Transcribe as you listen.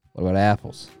What about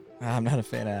apples? I'm not a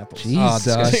fan of apples. Jesus. Oh,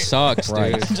 this guy sucks,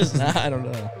 Right. dude. Just not, I don't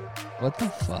know. What the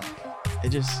fuck? It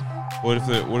just, What if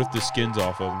the skin's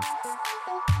off of them?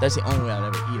 that's the only way I'd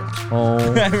ever eat them.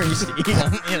 Oh. I ever used to eat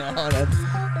them, you know. That's,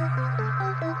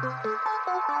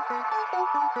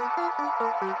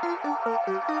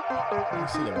 you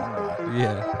see the one guy.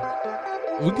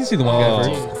 Yeah. We can see the one guy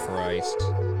first. Oh, Christ.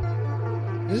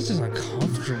 This is just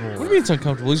uncomfortable. What do you mean it's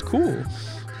uncomfortable? He's cool.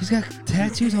 He's got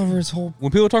tattoos over his whole...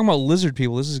 When people are talking about lizard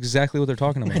people, this is exactly what they're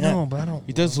talking I about. know, but I don't...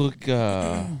 He does look, It's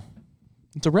a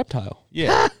reptile.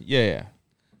 yeah.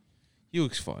 He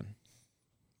looks fun.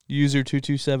 User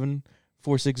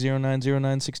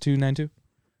 227-4609096292.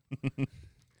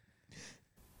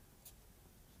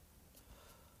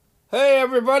 Hey,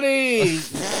 everybody!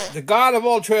 The god of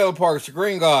all trailer parks, the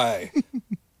green guy.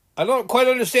 I don't quite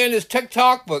understand this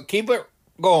TikTok, but keep it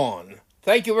going.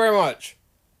 Thank you very much.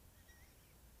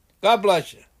 God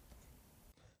bless you.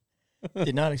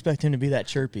 Did not expect him to be that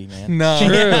chirpy, man. No,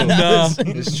 no.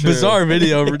 It's true. bizarre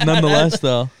video, nonetheless,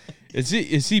 though. Is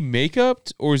he makeup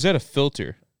or is that a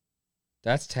filter?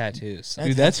 That's tattoos.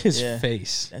 Dude, that's his yeah.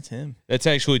 face. That's him. That's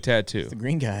actually tattoo. It's the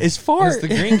green guy. As far That's the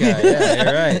green guy. Yeah,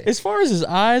 you're right. as far as his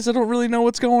eyes, I don't really know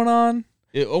what's going on,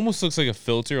 It almost looks like a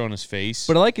filter on his face.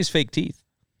 but I like his fake teeth.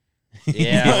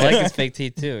 Yeah, I like his fake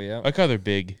teeth too. I Yeah. like how they're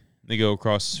big. They go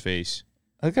across his face.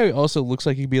 I think he also looks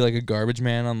like he'd be like a garbage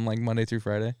man on like Monday through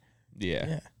Friday. Yeah.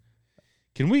 Yeah.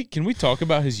 Can we talk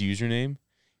about his username?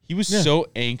 He was so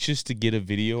anxious to get a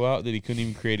video out that he couldn't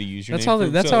even create a username. That's how for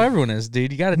that's how himself. everyone is,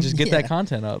 dude. You got to just get that Yeah.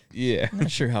 content up. Yeah. I'm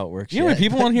not sure how it works. You know how many yet,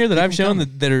 people but on here that I've keep 'em shown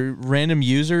coming. that are random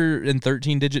user and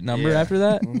 13-digit number Yeah. after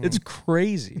that? It's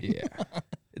crazy. Yeah.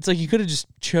 It's like you could have just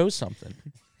chose something.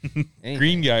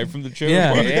 Green guy from the trailer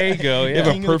Yeah. park. There you go. They Yeah. have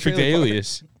King a of the perfect trailer park.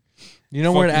 alias. You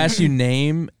know where it Fucking- asks you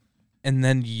name and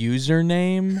then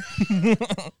username?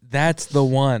 That's the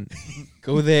one.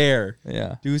 Go there.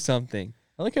 Yeah. Do something.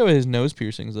 I like how his nose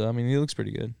piercings, though. I mean, he looks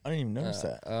pretty good. I didn't even notice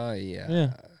that. Oh, yeah.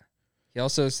 Yeah. He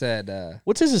also said...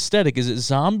 What's his aesthetic? Is it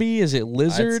zombie? Is it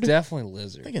lizard? It's definitely I'm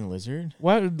lizard. thinking lizard.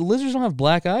 Why lizards don't have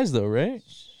black eyes, though, right?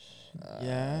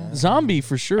 Yeah. Zombie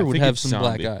for sure I would think have it's some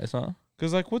black zombie. eyes, huh?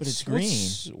 Because like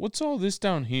it's what's all this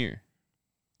down here?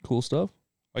 Cool stuff.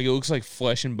 Like it looks like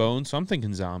flesh and bone, so I'm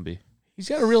thinking zombie. He's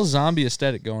got a real zombie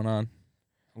aesthetic going on.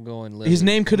 I'm going lizard. His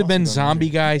name could have I'm been also going Zombie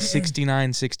lizard. Guy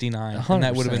 6969, and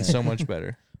that would have been 100%. so much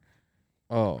better.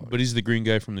 Oh. But he's the green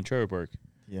guy from the trailer park.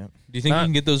 Yeah. Do you think you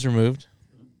can get those removed?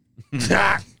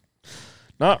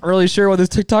 Not really sure what this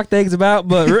TikTok thing's about,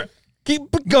 but keep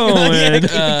it going.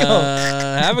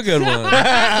 Have a good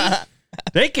one.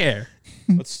 Take care.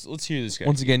 Let's hear this guy.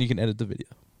 Once again, you can edit the video.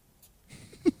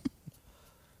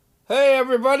 Hey,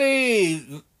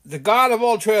 everybody! The god of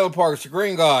all trailer parks, the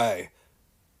green guy.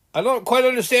 I don't quite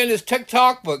understand this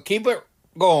TikTok, but keep it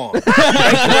going.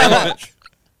 Thank you very much.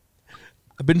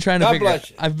 I've been trying to God figure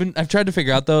out. bless you. I've tried to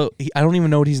figure out though. I don't even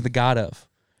know what he's the god of.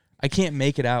 I can't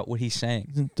make it out what he's saying.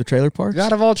 Isn't the trailer park?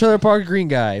 God of all trailer park green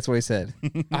guy. That's what he said.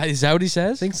 Is that what he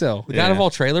says? I think so. The god Yeah. of all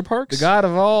trailer parks. The god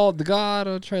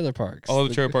of trailer parks. All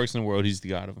the trailer parks in the world, he's the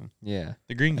god of them. Yeah.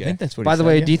 The green I guy. think that's what By he the said,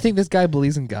 way, yeah. do you think this guy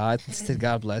believes in God? Said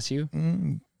God bless you.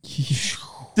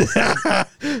 That's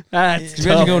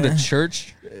Imagine going to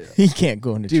church. He can't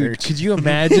go into Dude, church. could you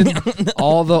imagine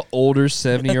all the older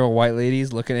 70-year-old white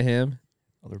ladies looking at him?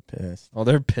 Oh, they're pissed. Oh,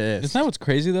 they're pissed. Isn't that what's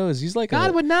crazy though? Is he's like God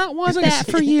a, would not want he's like that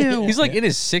for you. He's like in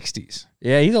his 60s.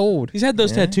 Yeah, he's old. He's had those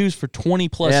Yeah. tattoos for 20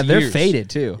 plus Yeah, years. they're faded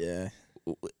too. Yeah.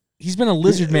 He's been a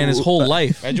lizard man his whole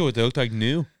life. Imagine what they looked like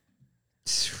new.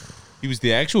 He was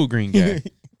the actual green guy.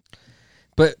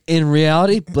 But in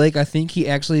reality, Blake, I think he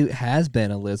actually has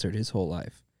been a lizard his whole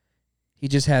life. He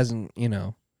just hasn't,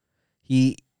 when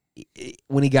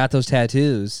he got those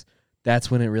tattoos,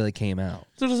 that's when it really came out.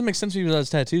 So it doesn't make sense when he has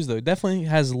tattoos though. It definitely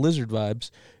has lizard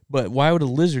vibes. But why would a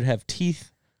lizard have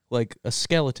teeth like a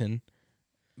skeleton?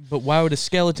 But why would a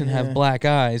skeleton have Yeah. black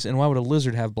eyes? And why would a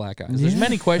lizard have black eyes? There's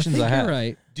many questions I have. You're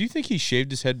right. Do you think he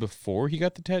shaved his head before he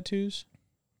got the tattoos?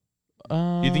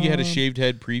 Do you think he had a shaved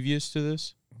head previous to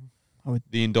this? I would-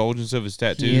 The indulgence of his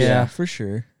tattoos? Yeah. for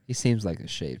sure. He seems like a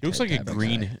shaved. He looks head like a type of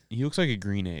green. guy. He looks like a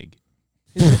green egg.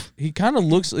 He kind of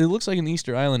looks. It looks like an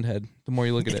Easter Island head. The more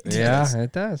you look at it. Yeah,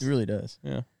 it does. He really does.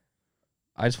 Yeah.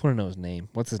 I just want to know his name.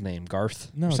 What's his name?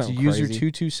 Garth? No, Or it's a something user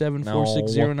crazy?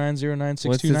 227-4609096292.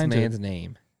 What's this man's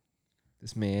name?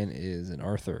 This man is an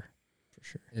Arthur. For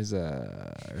sure. Is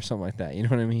or something like that. You know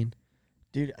what I mean?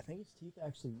 Dude, I think his teeth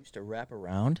actually used to wrap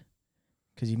around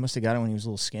because he must have got it when he was a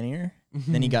little skinnier.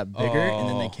 Then he got bigger, and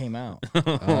then they came out. Oh,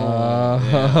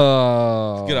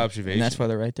 Good observation. And that's why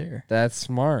they're right there. That's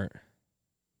smart.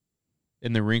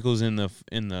 And the wrinkles in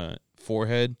the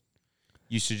forehead.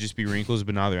 used to just be wrinkles,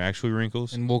 but now they're actually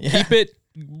wrinkles. And we'll keep it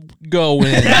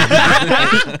going.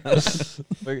 I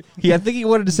think he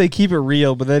wanted to say keep it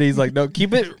real, but then he's like, no,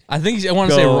 keep it. I think I want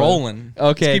to say Going. rolling.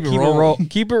 Okay, Let's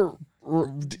keep it rolling.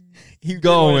 Keep it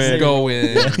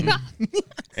Going.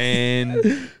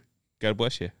 And God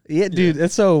bless you. Yeah, dude,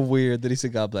 that's so weird that he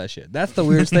said God bless you. That's the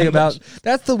weirdest thing about.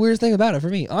 That's the weirdest thing about it for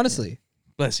me, honestly.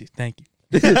 Bless you. Thank you.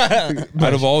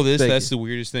 Out of all this, Thank that's the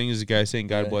weirdest thing is the guy saying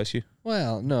God bless you.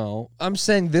 Well, no, I'm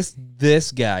saying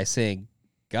this guy saying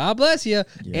God bless you,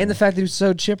 and the fact that he was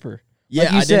so chipper. Yeah,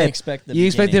 Like you I said, didn't expect the You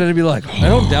expected him to be like, I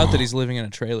don't doubt that he's living in a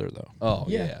trailer though. oh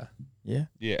Yeah. yeah.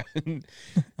 Yeah. Yeah.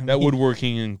 That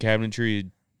woodworking and cabinetry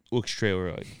looks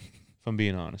trailer like, if I'm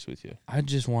being honest with you. I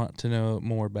just want to know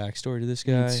more backstory to this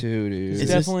guy. Me too, dude. He Is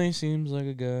definitely seems like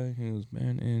a guy who's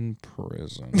been in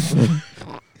prison.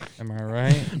 Am I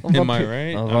right? Am I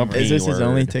right? Oh, Is this his P-word.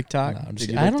 only TikTok? No, I'm Did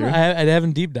just- you I look don't know. through? I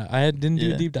haven't deep dive. I didn't do a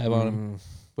Yeah. deep dive on him, Mm.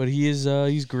 but he is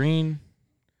he's green,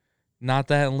 not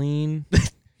that lean.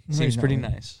 Seems pretty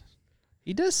nice.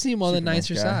 He does seem on the Super nice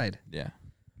nicer guy. side. Yeah.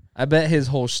 I bet his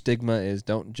whole stigma is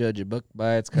don't judge a book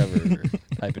by its cover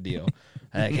type of deal.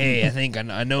 Like, hey, I think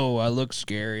I know I look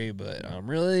scary, but I'm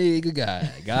really a good guy.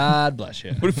 God bless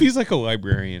you. What if he's like a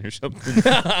librarian or something?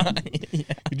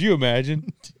 Could you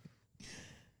imagine?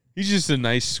 He's just a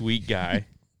nice, sweet guy.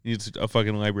 He's a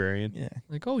fucking librarian. Yeah.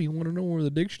 Like, oh, you want to know where the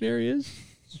dictionary is?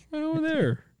 It's right over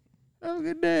there. Have a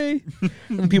good day.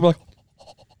 And people are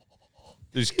like,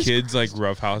 There's kids like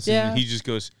roughhousing. Yeah. And he just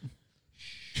goes,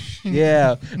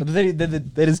 yeah. And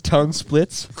then his tongue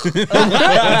splits.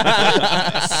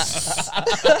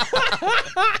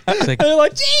 It's like, They're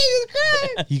like, Jesus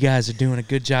Christ. you guys are doing a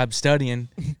good job studying.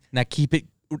 Now keep it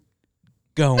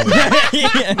going.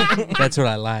 That's what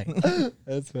I like.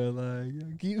 That's what I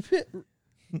like. Keep it.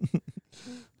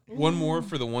 one more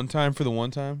for the one time. We'll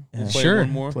play Sure. one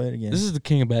more. Play it again. This is the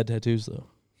king of bad tattoos, though.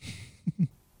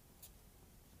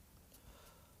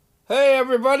 Hey,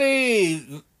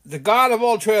 everybody! The god of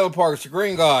all trailer parks, the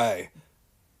green guy.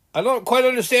 I don't quite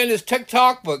understand his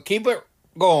TikTok, but keep it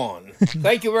going.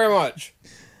 Thank you very much.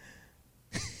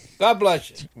 God bless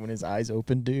you. when his eyes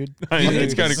open, dude. I mean,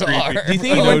 it's kind of creepy. Do you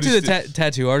think he I went to the noticed it.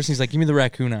 tattoo artist and he's like, give me the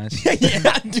raccoon eyes?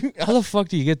 yeah, dude. How the fuck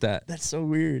do you get that? That's so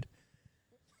weird.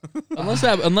 Unless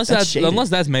That's shaded.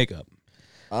 that's makeup.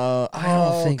 I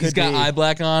don't think He's got eye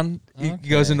black on. He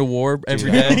goes into war every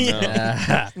Dude, I day.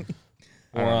 don't know.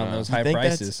 Or on those high think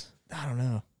that's- prices. I don't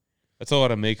know. That's a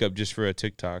lot of makeup just for a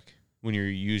TikTok when your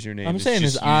username I'm is saying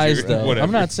just his eyes, user- though. whatever.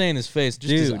 I'm not saying his face,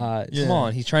 just his Dude, eyes. Yeah. Come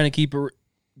on, he's trying to keep it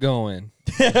going.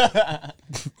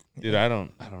 Dude, I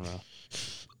don't know.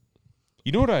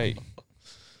 You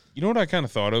know what I kind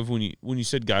of thought of when you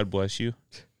said God bless you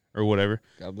or whatever?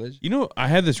 God bless you. You know, I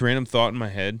had this random thought in my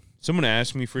head. Someone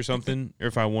asked me for something or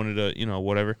if I wanted to,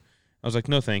 whatever. I was like,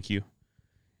 "No, thank you."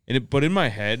 But in my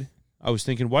head, I was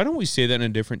thinking, why don't we say that in a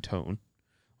different tone?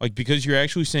 Like, because you're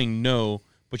actually saying no,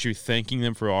 but you're thanking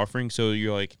them for offering, so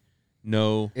you're like,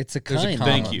 "No." It's a There's a kind.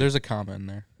 comma. Thank you. There's a comma in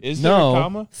there. Is there No, a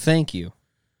comma? thank you.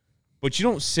 But you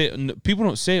don't say people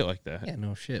don't say it like that. Yeah,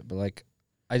 no shit. But like,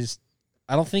 I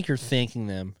don't think you're thanking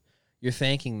them. You're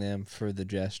thanking them for the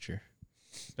gesture.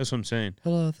 That's what I'm saying.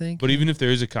 Hello, thank But you. even if there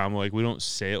is a comma, like we don't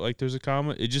say it like there's a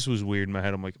comma. It just was weird in my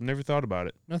head. I'm like, I've never thought about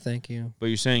it. No, thank you. But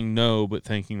you're saying no, but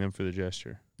thanking them for the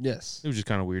gesture. Yes. It was just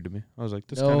kind of weird to me. I was like,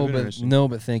 that's kind of interesting.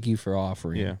 but thank you for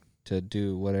offering. Yeah. To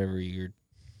do whatever your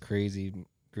crazy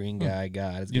green guy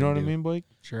God is. You know what gonna I do. mean, Blake?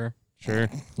 Sure. Sure.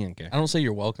 You don't care. I don't say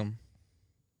you're welcome.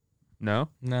 No?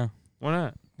 No. Why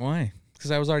not? Why?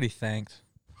 Because I was already thanked.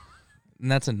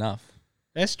 And that's enough.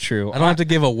 That's true. I don't have to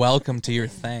give a welcome to your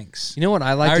thanks. You know what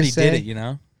I like I already to say? did it, you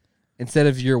know? Instead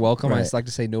of you're welcome, I Right. just like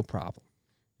to say no problem.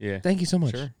 Yeah. Thank you so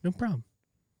much. Sure. No problem.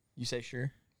 You say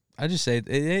sure? I just say,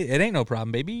 it ain't no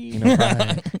problem, baby. You know,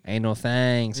 ain't no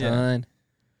thanks, Yeah. hon.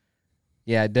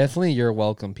 Yeah, definitely your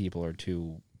welcome people are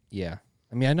too. Yeah.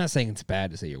 I mean, I'm not saying it's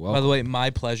bad to say you're welcome. By the way, my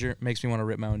pleasure makes me want to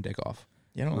rip my own dick off.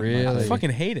 You don't Really? I Really?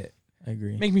 fucking hate it. I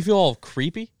agree. Make me feel all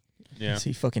creepy. Yeah. So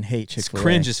you fucking hate It's Chick-fil-A.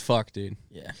 cringe as fuck, dude.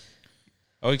 Yeah.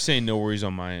 I like saying no worries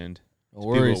on my end. no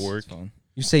People at worries. work. It's fun.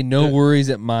 You say no Yeah. worries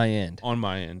at my end. On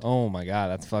my end. Oh my god,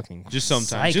 that's fucking. Just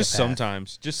sometimes. Just psychopath.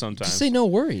 sometimes. Just sometimes. Just say no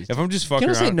worries. If I'm just You fucking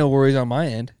don't say around. no worries on my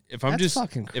end. If I'm That's just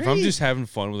fucking if I'm crazy. just having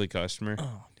fun with a customer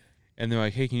Oh, and they're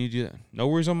like, hey, can you do that? No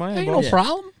worries on my end, Ain't bro. no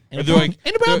problem. Or they're like,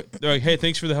 Ain't no problem. they're like, hey,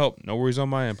 thanks for the help. No worries on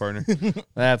my end, partner.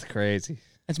 That's crazy.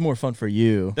 That's more fun for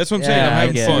you. That's what I'm Yeah, saying. I'm I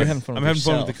having get it. fun. You're having fun I'm with having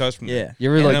fun with the yourself. customer. Yeah. You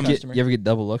ever And like I'm- you ever get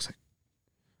double looks?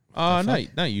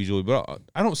 Not usually, but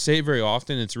I don't say it very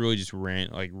often. It's really just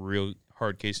real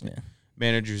hard case. Yeah.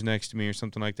 Managers next to me or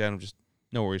something like that. I'm just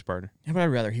no worries, partner. Yeah, but I'd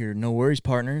rather hear no worries,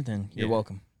 partner, than you're Yeah.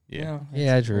 welcome. Yeah.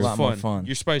 Yeah, A Drew. lot more fun.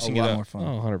 You're A spicing it lot up. more fun.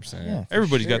 Oh, 100%. Yeah, for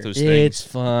Everybody's got sure. those things. It's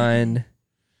fun.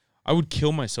 I would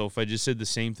kill myself if I just said the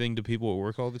same thing to people at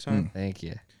work all the time. Thank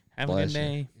you. Have a Bless good you.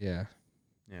 day. Yeah.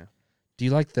 Yeah. Do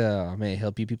you like the may I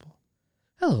help you people?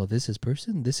 Hello, this is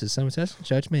person. This is someone says,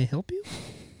 Judge, may I help you?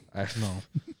 No.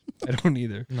 I don't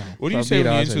either. No. What do you I'll say be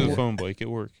when you honest answer with the you. phone, Blake, at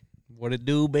work? What it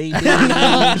do, baby?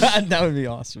 That would be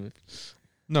awesome.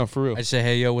 No, for real. I just say,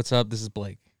 hey, yo, what's up? This is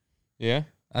Blake. Yeah?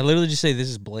 I literally just say, this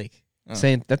is Blake. Oh.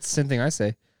 Saying that's the same thing I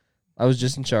say. I was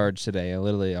just in charge today. I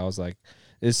was like,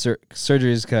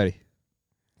 surgery is Cody.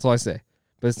 That's all I say.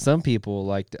 But some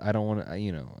people I don't want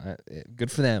to,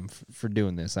 good for them for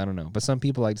doing this. I don't know. But some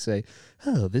people like to say,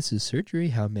 "Hello, this is surgery.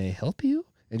 How may I help you?"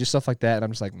 And just stuff like that. And I'm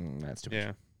just like, that's too much.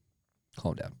 Yeah.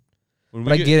 Calm down. When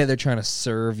But I get it. They're trying to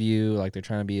serve you. Like they're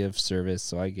trying to be of service.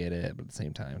 So I get it. But at the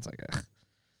same time, it's like, ugh.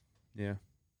 Yeah.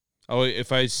 Oh,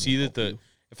 if I see that the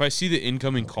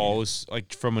incoming call is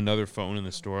like from another phone in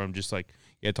the store, I'm just like,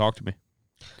 yeah, talk to me.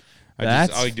 I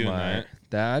like doing smart.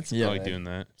 that. Yeah, I like doing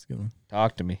that. That's a good one.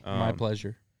 talk to me. My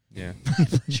pleasure. Yeah.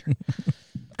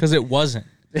 Because it wasn't.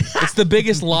 It's the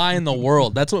biggest lie in the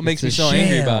world. That's what makes me a so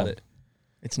angry sham. about it.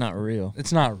 It's not real.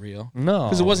 It's not real. No,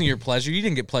 Because it wasn't your pleasure. You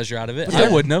didn't get pleasure out of it. I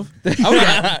wouldn't have.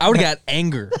 I would have got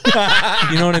anger.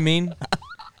 You know what I mean?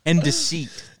 And deceit.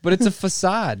 But it's a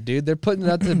facade, dude. They're putting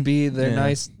that to be. They're Yeah.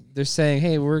 nice. They're saying,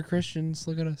 "Hey, we're Christians.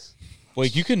 Look at us."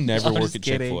 Blake, you can never I'm work just at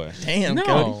kidding. Chick-fil-A. Damn, Cody.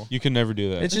 No. You can never do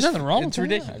that. It's There's just nothing wrong It's with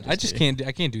that. ridiculous. I just can't.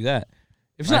 I can't do that.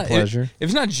 If it's My not pleasure. If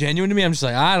it's not genuine to me, I'm just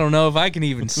like, I don't know if I can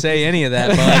even say any of that.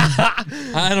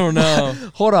 Bud. I don't know.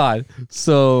 Hold on.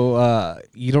 So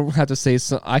you don't have to say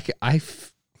some. I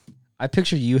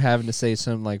picture you having to say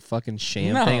some like fucking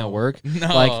sham thing at work. No.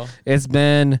 Like it's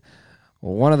been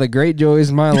one of the great joys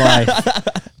of my life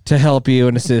to help you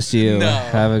and assist you. No.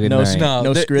 Have a good No night.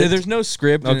 No there- script? There's no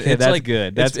script. and Okay, it's that's like,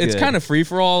 good. That's it's good. kind of free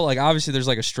for all. Like obviously there's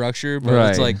like a structure, but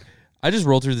it's Right. like I just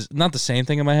roll through this. Not the same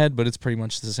thing in my head, but it's pretty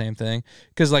much the same thing.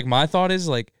 Because like my thought is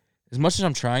like, as much as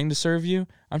I'm trying to serve you,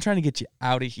 I'm trying to get you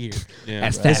out of here Yeah.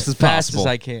 as fast as fast possible. as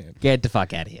I can. Get the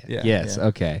fuck out of here. Yeah. Yes. Yeah.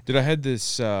 Okay. Dude, I had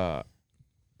this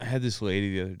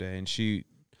lady the other day, and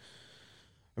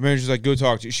our manager's like, go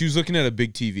talk to her. She was looking at a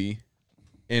big TV,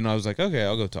 and I was like, okay,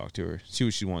 I'll go talk to her, see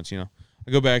what she wants, I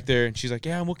go back there, and she's like,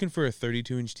 yeah, I'm looking for a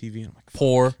 32-inch TV. And I'm like,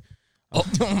 Poor. Oh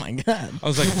my God. I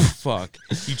was like, fuck.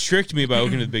 You tricked me by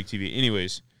looking at the big TV.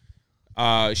 Anyways,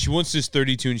 she wants this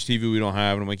 32-inch TV we don't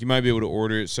have, and I'm like, you might be able to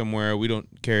order it somewhere. We don't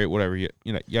carry it, whatever. Yada,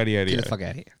 yada, Get yada. the fuck out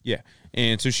of here. Yeah.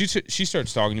 And so she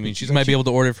starts talking to me, and she's You like, might be able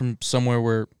to order from somewhere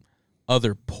where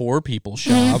other poor people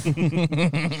shop.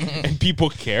 and people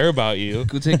care about you.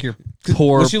 Go take your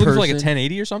poor. Was she looking for like a person.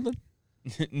 1080 or something?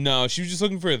 No, she was just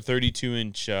looking for a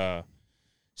 32-inch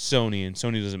Sony, and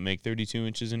Sony doesn't make 32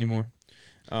 inches anymore.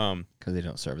 Because they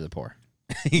don't serve the poor.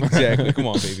 Exactly. Come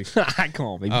on, baby. Come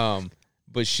on, baby.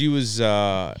 But she was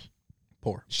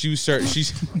Poor. she's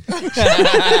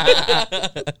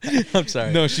I'm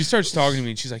sorry. no, she starts talking to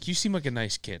me, and she's like, you seem like a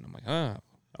nice kid. I'm like, I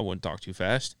wouldn't talk too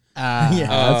fast. Yeah,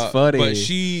 that's funny. But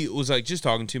she was like just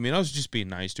talking to me, and I was just being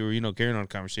nice to her, carrying on a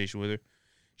conversation with her.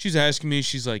 She's asking me,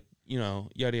 she's like, yada,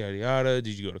 yada, yada.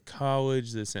 Did you go to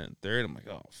college? This and third. I'm like,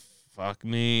 oh, fuck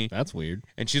me. That's weird.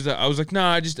 And she's like, I was like,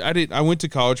 nah, I went to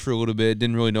college for a little bit.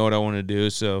 Didn't really know what I wanted to do.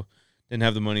 So didn't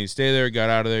have the money to stay there. Got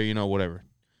out of there, whatever.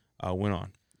 Went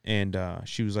on. And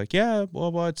she was like, yeah,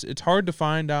 blah, blah. It's hard to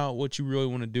find out what you really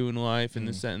want to do in life and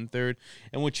this, that, and third,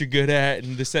 and what you're good at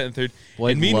and this, that, and third.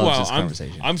 Blake and meanwhile, loves this I'm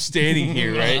conversation. standing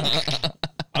here, right?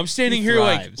 I'm standing here,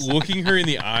 like, looking her in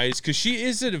the eyes because she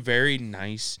is a very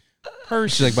nice person.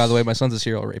 She's like, by the way, my son's a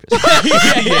serial rapist.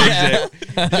 yeah,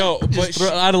 exactly. No, but Throw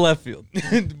it out of left field.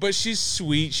 but she's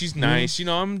sweet. She's nice.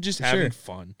 I'm just having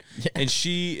fun. And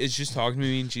she is just talking to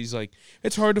me, and she's like,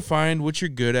 it's hard to find what you're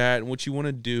good at and what you want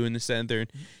to do and this, that, and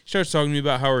third. She starts talking to me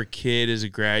about how her kid is a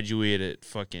graduate at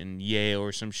fucking Yale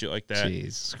or some shit like that.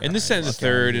 Jesus And this, that, and the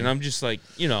third. And I'm just like,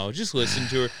 just listen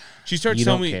to her. She starts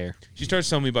telling me. She starts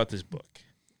telling me about this book.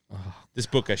 This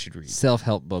book I should read.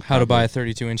 Self-help book. How to buy a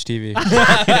 32-inch TV.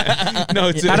 No,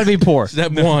 it's How to be poor.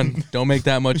 Step 1, don't make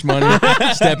that much money.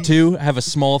 Step 2, have a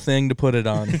small thing to put it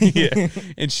on. yeah.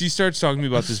 And she starts talking to me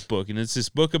about this book, and it's this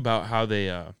book about how they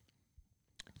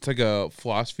it's like a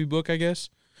philosophy book, I guess,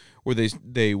 where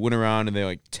they went around and they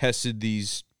like tested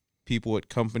these people at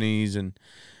companies. And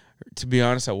to be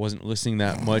honest, I wasn't listening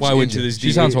that much Why wouldn't into you? this She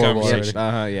deep sounds horrible conversation.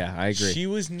 Yeah, I agree. She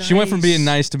was nice. She went from being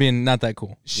nice to being not that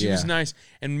cool. She was nice.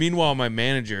 And meanwhile, my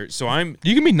manager, so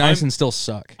You can be nice I'm- and still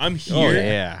suck. I'm here. Oh,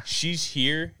 yeah. She's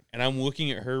here, and I'm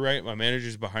looking at her, right? My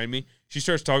manager's behind me. She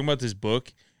starts talking about this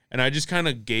book, and I just kind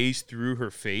of gaze through her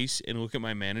face and look at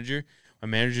my manager. My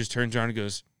manager just turns around and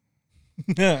goes,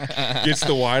 Gets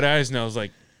the wide eyes, and I was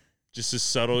like, just a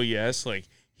subtle yes. Like,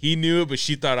 he knew it, but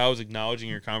she thought I was acknowledging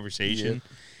her conversation.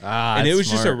 And it was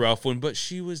just a rough one, but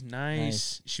she was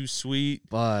nice. She was sweet.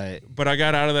 But I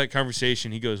got out of that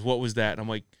conversation. He goes, "What was that?" And I'm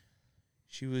like,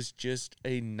 she was just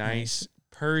a nice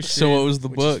person. So what was the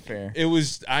book? It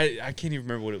was, I can't even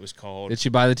remember what it was called. Did she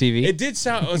buy the TV? It did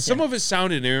sound, some of it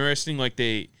sounded interesting. Like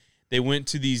they went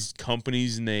to these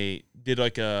companies and they did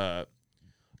like a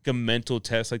mental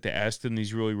test. Like they asked them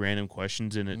these really random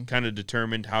questions and it kind of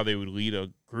determined how they would lead a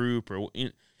group or,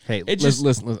 hey, it just,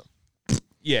 listen.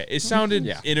 Yeah, it sounded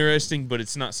interesting, but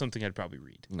it's not something I'd probably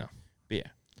read. No. But yeah,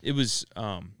 it was.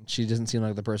 She doesn't seem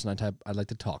like the person I'd like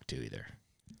to talk to either.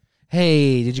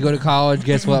 Hey, did you go to college?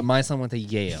 Guess what? My son went to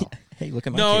Yale. Hey, look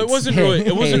at my no, kids. it wasn't really.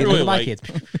 It wasn't Hey, really look at my like. kids.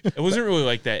 It wasn't really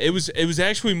like that. It was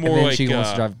actually more And then like. she wants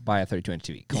to drive by a 32-inch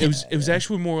TV. It was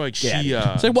actually more like she.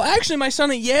 It's like, well, actually, my son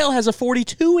at Yale has a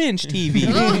 42-inch TV.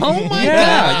 Oh my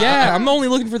God! Yeah, I'm only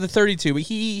looking for the 32, but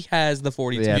he has the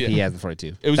 42. Yeah, he has the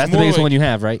 42. It was That's the more biggest like- one you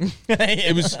have, right?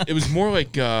 It was more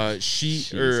like she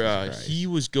or Christ. he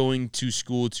was going to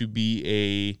school to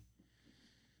be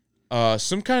a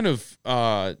some kind of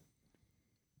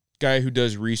guy who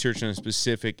does research in a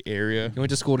specific area. He went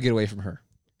to school to get away from her.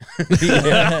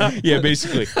 Yeah,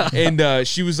 basically. And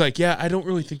she was like, "Yeah, I don't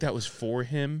really think that was for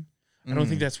him. I don't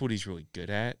think that's what he's really good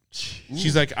at."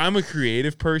 She's like, "I'm a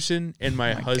creative person, and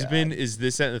my husband is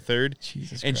this, that, and the third."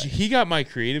 Jesus And Christ. he got my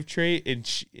creative trait,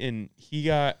 and he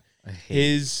got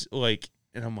his like,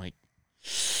 and I'm like,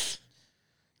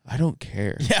 I don't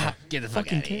care. Yeah. Get the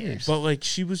fuck out of here. But like,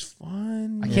 she was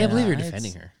fun. I can't believe you're it's-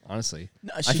 defending her. Honestly,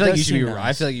 No, I she feel like does you should be. seem I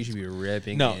nice. feel like you should be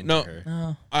ripping No, into no. her.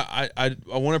 No. I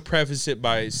want to preface it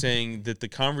by saying that the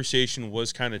conversation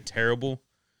was kind of terrible,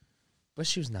 But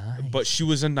she was nice. but she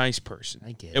was a nice person.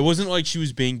 I get It wasn't like she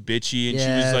was being bitchy and she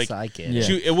was like, I get Yeah.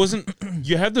 it. it wasn't.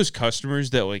 You have those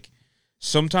customers that like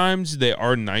sometimes they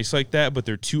are nice like that, but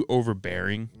they're too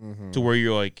overbearing to where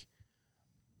you're like,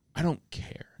 I don't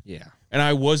care. Yeah. And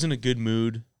I was in a good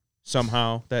mood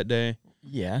somehow that day,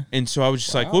 Yeah. and so I was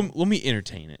just like, let me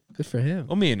entertain it. Good for him.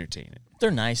 Let me entertain it.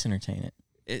 They're nice, entertain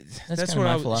it. That's kinda what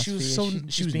my I was. She philosophy. was so. She's She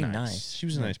just was being nice. nice. She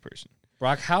was a nice person.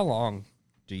 Brock, how long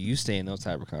do you stay in those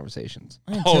type of conversations?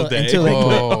 All day. Until they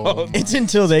quit. Oh, It's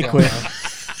until they quit.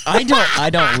 I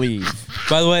don't leave.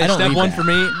 by the way, I don't step leave one that. for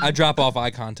me, I drop off eye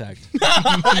contact.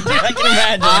 I can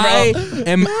imagine, I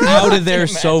am out of there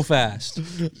so fast.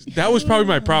 That was probably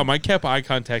my problem. I kept eye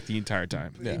contact the entire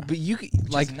time. Yeah. But you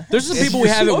like There's some It's people we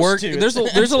have at supposed work. to.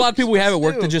 There's a lot of people we have at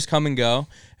work do. that just come and go,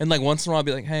 and like once in a while, I'll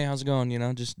be like, "Hey, how's it going?" You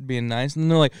know, just being nice, and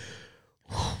they're like,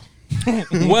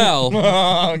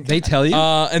 "Well," they tell you.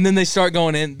 and then they start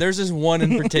going in. There's this one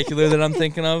in particular that I'm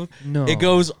thinking of. No. It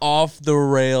goes off the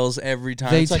rails every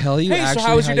time. They It's like, tell you "Hey, so actually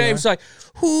how was your how day?" you It's like,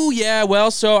 "Ooh, yeah, well,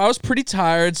 so I was pretty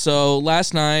tired. So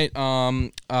last night,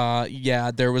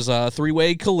 yeah, there was a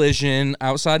 3-way collision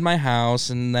outside my house,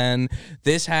 and then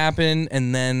this happened,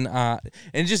 and then and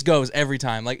it just goes every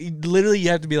time. Like literally, you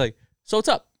have to be like, "So what's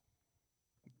up?"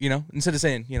 You know, instead of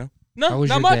saying, you know, How "No, was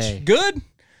not your much, day?" good."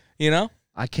 You know,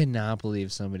 I cannot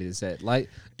believe somebody that said like,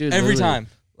 dude, every literally, time.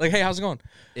 Like, "Hey, how's it going?"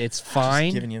 it's Just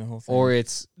fine giving you the whole thing. or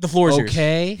it's The floor is yours.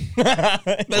 okay. That's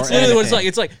or literally what it's anything. like.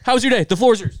 It's like, "How was your day?" The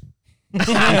floor is yours. Like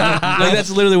that's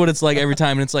literally what it's like every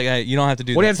time, and it's like, hey, you don't have to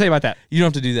do What do you that. have to say about that? You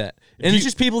don't have to do that. And it's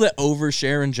just people that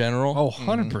overshare in general. Oh,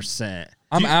 100%.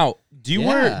 I'm out. Do you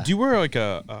wear like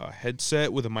a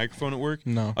headset with a microphone at work?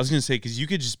 No. I was gonna say because you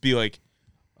could just be like,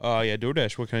 yeah,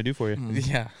 DoorDash. What can I do for you?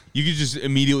 Yeah. You could just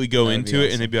immediately go That'd be into it,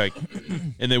 awesome. and they'd be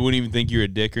like, and they wouldn't even think you're a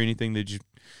dick or anything. They just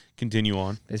continue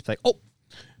on. They just be like, oh,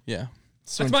 Yeah.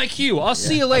 that's my cue. I'll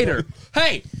see you later.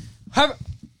 Hey, have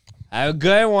a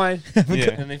good one.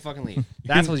 Yeah. And they fucking leave.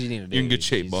 That's what you need to do. You're in good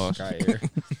shape, Jesus boss. Christ.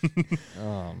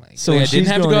 Oh, my God. So Like, when I didn't she's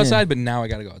have to going go in- outside, but now I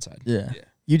got to go outside. Yeah.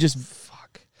 You just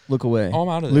look away. Oh, I'm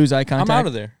out of there. Lose eye contact. I'm out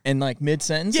of there. And like mid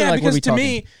sentence. Yeah, like, what are because we to talking?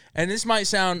 me, and this might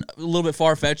sound a little bit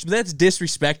far fetched, but that's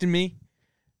disrespecting me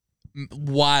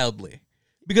wildly.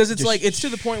 Because it's Just like, it's to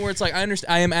the point where it's like,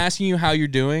 I am asking you how you're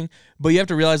doing, but you have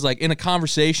to realize, like, in a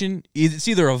conversation, it's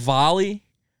either a volley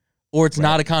or it's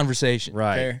not a conversation.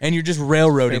 Right. Fair. And you're just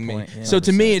railroading Fair me. point, yeah. So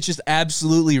to me, it's just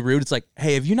absolutely rude. It's like,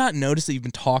 hey, have you not noticed that you've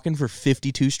been talking for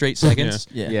 52 straight seconds?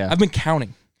 Yeah. Yeah. I've been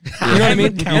counting. You know what I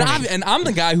mean? And I'm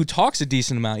the guy who talks a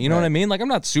decent amount. You know what I mean? Like, I'm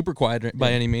not super quiet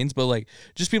by any means, but like,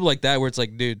 just people like that where it's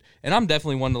like, dude, and I'm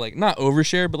definitely one to like, not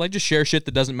overshare, but like just share shit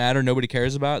that doesn't matter, nobody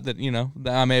cares about, that, you know,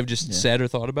 that I may have just said or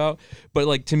thought about. But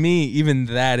like, to me, even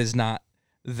that is not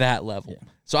that level.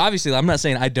 So obviously, I'm not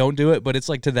saying I don't do it, but it's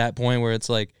like to that point where it's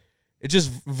like, it's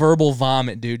just verbal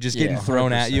vomit, dude, just getting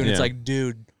thrown at you. And it's 100%. like,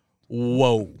 dude,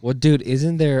 Whoa. Well, dude,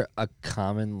 isn't there a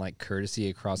common like courtesy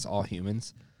across all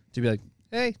humans to be like,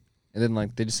 hey, and then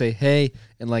like they just say hey,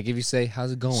 and like if you say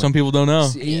how's it going, Some people don't know.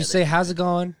 and you say how's it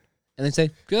going, and they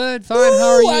say good, fine, how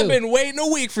are you? I've been waiting a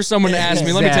week for someone to ask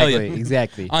me. Let me tell you.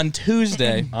 Exactly. On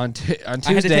Tuesday, On Tuesday, I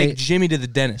had to take Jimmy to the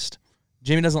dentist.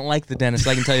 Jimmy doesn't like the dentist.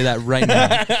 I can tell you that right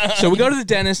now. So we go to the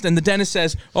dentist, and the dentist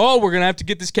says, "Oh, we're gonna have to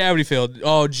get this cavity filled."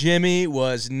 Oh, Jimmy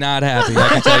was not happy. I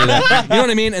can tell you that. You know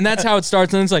what I mean? And that's how it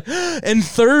starts. And it's like, and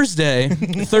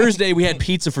Thursday we had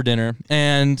pizza for dinner,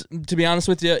 and to be honest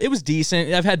with you, it was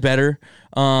decent. I've had better.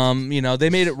 They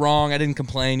made it wrong. I didn't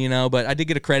complain, but I did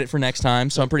get a credit for next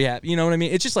time, so I'm pretty happy. You know what I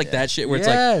mean? It's just like that shit where it's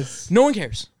like, no one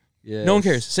cares. Yes. No one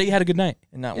cares. Say you had a good night.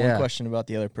 And not Yeah. one question about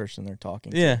the other person they're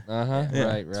talking to. Yeah. Yeah.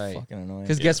 Right. It's fucking annoying.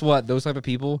 Because guess what? Those type of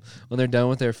people, when they're done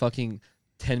with their fucking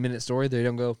 10-minute story, they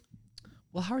don't go,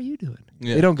 well, how are you doing?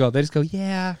 Yeah. They don't go. They just go,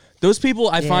 yeah. Those people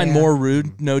I find Yeah. more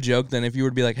rude, no joke, than if you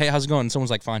were to be like, hey, how's it going? And someone's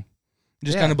like, fine. It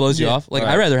just Yeah. kind of blows you Yeah. off. Like,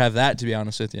 Right. I'd rather have that, to be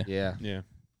honest with you. Yeah. Yeah.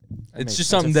 It's just that's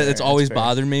something fair. that's always That's fair.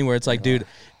 bothered me where it's like, dude,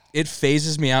 it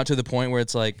phases me out to the point where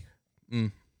it's like,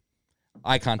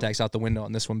 eye contact's out the window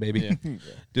on this one, baby. Yeah.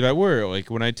 Dude, I wear like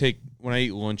when I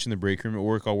eat lunch in the break room at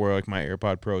work, I'll wear like my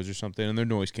AirPod Pros or something, and they're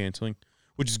noise canceling,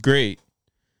 which is great.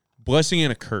 Blessing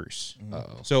and a curse.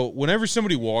 Uh-oh. So whenever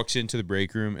somebody walks into the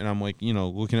break room and I'm like,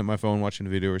 looking at my phone, watching a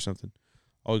video or something,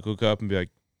 I'll look up and be like,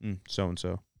 so and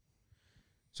so.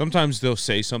 Sometimes they'll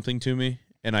say something to me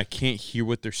and I can't hear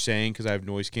what they're saying because I have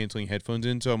noise canceling headphones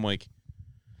in. So I'm like,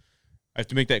 I have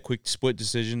to make that quick split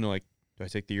decision to like, do I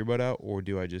take the earbud out or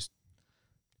do I just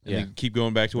then keep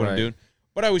going back to what I'm Right. doing?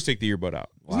 But I always take the earbud out.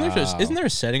 Isn't there a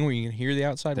setting where you can hear the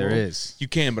outside There world? is. You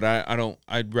can, but I don't.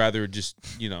 I'd rather just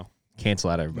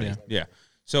Cancel out everybody. Yeah. yeah.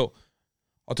 So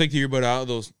I'll take the earbud out.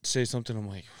 They'll say something. I'm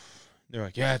like, they're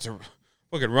like, yeah, it's a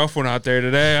fucking rough one out there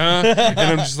today, huh? And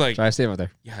I'm just like, Try to stay out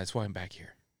there. yeah, that's why I'm back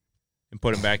here, and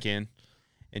put them back in,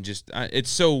 and just it's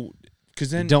so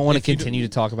because then You don't want to if you continue to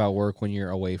talk about work when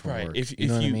you're away from right. work. If you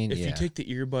know what I you mean? if you take the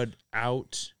earbud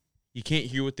out, you can't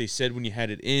hear what they said when you had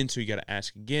it in, so you got to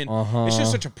ask again. It's just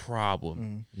such a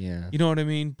problem. yeah. You know what I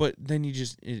mean? But then you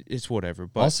just it's whatever.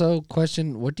 But Also,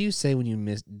 question: what do you say when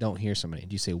you don't hear somebody?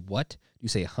 Do you say what? Do you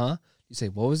say huh? Do you say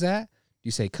what was that? Do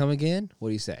you say come again? What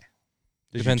do you say?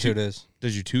 Depends who it is.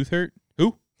 Does your tooth hurt?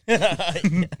 Who?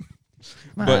 Come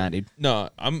But- on, dude. No,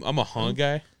 I'm a huh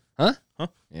guy.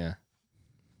 Yeah.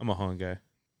 I'm a huh guy.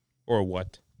 Or a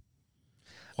what?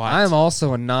 I'm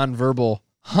also a nonverbal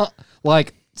huh.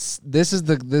 Like this is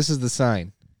the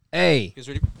sign. Hey.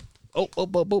 Oh.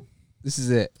 This is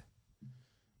it.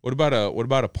 What about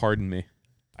a pardon me?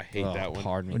 I hate that one.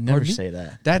 Pardon me. Would never Pardon me? say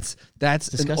that. That's an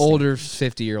disgusting. older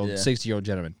 50-year-old, Yeah. 60-year-old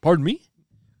gentleman. Pardon me?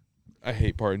 I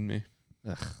hate pardon me.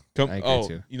 Ugh, Come I agree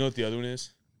too. you know what the other one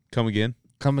is? Come again.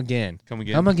 Come again. Come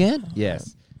again. Come again?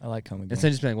 Yes. I like come again. Instead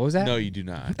of just being, what was that? No, you do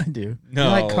not. I do. No. You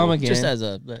like come again. Just as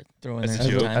a throw in As there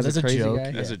a joke. sometimes. As a As a crazy joke.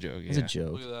 guy? That's Yeah. a joke. As a Yeah.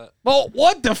 joke. Look at that. Oh,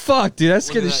 what the fuck, dude? That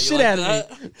scared the Look at that. shit You out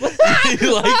like of me. that?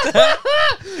 You like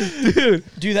that? Dude,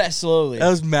 Do that slowly. That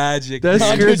was magic. that dude. No,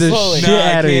 scared dude, the slowly. shit No,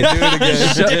 I out of me. can't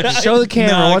do it again. Show the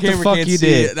camera No, what the camera fuck can't you see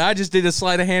did. it. I just did a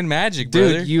sleight of hand magic,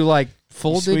 Dude, brother. you like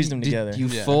folded. squeezed them together. You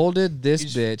Yeah. folded this You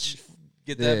just- bitch.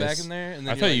 Get that this. back in there, and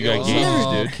then I thought you you're got like, games,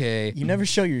 oh. dude. Okay. You never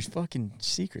show your fucking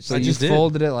secrets. So I you just did.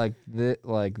 folded it like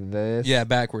this. Yeah,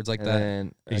 backwards like and that.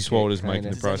 then He swallowed his mic in the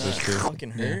Does that process not too.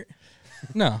 fucking hurt?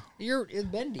 No, It's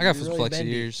bendy. I got some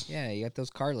flexy ears. Yeah, you got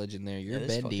those cartilage in there. You're Yeah,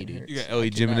 this bendy, fucking dude. hurts. You got I Ellie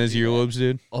cannot Jimenez do that. earlobes,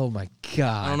 dude. Oh my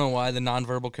god. I don't know why the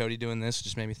nonverbal Cody doing this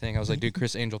just made me think. I was like, dude,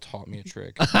 Chris Angel taught me a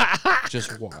trick.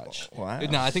 Just watch. Wow.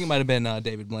 No, I think it might have been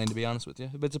David Blaine, to be honest with you.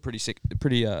 But it's a pretty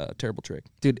terrible trick.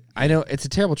 Dude, I know it's a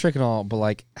terrible trick and all, but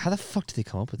like, how the fuck did they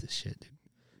come up with this shit, dude?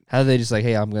 How did they just like,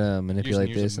 hey, I'm gonna manipulate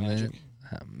years this of and magic.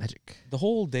 then magic? The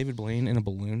whole David Blaine in a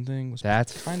balloon thing was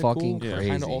That's kind of fucking cool, crazy.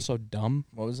 kind of also dumb.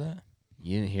 What was that?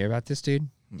 You didn't hear about this, dude?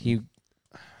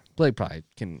 Blake probably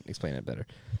can explain it better.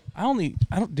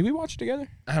 Did we watch it together?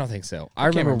 I don't think so. I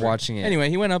can't remember remember. watching it. Anyway,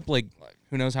 he went up like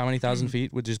who knows how many thousand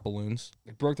feet with just balloons.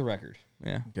 it broke the record.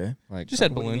 Yeah, Okay. Like, just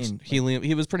had What do you balloons. mean? Helium.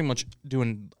 He was pretty much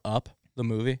doing Up the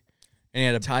movie, and he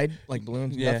had a Tied like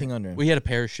balloons, yeah. nothing under him. We had a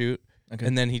parachute, Okay.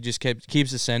 and then he just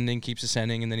keeps ascending,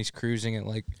 and then he's cruising at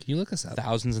like can you look us up?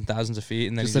 thousands and thousands of feet,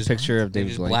 and then Just he a picture of then he David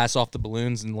just Blaine. blasts off the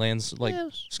balloons and lands like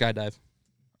Yes. skydive.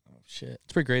 Oh, shit.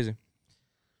 It's pretty crazy.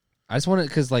 I just wanted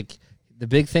because like the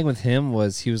big thing with him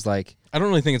was he was like, I don't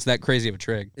really think it's that crazy of a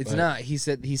trick. it's but not. He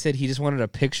said he just wanted a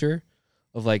picture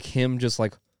of like him just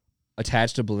like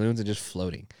attached to balloons and just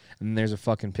floating. And there's a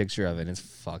fucking picture of it. And it's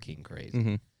fucking crazy.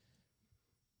 Mhm.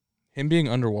 Him being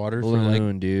underwater for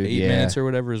Balloon, like dude. 8 yeah. minutes or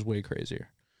whatever is way crazier.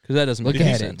 because that doesn't Look make any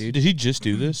at it, sense. dude. Did he just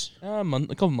do this? A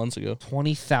couple months ago.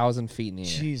 20,000 feet in the air.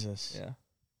 Jesus. Yeah.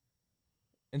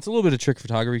 It's a little bit of trick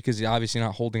photography because he's obviously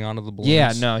not holding on to the balloons.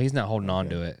 Yeah, no, he's not holding on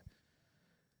to it.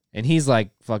 And he's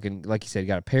like fucking, like you said,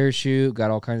 got a parachute, got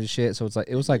all kinds of shit. So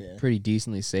it was like pretty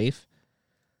decently safe.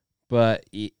 But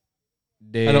dude,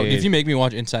 If you make me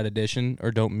watch Inside Edition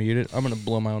or don't mute it, I'm gonna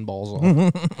blow my own balls off.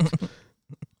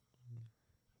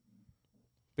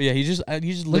 But yeah, he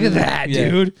just look at that,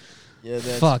 dude. Yeah,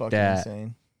 that's Fuck fucking that.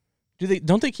 insane.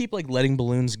 Don't they keep like letting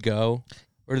balloons go,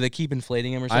 or do they keep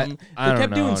inflating them or something? I They don't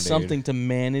kept know, doing dude. something to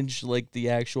manage like the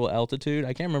actual altitude.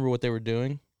 I can't remember what they were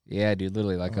doing. Yeah, dude,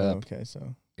 literally like up. Okay,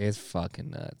 so It's fucking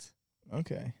nuts.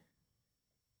 okay.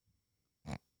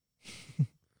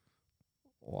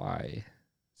 Why?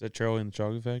 Is that Charlie in the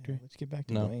Chocolate Factory? Let's get back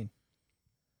to No. Blaine.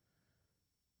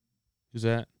 Who's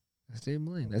that? That's Dave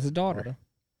Blaine. That's his daughter.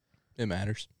 It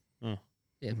matters.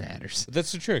 It matters. But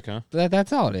that's the trick, huh?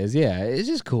 That's all it is. Yeah, it's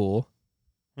just cool.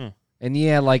 Hmm. And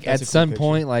yeah, like That's at a cool some picture.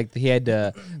 point, like he had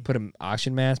to put an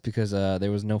oxygen mask because there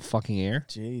was no fucking air.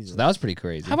 Jesus. So that was pretty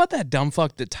crazy. How about that dumb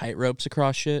fuck that tight ropes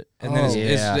across shit? And then Oh,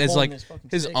 yeah. it's like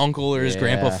his uncle or his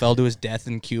grandpa Yeah. fell to his death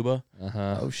in Cuba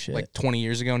Oh shit. like 20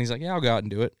 years ago, and he's like, "Yeah, I'll go out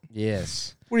and do it."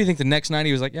 yes, What do you think? The next night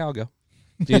he was like, "Yeah, I'll go."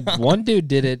 dude. One dude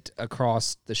did it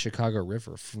across the Chicago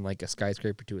River from like a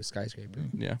skyscraper to a skyscraper.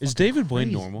 Yeah. Is David Blaine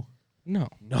crazy. normal? No.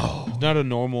 No, Not a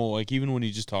normal, like, even when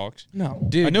he just talks. No.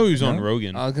 dude. I know he was on no?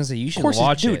 Rogan. I was gonna say you should course he's-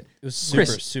 watch dude, it. It was super,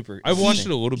 Chris, super. I watched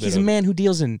it a little bit. He's a of it. man who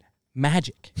deals in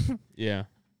magic. Yeah.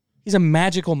 He's a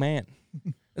magical man.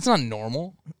 That's not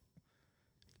normal.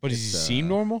 But does he It's, seem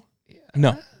normal?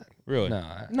 No. Really?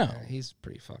 No. he's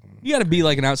pretty fucking. You got to be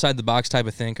like an outside the box type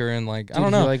of thinker, and like I Dude,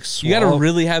 don't he, know. like, You got to swallow-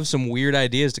 really have some weird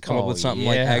ideas to come up Oh, with something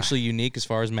like yeah. actually unique as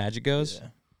far as magic goes. Yeah.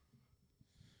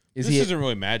 Is This he isn't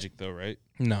really magic, though, right?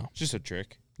 No. It's just a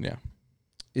trick. Yeah.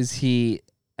 is he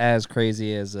as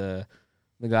crazy as the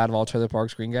god of all trailer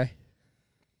parks, Green Guy?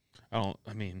 I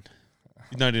mean,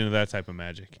 he's not into that type of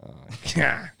magic.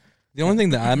 The only thing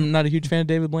that I'm not a huge fan of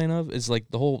David Blaine of is like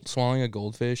the whole swallowing a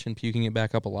goldfish and puking it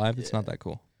back up alive. It's not that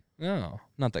cool. No,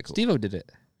 Not that cool. Steve-O did it.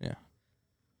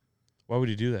 Why would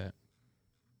he do that?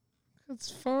 That's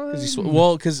fun.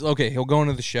 Because he'll go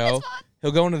into the show.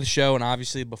 He'll go into the show, and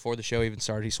obviously before the show even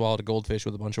started, he swallowed a goldfish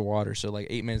with a bunch of water. So like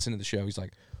 8 minutes into the show, he's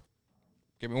like,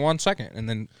 "Give me 1 second," and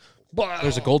then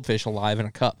there's a goldfish alive in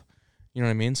a cup. You know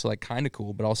what I mean? So like kind of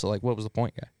cool, but also like, what was the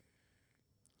point, guy?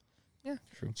 Yeah,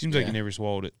 true. Seems like he never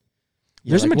swallowed it.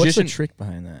 There's a What's magician- the trick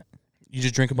behind that? You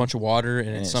just drink a bunch of water and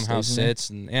And it it somehow stays in there? sits,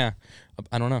 and yeah,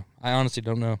 I don't know. I honestly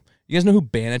don't know. You guys know who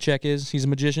Banachek is? He's a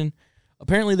magician.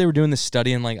 Apparently, they were doing this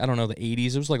study in like I don't know the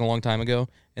 80s. It was like a long time ago,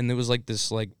 and there was like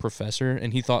this like professor,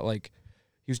 and he thought like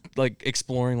he was like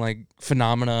exploring like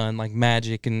phenomena and like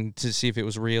magic, and to see if it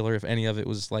was real or if any of it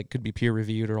was like could be peer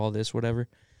reviewed or all this whatever.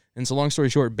 And so, long story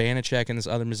short, Banachek and this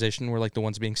other musician were like the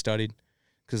ones being studied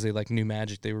because they like knew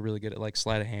magic. They were really good at like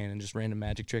sleight of hand and just random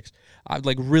magic tricks.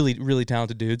 Like really, really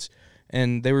talented dudes.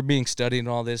 And they were being studied and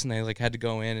all this, and they like had to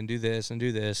go in and do this, and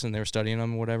they were studying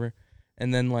them or whatever.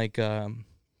 And then like,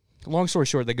 long story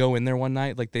short, they go in there one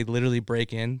night, like they literally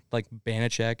break in, like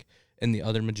Banachek and the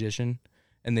other magician,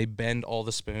 and they bend all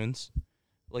the spoons,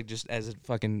 like just as a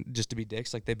fucking just to be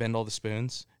dicks, like they bend all the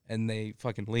spoons and they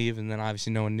fucking leave, and then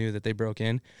obviously no one knew that they broke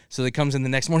in. So they comes in the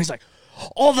next morning, he's like,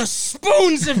 all the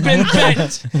spoons have been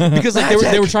bent because like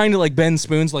they were trying to like bend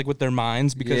spoons like with their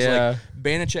minds because like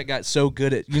Banachek got so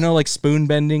good at like spoon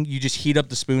bending, you just heat up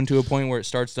the spoon to a point where it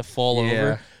starts to fall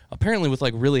over. Apparently with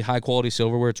like really high quality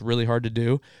silverware, it's really hard to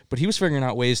do, but he was figuring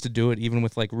out ways to do it even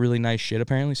with like really nice shit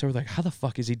apparently. So we're like, how the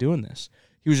fuck is he doing this?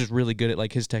 He was just really good at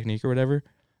like his technique or whatever.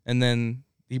 And then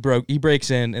he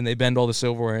breaks in and they bend all the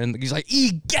silverware and he's like,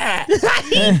 "Egat!"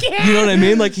 You know what I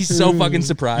mean? Like he's so fucking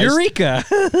surprised. Eureka!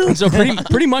 And so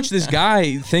pretty much this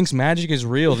guy thinks magic is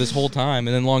real this whole time,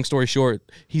 and then long story short,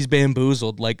 he's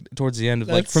bamboozled like towards the end of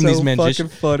like That's from so these magicians.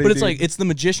 fucking funny, but it's dude. like it's the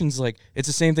magicians like it's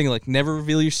the same thing. Like never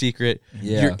reveal your secret.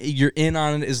 Yeah. You're in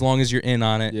on it as long as you're in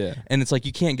on it. Yeah. And it's like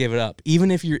you can't give it up,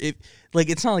 even if like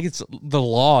it's not like it's the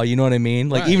law. You know what I mean?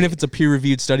 Like even if it's a peer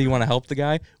reviewed study, you want to help the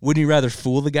guy. Wouldn't you rather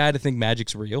fool the guy to think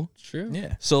magic's real? True.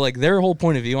 Yeah. So like their whole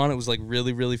point of view on it was like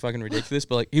really, really fucking ridiculous.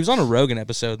 But like he was on a Rogan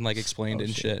episode and like explained it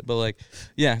and shit. But like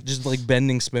yeah, just like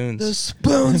bending spoons.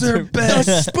 Spoons are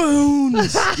best.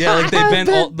 Spoons. Yeah, like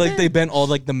they bent all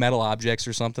like the metal objects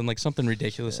or something, like something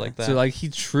ridiculous like that. So like he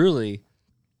truly.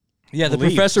 yeah, the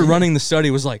believed. professor running the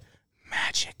study was like,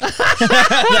 magic.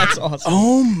 That's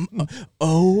awesome.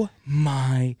 Oh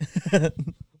my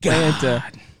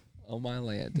god. Oh my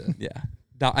Lanta. Yeah.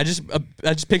 I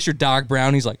just picture Doc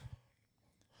Brown. He's like,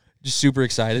 just super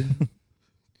excited.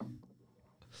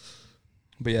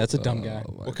 But yeah, that's a dumb guy.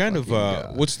 What kind of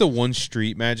what's the one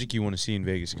street magic you want to see in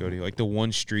Vegas, Cody? Like the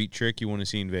one street trick you want to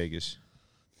see in Vegas?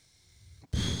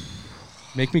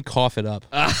 Make me cough it up.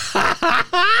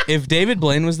 If David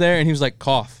Blaine was there and he was like,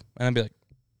 cough, and I'd be like,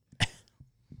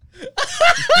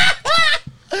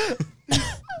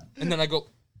 and then I go,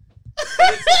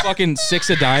 fucking 6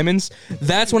 of diamonds.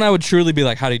 That's when I would truly be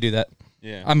like, how do you do that?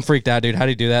 Yeah. I'm freaked out, dude. How do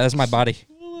you do that? That's my body.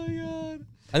 Oh my god.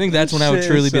 I think that's when I would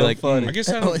truly be like, I guess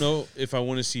I don't know if I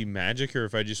want to see magic or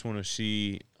if I just want to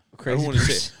see. I don't want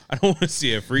to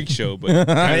see a freak show, but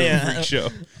kind of a freak show.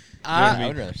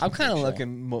 I'm kind of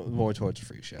looking more towards a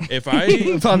freak show. If I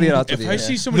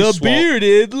see somebody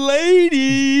bearded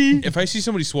lady. If I see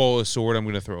somebody swallow a sword, I'm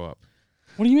gonna throw up.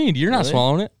 What do you mean? You're not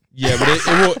swallowing it? Yeah,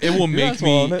 but it will make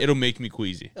me it'll make me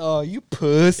queasy. Oh, you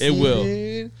pussy! It will.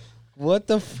 Dude. What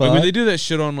the fuck? Like when they do that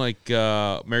shit on like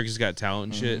America's Got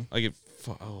Talent and shit, like it.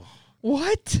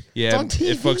 What? Yeah, it's on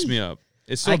TV. It fucks me up.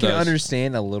 It still I can does.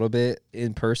 understand a little bit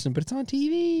in person, but it's on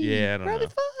TV. Yeah, I don't Probably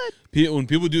know. fun. When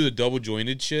people do the double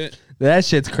jointed shit, That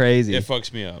shit's crazy. it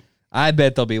fucks me up. I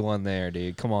bet there'll be one there,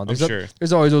 dude. Come on. I'm sure.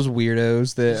 There's always those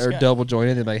weirdos that are double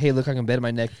jointed. They're like, hey, look, I can bend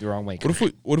my neck the wrong way.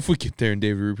 What if we get there and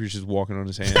David Rupert's just walking on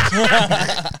his hands?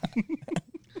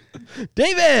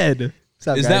 David!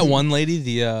 Is that one lady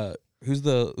the who's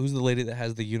the lady that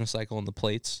has the unicycle and the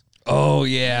plates? Oh,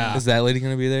 yeah. Is that lady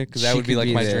gonna be there? Because that She would be could like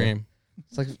be my there. dream.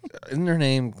 It's like, isn't her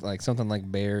name like something like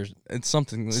Bears? It's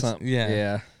something. It's, Yeah.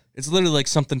 Yeah. It's literally like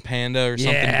something panda or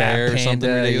something Yeah, bear or something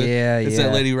panda, ridiculous. yeah, It's yeah.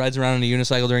 that lady who rides around on a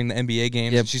unicycle during the NBA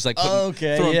games. Yep. And she's like throwing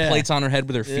plates on her head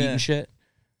with her feet and shit.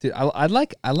 Dude, I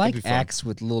like be fun. acts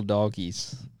with little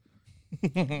doggies.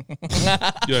 You're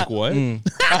like, what?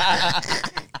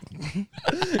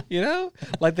 You know,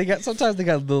 like sometimes they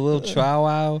got the little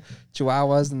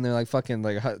chihuahuas, and they're like fucking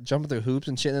like jumping through hoops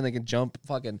and shit, and then they can jump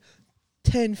fucking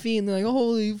 10 feet, and they're like,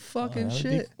 holy fucking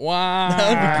shit! Wow.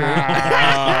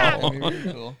 That'd be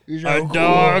pretty cool. A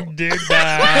dog did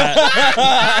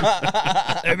that.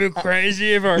 It'd be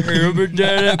crazy if a human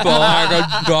did it, but like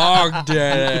a dog did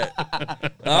it.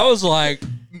 I was like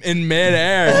in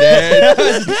midair,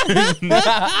 dude.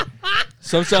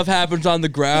 Some stuff happens on the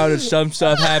ground and some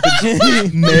stuff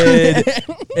happens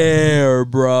mid-air,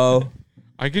 bro.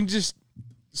 I can just.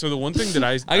 So the one thing that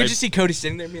I can just see Cody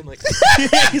sitting there being like,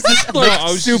 he's just like I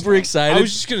was super excited. I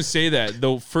was just gonna say that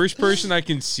the first person I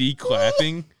can see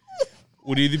clapping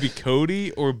would either be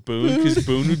Cody or Boone, because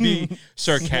Boone would be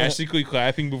sarcastically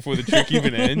clapping before the trick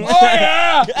even ends. Oh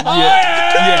yeah!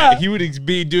 Yeah, he would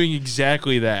be doing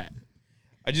exactly that.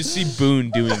 I just see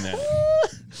Boone doing that.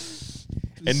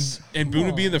 And Boone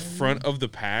would be in the front of the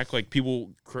pack, like people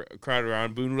crowd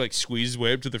around. Boone would like squeeze his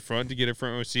way up to the front to get a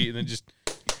front row seat, and then just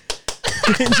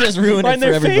ruin it for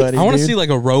everybody. I want to see like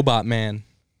a robot man.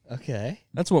 Okay,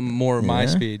 that's what more my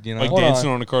speed, you know, like dancing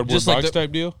on a cardboard Just like box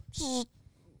type deal.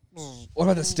 what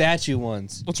about the statue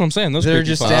ones? That's what I'm saying. Those They're could be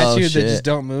just fun. statues that shit. just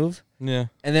don't move. Yeah.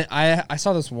 And then I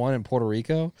saw this one in Puerto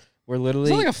Rico where literally Is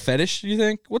that like a fetish, you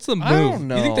think? What's the move? I don't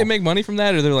know. You think they make money from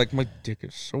that, or they're like, my dick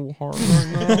is so hard right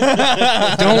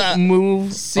now. Don't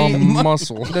move a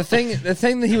muscle. the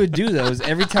thing that he would do though is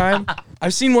every time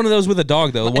I've seen one of those with a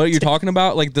dog, though. What you're talking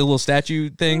about, like the little statue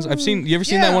things. You ever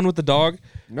seen that one with the dog?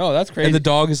 no, that's crazy. And the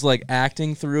dog is like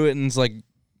acting through it, and it's like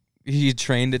he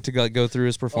trained it to go through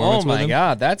his performance. oh my with him.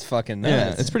 god, that's fucking nuts.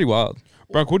 Yeah, it's pretty wild.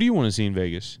 Brock, what do you want to see in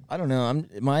Vegas? I don't know.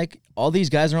 Mike. All these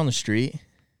guys are on the street.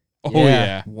 Oh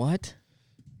yeah, What?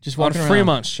 Just on walking around.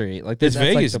 Fremont Street. Like it's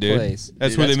that's Vegas, like the dude. place.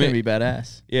 That's Dude, where that's they gonna make. be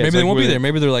badass. Yeah, Maybe it's they like won't where be there.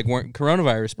 Maybe they're like weren't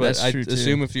coronavirus. But That's I true, too.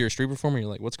 assume if you're a street performer, you're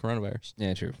like, what's coronavirus?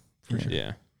 Yeah, true. For sure.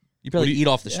 Yeah. You probably What do you- eat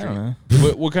off the I street. don't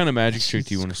know. What kind of magic trick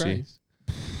do you want to see?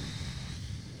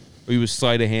 Are you a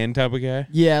sleight of hand type of guy?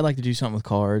 Yeah, I'd like to do something with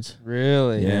cards.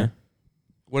 Really? Yeah.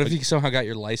 What if you somehow got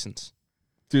your license?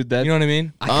 Dude, that You know what I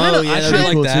mean? I kinda, yeah, I that'd Shit be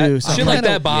like cool that. too. Shit Something like kinda-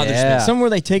 that bothers yeah. me. Somewhere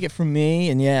they take it from me,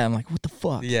 and yeah, I'm like, what the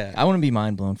fuck? Yeah. I want to be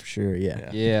mind blown for sure. Yeah.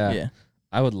 Yeah. Yeah.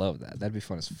 I would love that. That'd be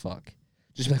fun as fuck.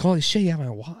 Just be like, holy shit, you have my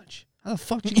watch. How the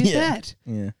fuck did you get Yeah. that?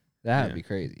 Yeah. That would Yeah. be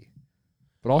crazy.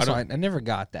 But also, I I never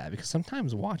got that because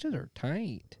sometimes watches are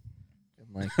tight.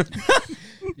 And like,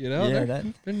 you know, Yeah,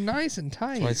 they're nice and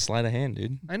tight. That's why it's sleight of hand,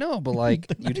 dude. I know, but like,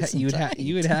 Nice and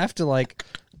you would have to like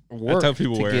work how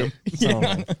people to wear get some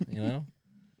off, you know.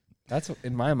 That's what,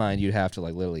 in my mind, you'd have to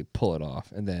like literally pull it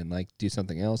off and then like do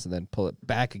something else and then pull it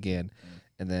back again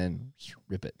and then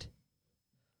rip it.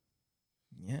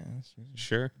 Yeah.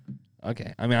 Sure.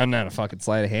 Okay, I mean, I'm not a fucking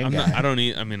sleight of hand I'm guy. not. I don't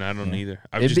need. I mean, I don't either.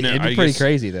 I've It'd just. be, it'd be I pretty guess,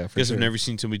 crazy though. For guess sure. I've never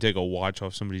seen somebody take a watch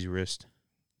off somebody's wrist.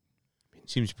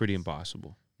 Seems pretty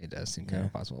impossible. It does seem kind Yeah.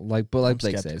 of possible. Like, but like I'm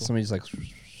Blake said, skeptical. somebody's like,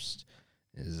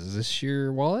 "Is this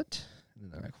your wallet?"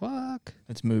 And they're like, fuck.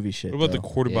 That's movie shit. What about the though.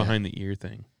 quarter Yeah. behind the ear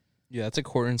thing? Yeah, that's a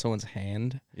quarter in someone's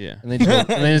hand. Yeah. And they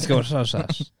just go, shush,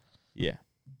 shush. Yeah.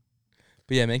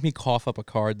 But yeah, make me cough up a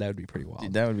card. That would be pretty wild.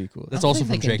 Dude, that would be cool. That's I don't also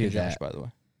think from they Jake can and do Josh, that. by the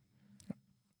way.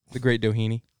 The Great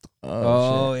Doheny.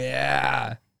 Oh, Shit.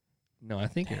 yeah. No, I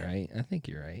think you're right.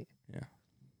 Yeah.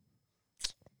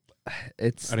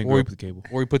 It's. I didn't Or grow he- up with cable.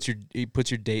 Or he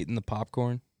puts your date in the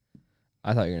popcorn.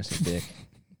 I thought you were gonna say dick.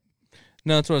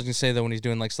 No, that's what I was gonna say though. When he's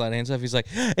doing like slide hand stuff, he's like,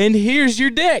 "And here's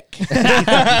your dick." Oh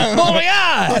my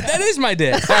god! That is my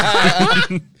dick.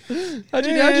 How'd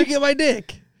you get my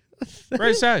dick?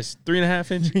 Right size,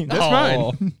 3.5 inch. That's Oh.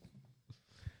 fine.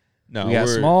 No, We got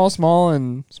we're, small,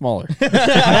 and smaller.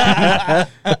 Yeah,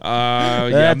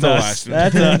 I'm the last one.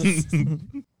 That's us.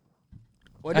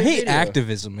 I hate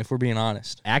activism. If we're being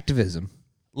honest, Activism.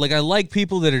 like I like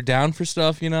people that are down for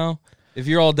stuff. You know, if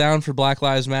you're all down for Black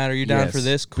Lives Matter, you're down for Yes,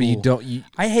 this. Cool. But you don't.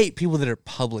 I hate people that are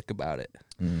public about it.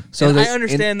 So And they- I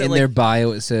understand that, in like- their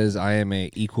bio it says I am a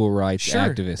equal rights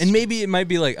activist. And maybe it might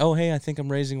be like, oh, hey, I think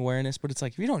I'm raising awareness, but it's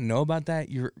like if you don't know about that,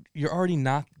 you're already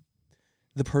not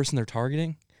the person they're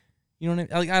targeting. You know what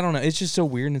I mean? Like I don't know. It's just so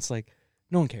weird, and it's like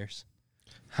no one cares.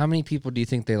 How many people do you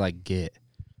think they like get?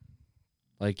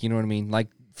 Like, you know what I mean? Like,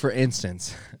 for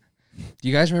instance, do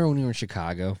you guys remember when we were in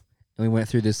Chicago and we went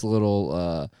through this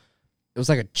little it was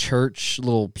like a church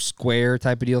little square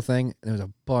type of deal thing? There was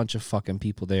a bunch of fucking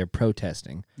people there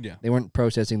protesting. Yeah. They weren't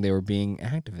protesting, they were being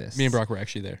activists. Me and Brock were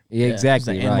actually there. Yeah,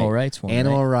 exactly. The animal right. rights one.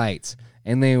 Animal right? rights.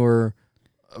 And they were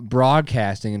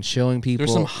broadcasting and showing people.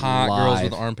 There's some hot girls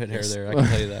with live. armpit hair there. I can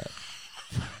tell you that.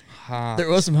 Hot. There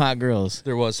was some hot girls.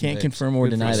 There was some Can't babes. confirm or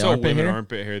Good for deny I that. saw Armpit women hair?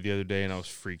 armpit hair the other day, and I was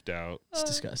freaked out. It's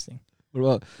disgusting. What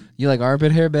about you? Like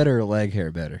armpit hair better or leg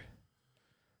hair better?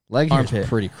 Leg hair Armpit. is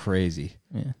pretty crazy.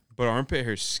 Yeah. But armpit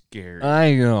hair's scary.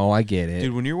 I know, I get it.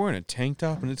 Dude, when you're wearing a tank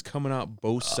top and it's coming out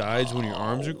both sides when your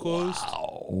arms are closed,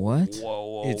 What?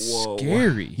 it's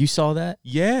scary. You saw that?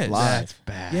 Yes. That's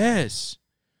bad. Yes.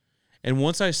 And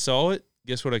once I saw it,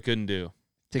 guess what I couldn't do?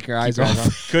 Take your eyes your eyes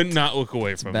off. Couldn't not look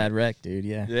away from Bad wreck, dude.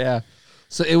 Yeah. Yeah.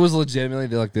 So it was legitimately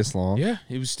like this long. it. Yeah,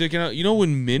 it was sticking out. You know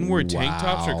when men wear tank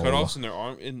tops or Wow. cutoffs in their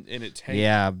arm and it's hanging?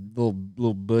 Yeah, little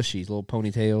bushies, little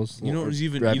ponytails. You know little what was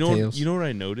even rabbit tails. you know what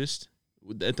I noticed?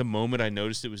 At the moment I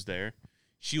noticed it was there.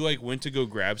 She like went to go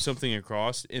grab something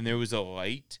across and there was a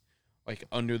light like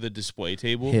under the display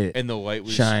table Hit it. and the light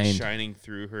was Shined. shining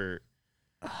through her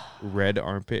red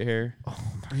armpit hair.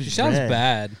 She sounds Red.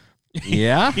 bad.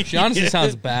 Yeah, She honestly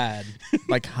sounds bad.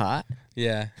 Like hot?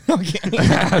 Yeah. Okay.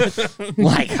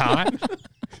 like hot.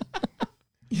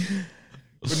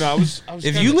 But no, I was If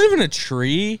kinda- you live in a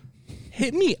tree,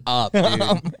 hit me up,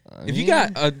 dude.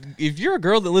 If you're a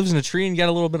girl that lives in a tree and you got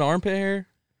a little bit of armpit hair,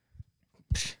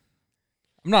 psh,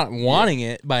 I'm not wanting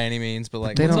it by any means, but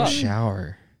like, They what's don't up?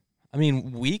 shower. I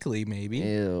mean, weekly maybe.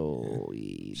 Ew,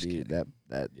 dude. That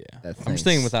Yeah. that I'm thing's-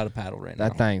 staying without a paddle right now.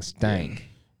 that thing stank.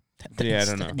 Yeah, I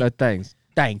don't know. That thing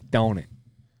stank, don't it?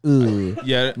 Ooh.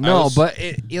 Yeah, No, but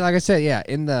like I said, yeah,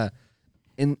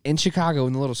 in Chicago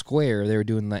in the little square, they were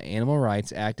doing the animal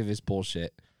rights activist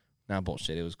bullshit. Not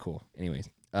bullshit, it was cool. Anyways,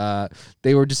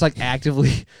 they were just like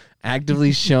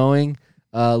actively showing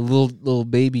little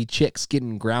baby chicks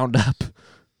getting ground up,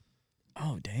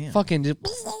 Oh, damn. fucking just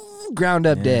ground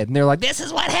up dead, and they're like, "This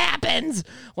is what happens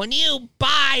when you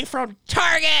buy from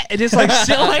Target," and just like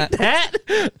shit like that.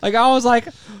 Like I was like,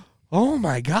 "Oh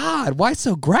my god, why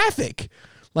so graphic?"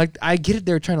 Like I get it,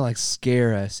 they're trying to like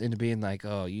scare us into being like,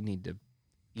 "Oh, you need to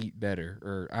eat better,"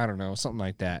 or I don't know, something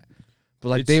like that. But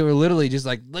like they were literally just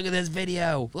like, "Look at this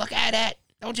video, look at it,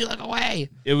 don't you look away."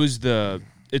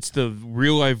 it's the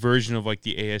real life version of like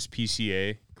the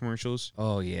ASPCA commercials.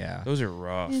 Oh yeah. Those are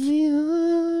rough.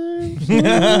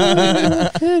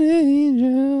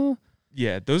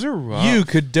 Yeah, those are rough. You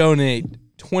could donate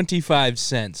 25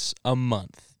 cents a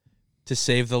month to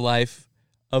save the life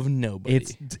of nobody.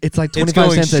 It's like It's 25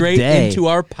 going cents a straight day. into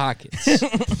our pockets,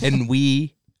 and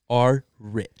we are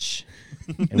rich.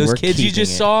 and Those we're kids you keeping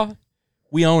just it. saw,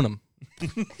 we own them.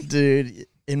 Dude,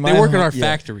 in my They work in home- our yeah.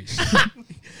 factories.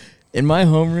 In my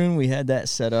homeroom, we had that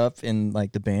set up in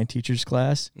like the band teachers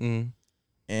class, Mm.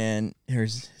 and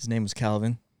his name was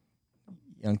Calvin,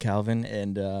 young Calvin,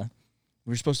 and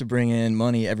we were supposed to bring in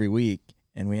money every week,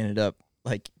 and we ended up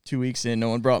like 2 weeks in, no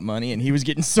one brought money, and he was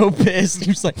getting so pissed. He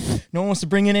was like, "No one wants to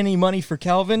bring in any money for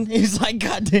Calvin." He's like,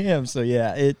 "God damn!" So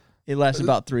yeah, it lasted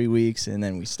about 3 weeks, and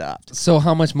then we stopped. So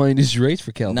how much money did you raise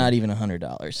for Kelvin? Not even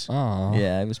 $100. Oh.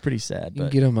 Yeah, it was pretty sad. You can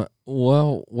But get him a,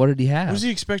 well, what did he have? What does he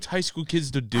expect high school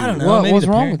kids to do? I don't know. What maybe was the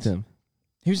wrong parents- with him?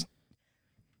 he was.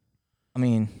 I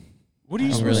mean, What are you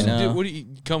I don't supposed really to do? know. What do you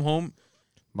come home?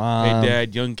 Mom. Hey,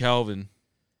 Dad, young Calvin.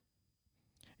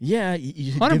 Yeah,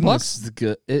 you give $100 him is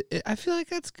good. I feel like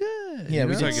that's good. Yeah,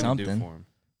 we What's did that gonna do something. for him?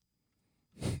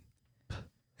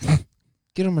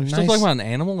 Get him a You're nice. still talking about an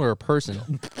animal or a person?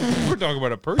 We're talking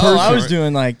about a person. Oh, I was right?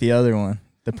 doing like the other one,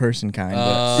 the person kind.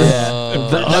 But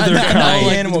The Not- other not kind.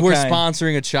 the animal We're kind.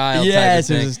 sponsoring a child. Yes,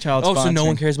 type it of was thing. child Oh, so no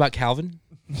one sponsoring. cares about Calvin?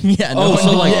 Yeah, no Oh, one-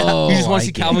 so like yeah. you just want I to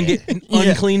see get Calvin it. get Yeah.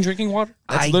 unclean drinking water?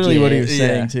 That's I literally get what he it. was Yeah.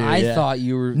 saying too. I yeah. thought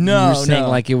you were No, saying no.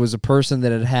 like it was a person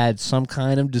that had some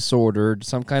kind of disorder,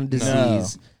 some kind of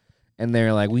disease, and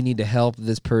they're like, we need to help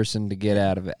this person to get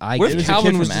out of it. I What get if It was it. a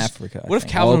Calvin kid was from just- Africa. I What if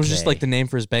think. Calvin was just Okay. like the name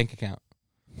for his bank account?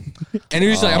 And he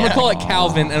was like, I'm gonna call it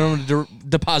Calvin, and I'm gonna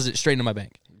deposit it straight into my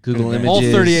bank. Google Okay. images. All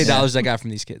 $38 I got from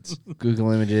these kids.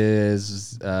 Google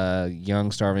images.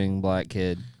 Young starving black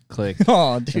kid. Click.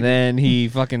 Oh, dude. And then he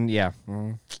fucking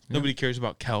Nobody cares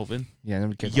about Calvin. yeah.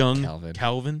 Nobody cares Young about Calvin.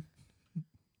 Calvin.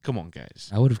 Come on, guys.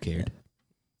 I would have cared.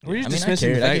 Were you I mean, I dismissing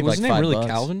cared. the I fact? gave Was his like name really $5.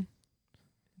 Calvin?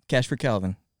 Cash for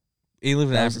Calvin. He lived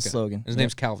in That was the Africa. slogan. His Yeah.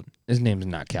 name's Calvin. His name's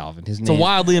not Calvin. His It's a name.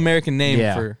 wildly American name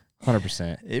Yeah. for.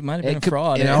 100%. It might have It been a could-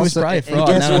 fraud. and It was also- probably a and fraud.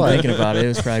 guess Now that I'm what? thinking about it, it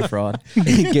was probably a fraud.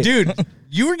 Dude,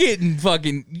 you were getting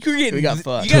fucking. You were getting. We got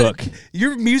fucked.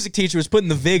 Your music teacher was putting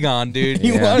the vig on, dude. He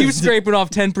Yeah. He was. was scraping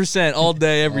off 10% all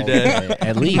day, every day. Okay,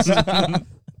 at least.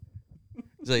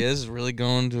 He's like, this is really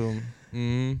going to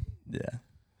him. Yeah.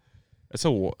 That's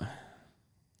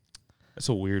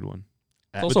a weird one.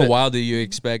 It's also wild that you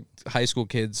expect high school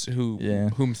kids Yeah.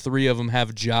 whom 3 of them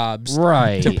have jobs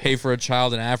Right. to pay for a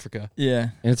child in Africa. Yeah.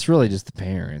 And it's really just the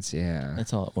parents. Yeah.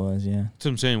 That's all it was. Yeah. That's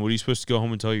what I'm saying. What are you supposed to go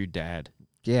home and tell your dad?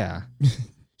 Yeah.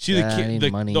 See, Yeah, I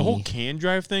need money. the whole can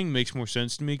drive thing makes more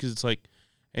sense to me because it's like,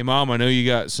 hey, Mom, I know you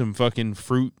got some fucking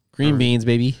fruit Green or, beans,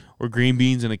 baby. or green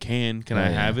beans in a can. Can Oh, I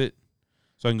yeah. have it?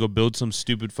 So I can go build some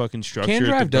stupid fucking structure. Can at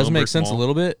drive the does make Bellenberg sense a Mall.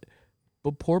 little bit,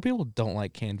 but poor people don't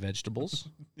like canned vegetables.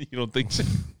 You don't think so?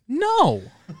 No.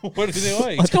 What do they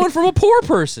like? It's coming from a poor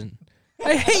person.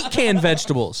 I hate canned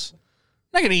vegetables. I'm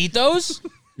not going to eat those.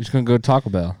 You're just going to go to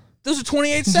Taco Bell. Those are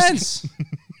 28 cents.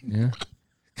 Yeah.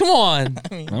 Come on.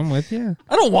 I'm with you.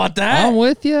 I don't want that. I'm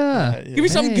with you. Give me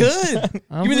something good.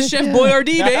 Give me the Chef boy.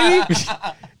 Boyardee, baby.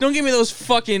 Don't give me those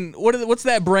fucking what's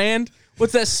that brand?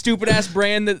 What's that stupid ass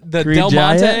brand that the Green Del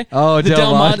Monte? Giant? Oh, the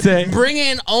Del Monte. Bring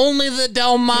in only the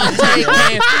Del Monte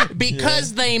can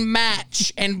because they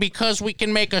match and because we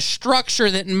can make a structure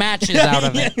that matches out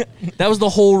of it. That was the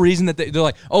whole reason that they're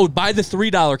like, oh, buy the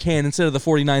 $3 can instead of the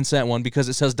 49-cent one because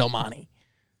it says Del Monte.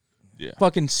 Yeah.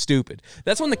 Fucking stupid.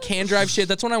 That's when the can drive shit,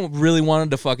 that's when I really wanted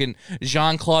to fucking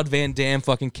Jean-Claude Van Damme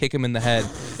fucking kick him in the head.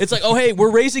 It's like, oh, hey, we're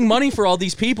raising money for all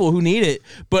these people who need it,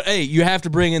 but hey, you have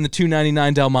to bring in the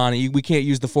 $2.99 Del Monte. We can't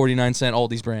use the 49-cent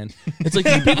Aldi's brand. It's like,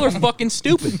 you people are fucking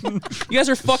stupid. You guys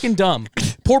are fucking dumb.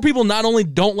 Poor people not only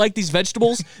don't like these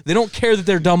vegetables, they don't care that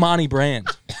they're Del Monte brand.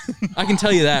 I can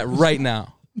tell you that right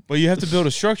now. But you have to build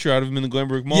a structure out of them in the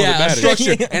Glenbrook Mall. Yeah, that a matters.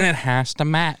 structure, and it has to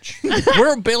match.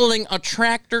 We're building a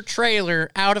tractor trailer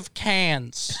out of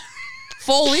cans.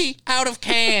 Fully out of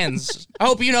cans. I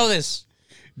hope you know this.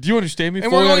 Do you understand me?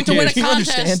 And we're going to win a You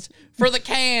contest understand? for the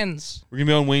cans. We're gonna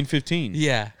be on Wayne 15.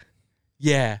 Yeah.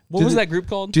 Yeah. What Do was they- that group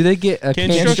called? Do they get a Can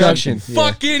construction?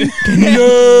 Fucking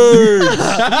nerds.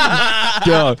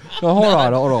 Dude, hold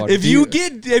on. If you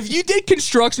did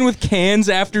construction with cans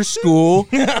after school,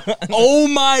 oh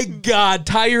my God,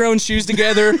 tie your own shoes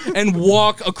together and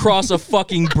walk across a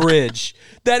fucking bridge.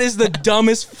 That is the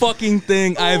dumbest fucking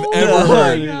thing I've ever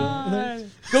heard.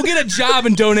 Go get a job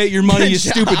and donate your money, you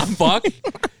stupid fuck.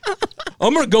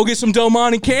 I'm gonna go get some Del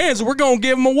Monte cans and we're gonna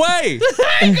give them away.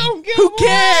 Who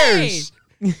cares?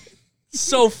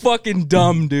 So fucking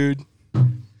dumb, dude.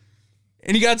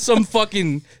 And you got some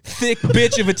fucking thick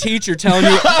bitch of a teacher telling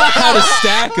you how to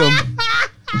stack them.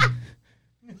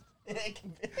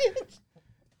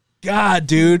 God,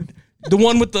 dude. The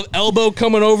one with the elbow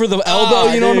coming over the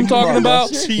elbow, you know what I'm dude, come talking on, about?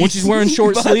 Buster. When she's wearing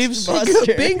short sleeves?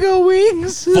 bingo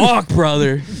wings. Fuck,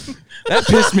 brother. That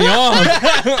pissed me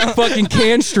off. Fucking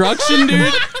construction,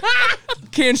 dude.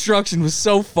 Construction was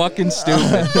so fucking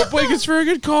stupid. But Blake, it's for a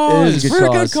good It cause. is a good For a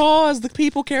good cause. cause. The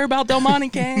people care about Del Monte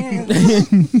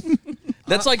cans.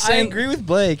 That's like I saying agree with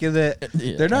Blake in that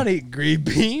they're not eating green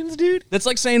beans, dude. that's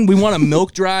like saying we want a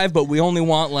milk drive, but we only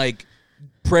want like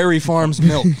Prairie Farms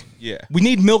milk. Yeah. We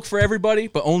need milk for everybody,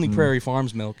 but only Prairie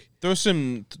Farms milk. Throw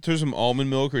some almond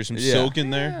milk or some Yeah. silk in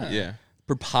there. Yeah.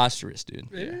 Preposterous,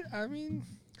 dude. I mean,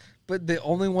 but they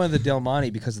only wanted the Del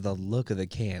Monte because of the look of the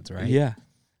cans, right? Yeah.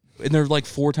 And they're like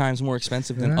 4 times more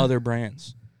expensive than Yeah. other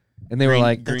brands. And they were Green-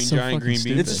 like, Green that's so Giant, fucking green beans.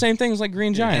 stupid. It's the same thing as like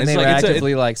Green Giant. And It's they were like it's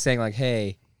actively like saying like,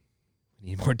 hey, we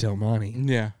need more Del Monte.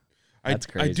 yeah. That's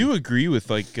I crazy. do agree with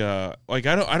like I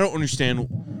don't understand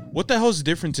What the hell's the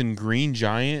difference in Green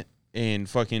Giant and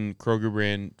fucking Kroger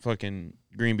brand fucking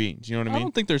green beans? You know what I I mean?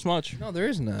 don't think there's much. No, there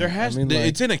is none. There has.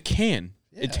 It's in a can.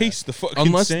 Yeah. It tastes the fucking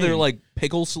Unless same. their like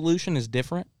pickle solution is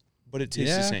different. But it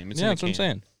tastes the Yeah. same. It's Yeah, in a that's what I'm can.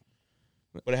 saying.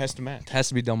 But it has to match. It has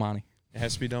to be Del Monte. It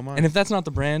has to be Del Monte. And if that's not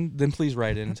the brand, then please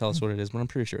write in and tell us what it is. But I'm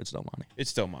pretty sure it's Del Monte.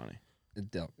 It's Del Monte.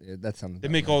 That sounds. They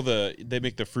make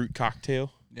the fruit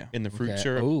cocktail. Yeah. In the fruit Okay.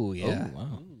 syrup. Oh yeah. Oh,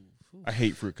 wow. I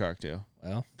hate fruit cocktail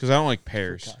Well, because I don't like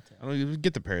pears. I don't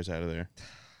get the pears out of there.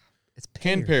 it's pears.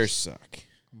 Canned pears suck.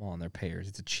 Come on, they're pears.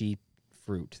 It's a cheap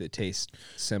fruit that tastes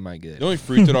semi good. The only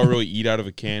fruit that I'll really eat out of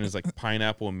a can is like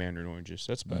pineapple and mandarin oranges.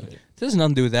 That's about it. This has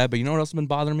nothing to do with that, but you know what else has been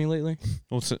bothering me lately?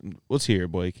 Let's hear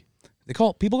it, Blake.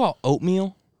 People call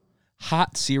oatmeal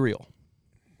hot cereal.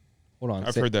 Hold on.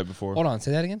 I've heard that before. Hold on.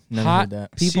 Say that again. Never Hot heard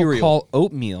that. People cereal. call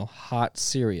oatmeal hot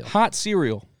cereal. Hot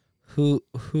cereal. Who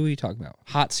are you talking about?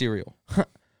 Hot cereal.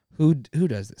 Who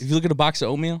does this? If you look at a box of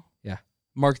oatmeal, Yeah.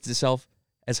 markets itself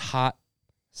as hot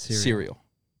cereal.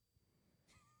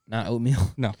 Not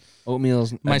oatmeal. No.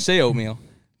 Oatmeal's Might say oatmeal,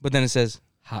 but then it says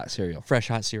hot cereal. fresh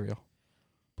hot cereal.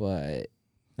 But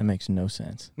That makes no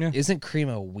sense. isn't cream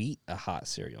of wheat a hot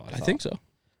cereal? I think so.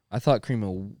 I thought cream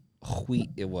of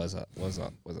wheat was a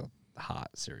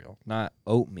hot cereal, not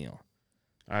oatmeal.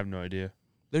 I have no idea.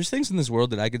 There's things in this world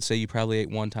that I could say you probably ate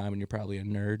one time and you're probably a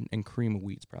nerd, and cream of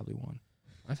wheat's probably one.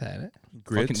 I've had it.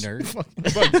 Grits. Fucking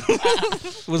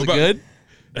nerd. Was it good?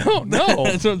 Oh no.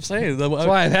 That's what I'm saying. That's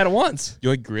why I've had it once. You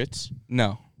like grits?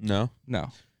 No. No.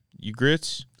 You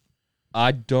grits?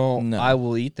 I don't. No. I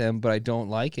will eat them, but I don't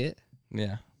like it.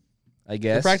 Yeah. I They're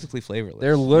guess practically flavorless.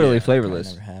 they're literally Yeah, I flavorless.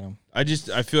 never had them.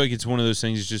 I feel like it's one of those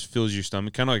things that just fills your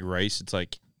stomach, kind of like rice. It's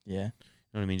like, Yeah. you know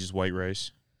what I mean, just white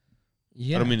rice.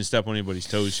 Yeah. I don't mean to step on anybody's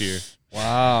toes here.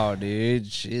 Wow, dude.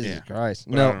 Jesus Yeah. Christ.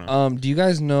 But I don't No. Do you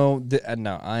guys know that?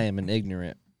 No, I am an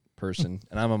ignorant person,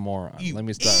 and I'm a moron. Let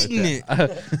me start with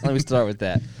that. Let me start with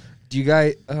that. Do you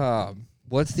guys?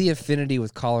 What's the affinity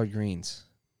with collard greens?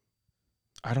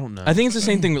 I don't know. I think it's the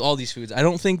same thing with all these foods. I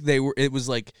don't think it was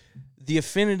like the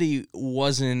affinity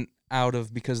wasn't out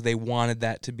of because they wanted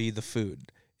that to be the food.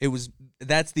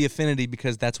 That's the affinity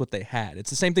because that's what they had. It's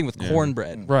the same thing with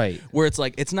cornbread. Right. Where it's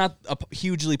like it's not a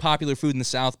hugely popular food in the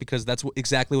South because that's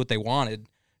exactly what they wanted.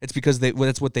 It's because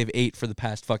that's what they've ate for the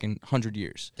past fucking 100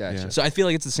 years. Gotcha. Yeah. So I feel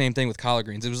like it's the same thing with collard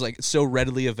greens. It was like so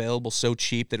readily available, so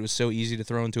cheap that it was so easy to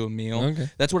throw into a meal. Okay.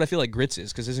 That's what I feel like grits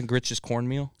is, because isn't grits just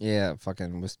cornmeal? Yeah,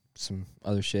 fucking with some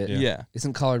other shit. Yeah.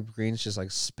 Isn't collard greens just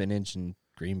like spinach and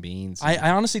green beans?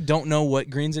 I honestly don't know what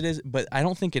greens it is, but I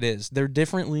don't think it is. They're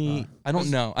differently. I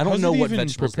don't know. I don't How's know it what even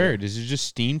vegetables. prepared. Is it just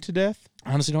steamed to death?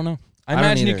 I honestly don't know. I don't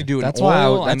imagine you either. could do an That's oil.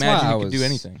 why I that's why imagine I you could do was-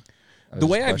 anything. I The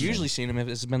was way I've questioning. usually seen them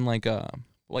has been like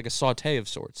a saute of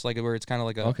sorts, like where it's kind of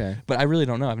like a. Okay. But I really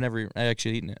don't know. I've never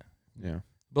actually eaten it. Yeah.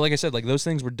 But like I said, like those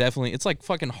things were definitely. It's like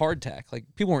fucking hardtack. Like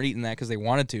people weren't eating that because they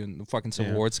wanted to in the fucking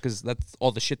Civil Yeah. War. It's because that's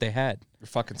all the shit they had. Or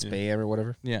fucking spam or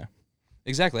whatever. Yeah.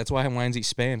 Exactly. That's why Hawaiians eat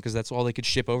spam, because that's all they could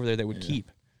ship over there they would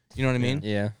keep. You know what I mean?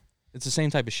 Yeah. It's the same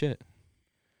type of shit.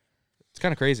 It's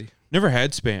kind of crazy. Never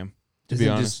had spam, to be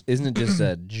honest. Isn't it just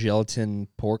a gelatin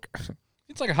pork?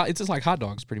 It's like it's just like hot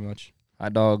dogs, pretty much.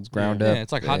 Hot dogs ground Yeah, up.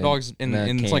 it's like hot dogs in a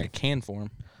it's like a can. can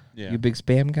form. Yeah. You a big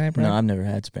spam guy, bro? No, I've never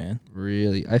had spam.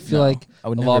 Really? I feel No. like I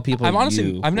would a never. lot of people. I've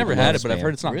honestly you I've never would had love it, but I've spam.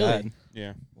 heard it's not Really? bad.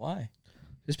 Yeah. Why?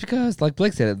 Just because, like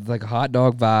Blake said, it's like a hot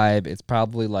dog vibe. It's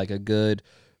probably like a good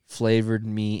flavored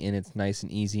meat, and it's nice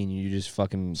and easy, and you just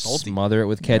fucking Salty. smother it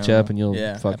with ketchup, No. and you'll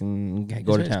Yeah. fucking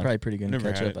go to It's town. probably pretty good in Never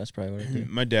had ketchup. it. That's probably what I do.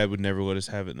 My dad would never let us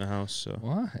have it in the house, so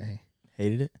Why?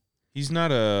 Hated it. he's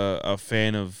not a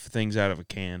fan of things out of a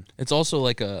can. It's also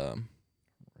like a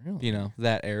Really?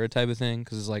 that era type of thing,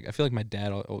 because it's like I feel like my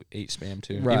dad ate spam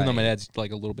too, even though my Right. dad's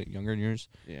like a little bit younger than yours.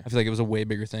 Yeah. I feel like it was a way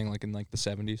bigger thing, like in like the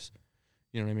 70s.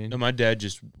 You know what I mean? No, my dad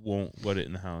just won't let it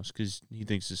in the house because he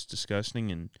thinks it's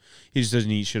disgusting, and he just doesn't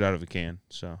eat shit out of a can.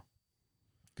 So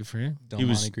Good for him. Del he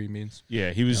was- Monte green beans.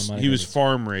 yeah, he was my he was goodness.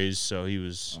 farm raised, so he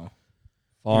was. Oh. You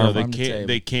know, Farm to table.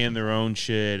 they can their own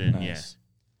shit, and Nice.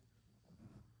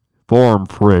 Farm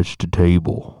fresh to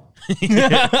table.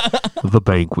 The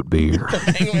banquet beer.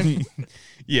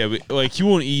 yeah, but like he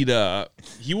won't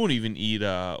even eat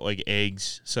like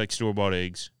eggs, so like store bought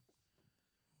eggs.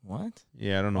 What?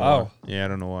 Yeah, I don't know Wow. why. Yeah, I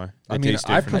don't know why. They I mean, taste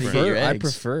I different, How do you get your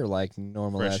prefer eggs? like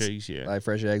normal fresh ass, eggs. Yeah, like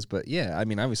fresh eggs, but yeah, I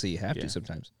mean, obviously you have Yeah. to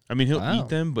sometimes. I mean he'll Wow. eat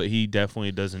them, but he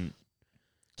definitely doesn't.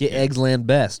 Get Yeah. eggs land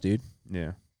best, dude.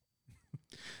 Yeah,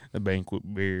 the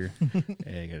banquet beer.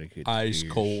 I gotta get Ice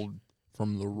cold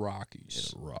from the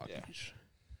Rockies. Rockies.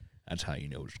 That's how you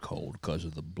know it's cold, because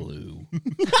of the blue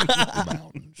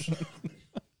mountains.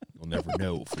 You'll never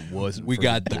know if it wasn't. We for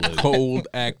got the blue. cold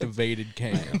activated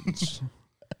cans.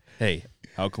 Hey,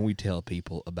 how can we tell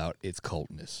people about its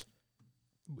coldness?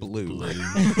 Blue.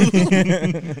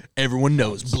 Everyone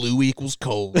knows blue equals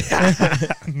cold.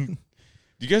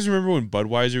 Do you guys remember when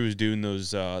Budweiser was doing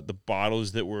those the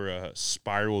bottles that were a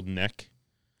spiraled neck?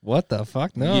 What the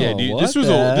fuck? No. Yeah, dude. What This was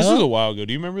the this hell? was a while ago.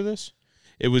 Do you remember this?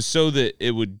 It was so that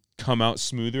it would come out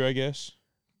smoother, I guess.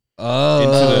 Oh,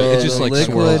 into the- It just like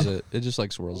liquid. swirls it. It just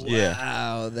like swirls it. Yeah.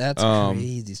 Wow, that's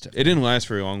crazy stuff. It didn't last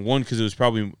very long. One, because it was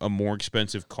probably a more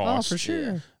expensive cost. Oh, for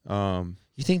sure.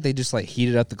 You think they just like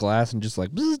heated up the glass and just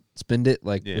like bzz, spin it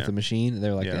like Yeah. with the machine? And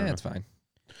they're like, Yeah, I yeah, don't it's fine.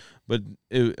 But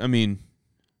I mean,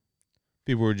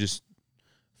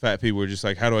 fat people were just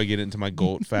like, how do I get it into my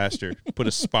gullet faster? Put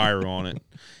a spiral on it,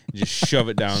 and just shove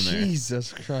it down there.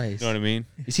 Jesus Christ. You know what I mean?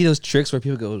 You see those tricks where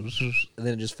people go and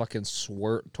then it just fucking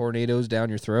tornadoes down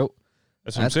your throat?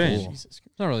 That's what I'm saying. cool. It's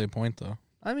not really a point though.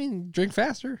 I mean, drink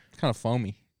faster. It's kind of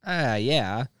foamy.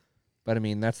 Yeah. But I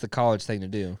mean, that's the college thing to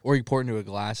do. Or you pour it into a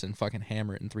glass and fucking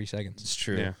hammer it in 3 seconds. It's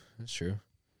true. Yeah. That's true.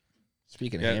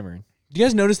 Speaking Yeah. of hammering, Do you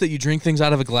guys notice that you drink things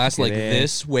out of a glass Look like at it.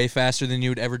 this way faster than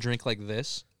you would ever drink like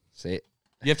this? say it.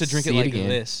 You have to drink it See it like again.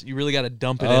 this. You really got to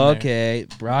dump it in there. Okay,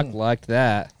 Brock liked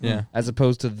that. Yeah. As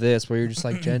opposed to this, where you're just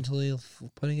like gently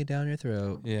putting it down your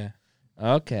throat. Yeah.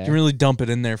 Okay. You can really dump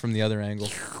it in there from the other angle.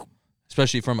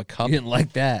 Especially from a cup. You didn't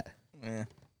like that. Yeah.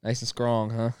 Nice and strong,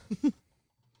 huh?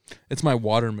 It's my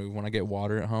water move when I get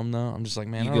water at home though. I'm just like,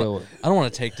 man, You I don't, go. I don't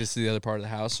want to take this to the other part of the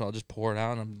house, so I'll just pour it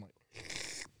out and I'm like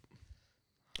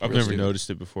I've Real never stupid. noticed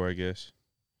it before, I guess.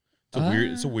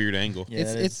 It's a weird angle. Yeah,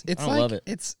 it's that is- it's I don't like love it.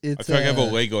 it's I feel like I have a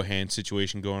Lego hand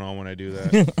situation going on when I do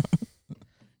that.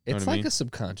 it's what I like mean? a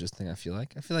subconscious thing. I feel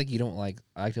like you don't like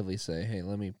actively say, "Hey,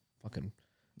 let me fucking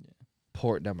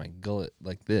pour it down my gullet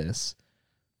like this,"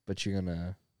 but you're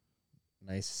gonna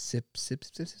nice sip.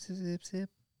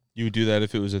 You would do that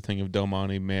if it was a thing of Del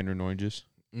Monte Mandarin oranges?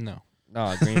 no.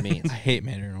 No, green beans. I hate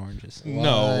mandarin oranges.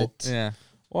 No. What? Yeah.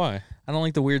 Why? I don't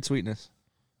like the weird sweetness.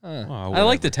 Huh. Oh, I like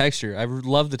whatever. the texture. I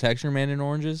love the texture of mandarin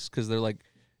oranges because they're like,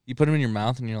 you put them in your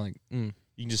mouth and you're like, You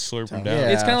can just slurp them Yeah.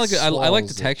 down. It's kind of like I like the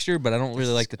swallows it. texture, but I don't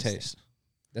really like the Disgusting. taste.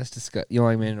 That's disgusting. You don't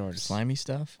like mandarin oranges? Slimy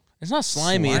stuff. It's not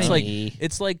slimy. Slimy.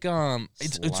 It's like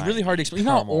it's really hard to explain. You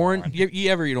know how Come orange? on. You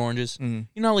ever eat oranges? Mm.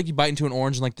 You know how like you bite into an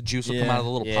orange and like the juice will come Yeah. out of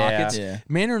the little Yeah. pockets. Yeah.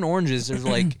 Mandarin oranges are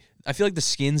like I feel like the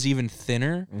skin's even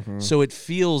thinner, so it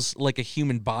feels like a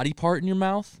human body part in your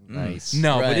mouth. Nice.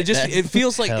 No, but Right, it just that's- it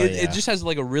feels like Hell it yeah. just has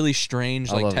like a really strange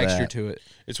I like love texture that. to it.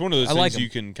 It's one of those I like things 'em. you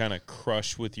can kind of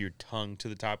crush with your tongue to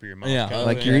the top of your mouth. Yeah. kind of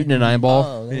Like thing. you're eating an eyeball.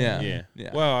 Oh, Yeah.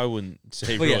 Yeah. Well, I wouldn't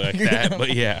say But really yeah. like that,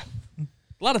 but yeah.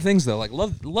 A lot of things though, like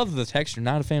love the texture,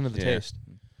 not a fan of the Yeah. taste.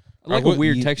 I like what- a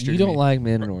weird you, texture. You to don't me. like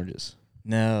mandarin oranges,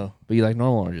 No, but you like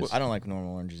normal oranges. I don't like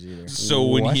normal oranges either. So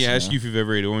when he What? asked you if you've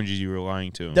ever ate oranges, you were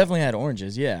lying to him. Definitely had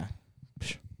oranges. Yeah.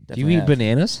 Do you eat have.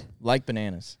 bananas? Like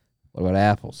bananas. What about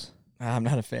apples? I'm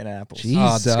not a fan of apples.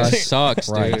 Oh, Jesus this sucks,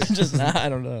 Christ. dude. Just not, I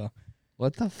don't know.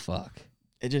 What the fuck?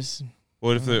 It just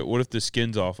What if the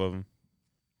skin's off of them?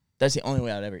 that's the only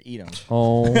way I'd ever eat them.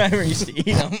 Oh, I never used to eat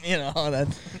them. You know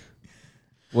that's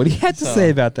what do you have to So, say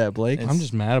about that, Blake? I'm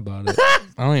just mad about it.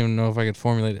 I don't even know if I could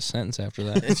formulate a sentence after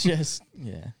that. it's just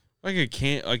yeah. Like a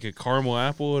caramel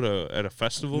apple at a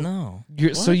festival? No.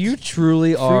 So What? you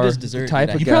truly Fruit are is the dessert, type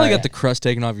dude. of You guy. probably got the crust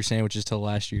taken off your sandwiches till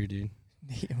last year, dude.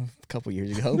 A couple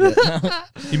years ago, but no.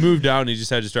 He moved out and he just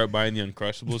had to start buying the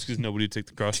Uncrustables because nobody took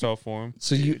the crust off for him.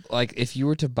 So you like if you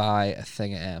were to buy a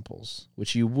thing of apples,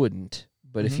 which you wouldn't,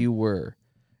 but if Mhm. you were,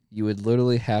 you would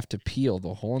literally have to peel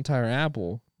the whole entire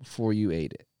apple before you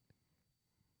ate it,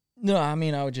 No, I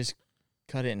mean I would just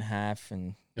cut it in half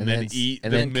and And then s- eat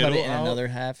and the then then cut middle it in out? another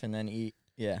half and then eat.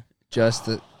 Yeah. just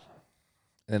the, and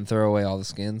then throw away all the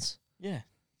skins. Yeah.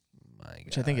 My God,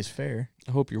 Which I think is fair.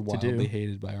 I hope you're To do. wildly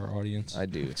hated by our audience. I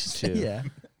do too. Yeah.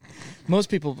 Most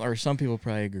people or some people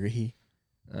probably agree.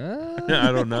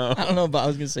 I don't know. I don't know, but I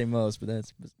was gonna say most, but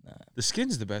that's not. The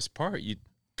skin's the best part.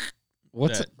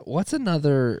 What's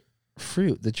another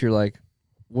fruit that you're like?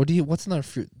 What's another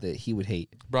fruit that he would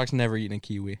hate? Brock's never eaten a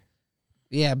kiwi.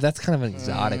 Yeah, but that's kind of an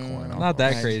exotic one. Not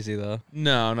that Right. crazy though.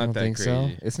 No, I not don't that think crazy.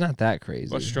 so. It's not that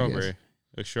crazy. What's I strawberry? guess.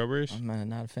 Like strawberries? I'm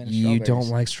not a fan of You strawberries. don't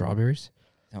like strawberries?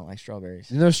 Don't like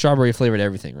strawberries. You know strawberry flavored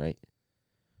everything, right?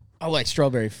 I like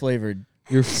strawberry flavored,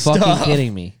 You're fucking Stuff.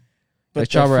 kidding me. but Like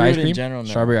the strawberry fruit ice cream? in general, no.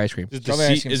 Strawberry ice cream. Is it Strawberry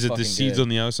ice cream's is it the fucking seeds good. on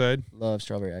the outside? Love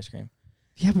strawberry ice cream.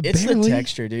 Yeah, but It's barely. the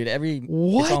texture, dude. It's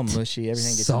all What? mushy.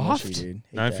 Everything gets Soft? mushy, dude.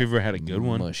 Hate Not if that. you ever had a good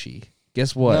one. Mushy.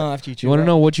 Guess what? No, after you chew You want to it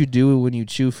know what you do when you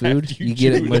chew food? After You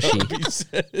get it chew mushy. up, he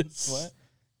says. What?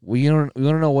 Well, you want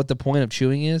to know what the point of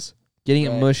chewing is? Getting it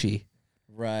Right. mushy.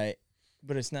 Right.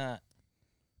 but it's not.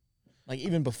 Like,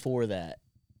 even before that,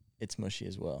 it's mushy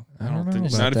as well. I don't know think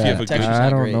about so. Not if you have that. a good- I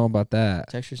don't great. know about that.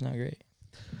 Texture's not great.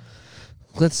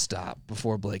 Let's stop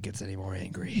before Blake gets any more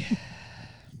angry.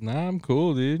 Nah, I'm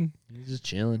cool, dude. He's just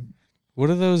chilling. What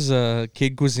are those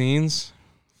kid cuisines?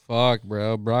 Fuck,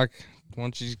 bro. Brock, why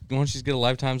don't you just get a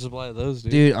lifetime supply of those,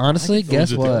 dude? Dude, honestly, The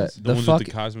guess ones with what? The ones fuck. with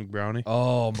the cosmic brownie.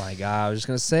 Oh my god! I was just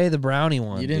gonna say the brownie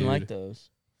one. You didn't dude. like those.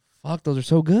 Fuck, those are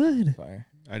so good. Fire.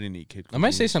 I didn't eat kid. I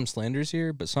might say cuisines. some slanders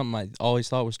here, but something I always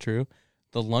thought was true.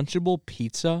 The Lunchable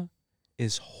pizza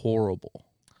is horrible.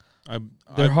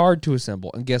 They're hard to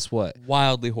assemble, and guess what?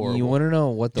 Wildly horrible. You want to know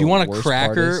what the Do you want a worst part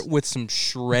cracker is? with some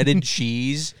shredded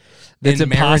cheese That's and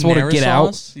impossible to marinara get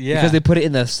sauce? out Yeah. because they put it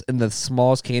in the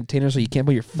smallest container, so you can't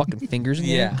put your fucking fingers in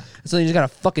there. Yeah. So you just gotta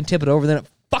fucking tip it over, then it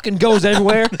fucking goes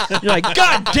everywhere. You're like,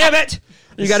 God damn it!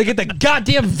 You gotta get the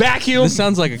goddamn vacuum. This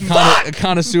sounds like a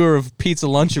connoisseur of pizza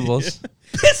Lunchables.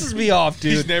 Pisses me off,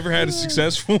 He's dude. never had a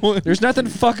successful one. There's nothing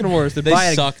fucking worse than They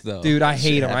buying. suck, though. Dude, I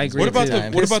hate them. I happens. agree. What about with the you.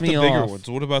 what Piss about the me bigger off. ones?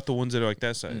 What about the ones that are like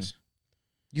that size?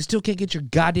 You still can't get your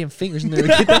goddamn fingers in there to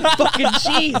get the fucking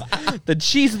cheese. The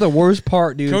cheese is the worst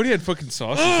part, dude. Cody had fucking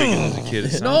sausage fingers as a kid. it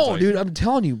sounds No, like. dude, I'm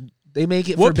telling you, they make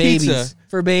it What for babies. pizza?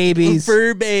 For babies.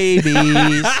 For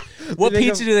babies. What They make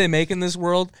pizza do they make in this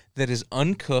world that is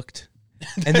uncooked?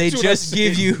 And they That's what just I'm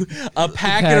give saying. you a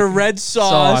packet of red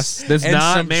sauce That's and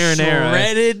not some marinara.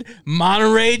 shredded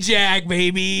Monterey Jack,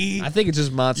 baby. I think it's just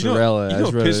You know, mozzarella. you know That's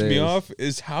what what pissed it me is. off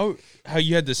is how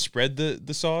you had to spread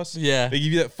the sauce. Yeah. They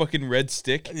give you that fucking red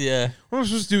stick. Yeah, What am I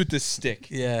supposed to do with this stick?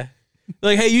 yeah.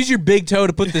 Like, hey, use your big toe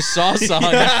to put this sauce on,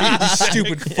 you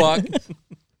stupid fuck.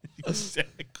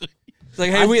 Exactly. It's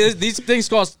like, hey, these things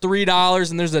cost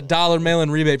 $3, and there's a $1 mail-in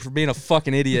rebate for being a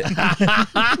fucking idiot.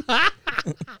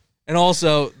 And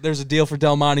also, there's a deal for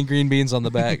Del Monte green beans on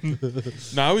the back. No,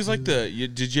 I always like did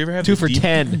you ever have 2 the for deep,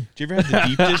 $10. Did you ever have the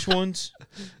deep dish ones?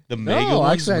 The mega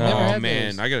ones? actually, I never Oh had man,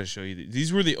 those. I gotta show you.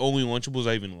 These were the only Lunchables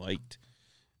I even liked.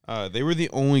 They were the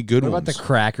only good What ones. about the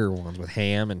cracker ones with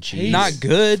ham and cheese? Not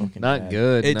good. Not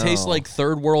good. It no. tastes like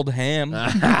third world ham,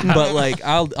 but like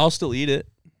I'll still eat it.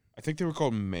 I think they were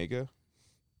called Mega.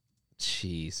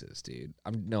 Jesus, dude.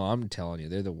 I'm telling you,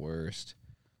 they're the worst.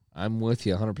 I'm with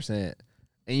you 100%.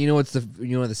 And you know what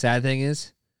the sad thing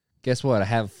is? Guess what? I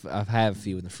have a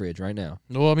few in the fridge right now.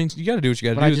 Well, I mean, you got to do what you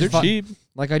got But to I do. just They're fu- cheap.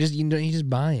 Like you just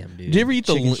buy them, dude. Did you ever eat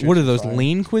Chicken what strips are are those fire.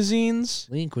 lean cuisines?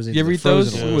 Lean cuisine? You ever eat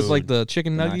those ones. with like the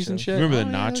chicken nuggets and Nacho. shit? Remember the Oh,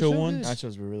 yeah, nacho sure ones? did.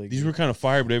 Nachos were really good. These were kind of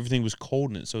fire, but everything was cold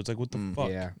in it. So it's like, what the fuck?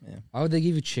 Yeah. Yeah. Why would they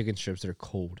give you chicken strips that are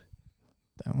cold?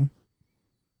 That one.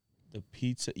 The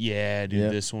pizza, yeah, dude. Yeah.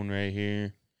 This one right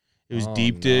here. It was Oh,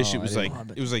 deep dish. no, It was I like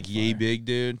didn't- it was like yay big,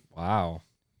 dude. Wow.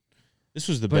 This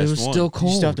was the But best it was one. still Did you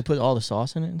cold. still have to put all the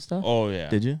sauce in it and stuff? Oh yeah,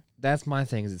 Did you? That's my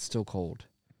thing. Is it's still cold?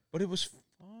 but it was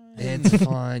fine. It's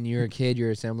fine. You're a kid.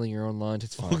 You're assembling your own lunch.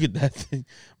 It's fine. Look at that thing.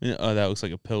 I mean, oh, that looks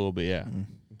like a pillow, but yeah. Mm.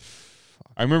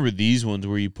 I remember these ones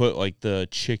where you put like the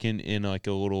chicken in like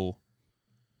a little,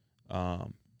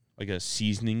 like a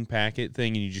seasoning packet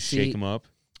thing, and you just shake See, them up.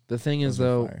 The thing is, Those are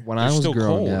though, fire. when They're I was still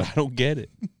growing cold. up, I don't get it.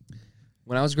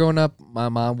 when I was growing up, my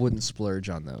mom wouldn't splurge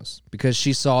on those because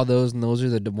she saw those, and those are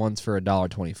the ones for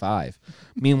 $1.25.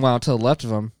 Meanwhile, to the left of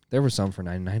them, there were some for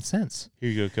 99 cents. Here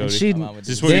you go, And Cody. she, Is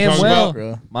this what you're damn talking well, about?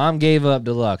 Bro. Mom gave up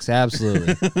deluxe.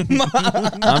 Absolutely.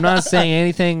 I'm not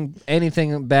saying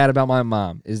anything bad about my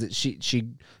mom. Is that she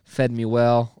fed me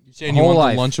well. You saying you whole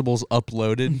want life. the Lunchables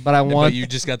uploaded, But I want. but you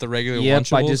just got the regular Yep,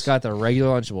 Lunchables? I just got the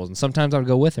regular Lunchables, and sometimes I would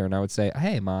go with her, and I would say,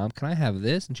 "Hey, Mom, can I have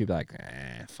this?" And she'd be like,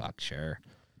 "Fuck, sure."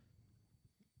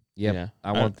 Yep, Yeah.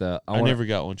 I want the. I never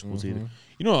got Lunchables either. Mhm.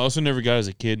 You know, what I also never got as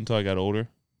a kid until I got older.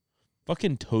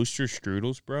 Fucking toaster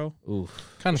strudels, bro.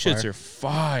 Oof. kind of Shits are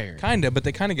fire. Kind of, but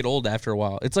they kind of get old after a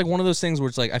while. It's like one of those things where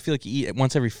it's like I feel like you eat it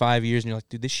once every 5 years, and you're like,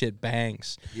 dude, this shit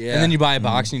bangs. Yeah. And then you buy a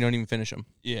box and you don't even finish them.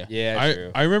 Yeah. Yeah,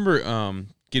 true. I remember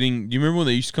getting. Do you remember when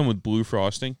they used to come with blue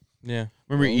frosting? Yeah.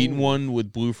 Remember eating one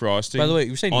with blue frosting? By the way,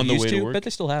 you were saying on you the used way to, to work? bet they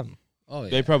still have them. Oh yeah.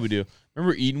 They probably do.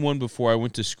 Remember eating one before I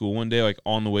went to school one day, like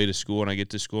on the way to school, and I get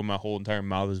to school, my whole entire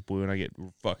mouth is blue, and I get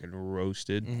fucking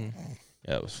roasted. Mm-hmm.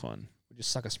 Yeah, it was fun.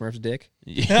 Just suck a Smurf's dick.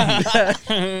 Yeah.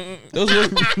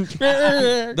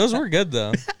 Those were good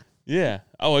though. Yeah,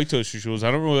 I like toaster strudels.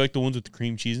 I don't really like the ones with the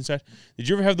cream cheese inside. Did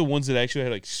you ever have the ones that actually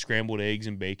had like scrambled eggs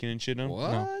and bacon and shit in them?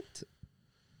 What?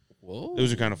 Whoa.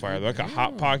 Those are kind of fire. They're like a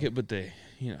hot pocket, but they,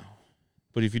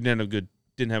 but if you didn't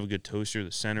have a good toaster,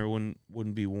 the center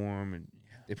wouldn't be warm, and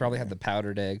They probably had the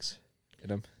powdered eggs in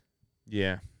them.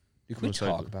 yeah, Dude, can we Most talk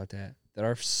likely. about that? That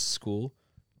our school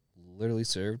literally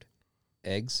served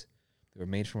eggs that were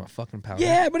made from a fucking powder.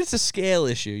 Yeah, but it's a scale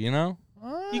issue, you know?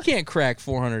 You can't crack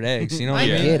 400 eggs, you know what I I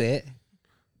mean? get it.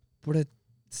 But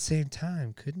the same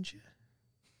time, couldn't you?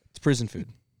 It's prison food.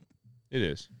 It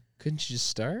is. Couldn't you just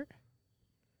start?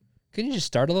 Couldn't you just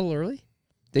start a little early?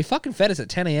 They fucking fed us at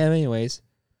 10 a.m. anyways.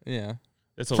 Yeah.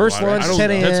 That's a First lot. lunch, I don't-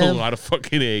 10 That's a a.m.. lot of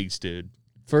fucking eggs, dude.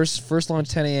 First lunch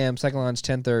 10 a.m., second lunch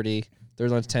 10:30,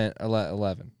 third lunch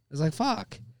 11. It's like,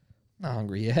 fuck. Not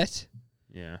hungry yet.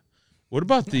 Yeah. What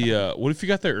about the? What if you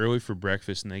got there early for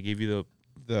breakfast and they gave you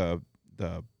the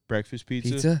breakfast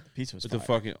pizza? Pizza? Pizza was With fire. the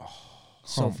fucking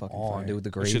so Come fucking on, fire. dude, with the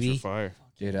that shit's gravy. for fire.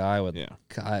 Dude, I would.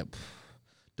 Yeah.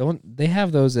 Don't they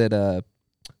have those at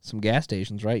some gas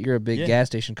stations, right? You're a big Yeah. gas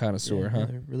station connoisseur, Yeah, huh?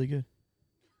 they're really good.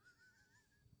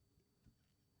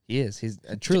 He is. He's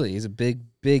he's a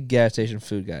big gas station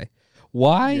food guy.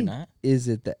 Why You're not? is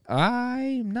it that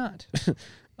I'm not?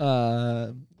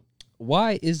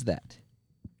 Why is that?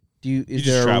 Is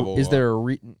just travel a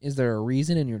there a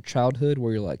reason in your childhood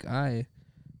where you're like, I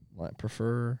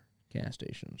prefer gas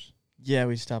stations? Yeah,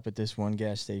 we stop at this one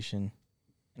gas station,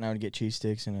 and I would get cheese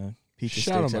sticks and a pizza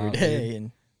Shout sticks 'em every out, day. dude.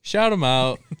 And Shout them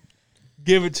out.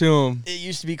 Give it to them. it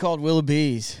used to be called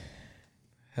Willoughby's.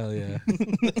 Hell yeah.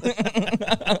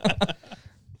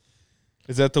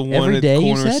 Is that the one Every at day, the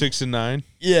you corner of said? 6 and 9?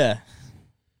 Yeah,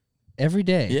 Every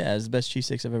day. yeah, it's the best cheese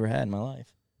sticks I've ever had in my life.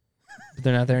 But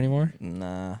they're not there anymore?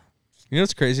 Nah. You know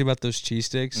what's crazy about those cheese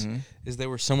sticks Mhm. is they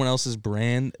were someone else's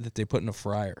brand that they put in a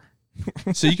fryer.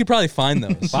 So you could probably find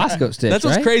those. Bosco sticks, That's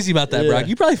what's right? crazy about that, Yeah. Brock.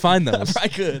 You probably find those. I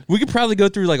could. We could probably go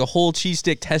through like a whole cheese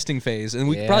stick testing phase, and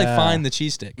we could probably Yeah. find the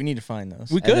cheese stick. We need to find those.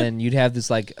 We And could. then you'd have this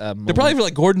like They're probably for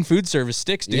like Gordon Food Service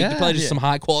sticks, dude. Yeah. They're probably just Yeah. some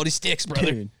high quality sticks,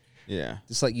 brother. Dude, Yeah.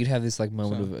 just like you'd have this like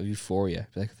moment So- of euphoria.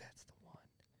 Be like, that's the one.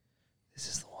 This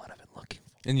is the one I've been looking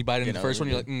for. And you bite into You the know, first one,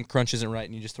 you're they're like, crunch isn't right,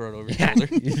 and you just throw it over Yeah. your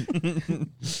shoulder.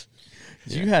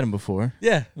 you had them before.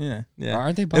 Yeah. Yeah. Yeah.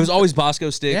 Aren't they It was Bosco? always Bosco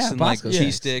sticks Yeah, and Bosco like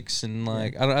cheese sticks. sticks and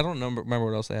like I don't remember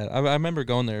what else they had. I remember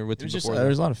going there with It you was just before. there that.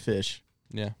 was a lot of fish.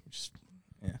 Yeah.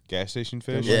 Gas station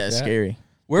fish? Yeah, that. scary.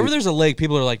 Wherever there's a lake,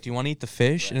 people are like, "Do you want to eat the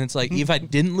fish?" And it's like, if I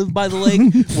didn't live by the lake,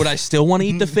 would I still want to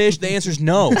eat the fish? The answer is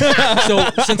no. So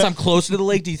since I'm closer to the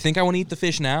lake, do you think I want to eat the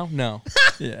fish now? No.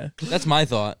 Yeah. That's my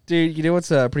thought. Dude, you know what's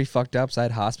pretty fucked up? So I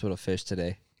had hospital fish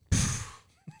today.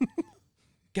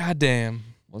 God damn.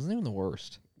 Wasn't even the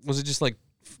worst. Was it just like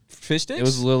fish sticks? It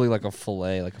was literally like a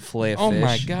fillet of fish. Oh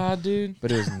my god, dude.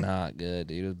 But it was not good,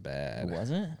 dude. It was bad.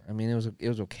 Was it? I mean, it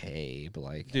was okay, but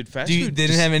like, Dude, fast Do you food didn't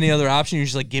just- have any other option? You're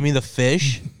just like, give me the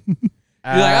fish. You're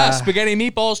like, spaghetti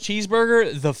meatballs,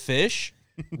 cheeseburger, the fish.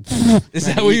 Is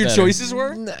that what your better. choices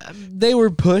were? they were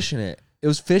pushing it. It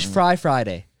was fish fry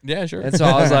Friday, Yeah, sure. and so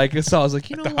I was like,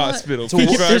 you know the what? hospital. So Fish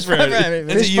what- fry fish fry Friday. Friday.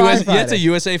 It's a Fish fry US, yeah, it's a Friday.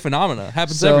 USA phenomena.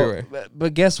 Happens So, everywhere.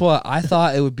 but guess what? I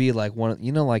thought it would be like one,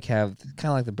 like have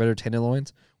kind of like the better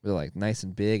tenderloins, where they're like nice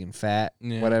and big and fat,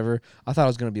 Yeah. whatever. I thought it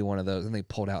was gonna be one of those, and they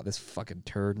pulled out this fucking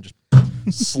turd and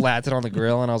just slapped it on the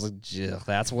grill, and I was like, "Jill,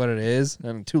 that's what it is."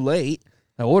 And too late.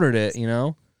 I ordered it,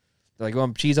 They're like,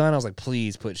 "Want cheese on it?" I was like,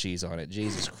 "Please put cheese on it."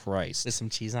 Jesus Christ. There's some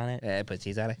cheese on it. Yeah, put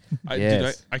cheese on it. Dude,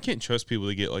 Yes. I can't trust people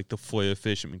to get like the fillet of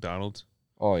fish at McDonald's.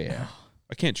 Oh yeah.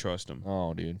 I can't trust them.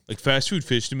 Oh dude. Like fast food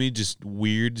fish to me just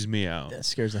weirds me out. That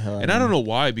scares the hell out And of I me. don't know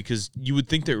why, because you would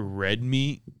think that red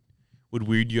meat would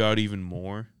weird you out even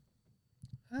more.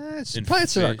 It's And probably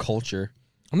it's in our fish. culture.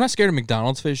 I'm not scared of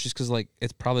McDonald's fish just because like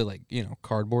it's probably like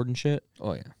cardboard and shit.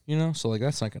 Oh yeah. So like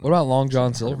that's not gonna. What about Long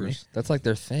John It's not gonna hurt me. Silver's? That's like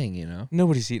their thing,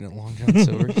 Nobody's eating at Long John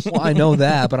Silver's. Well, I know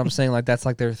that, but I'm saying like that's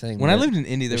like their thing. When I They're- lived in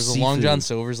Indy, there their was a Long John seafood.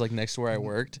 Silver's like next to where I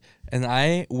worked, and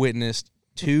I witnessed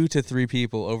 2 to 3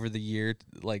 people over the year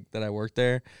like that I worked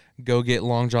there go get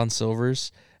Long John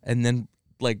Silver's, and then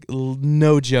like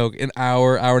no joke, an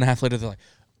hour and a half later, they're like,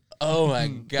 "Oh my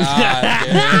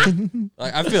god, dude!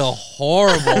 Like I feel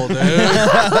horrible, dude."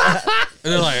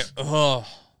 And they're like, "Oh."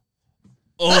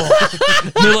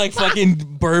 And they're like fucking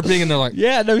burping, and they're like,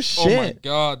 Yeah, no "Oh my shit.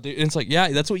 god, dude!" And it's like, yeah,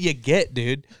 that's what you get,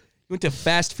 dude. You went to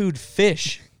fast food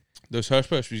fish. Those hush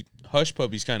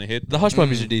puppies kind of hit. The hush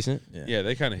puppies are decent. Yeah,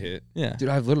 they kind of hit. Yeah. Dude,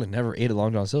 I've literally never ate a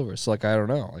Long John Silver's, so like I don't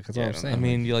know. Like that's Yeah, what I I'm don't saying. I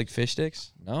mean, you like fish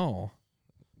sticks? no.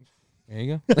 There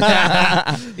you go.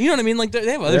 You know what I mean? Like they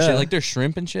have other Yeah. shit, like there's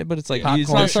shrimp and shit, but it's like Popcorn it's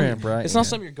not something. shrimp, right? It's not Yeah.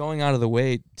 something you're going out of the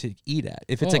way to eat at.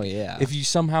 If it's Oh, like yeah. if you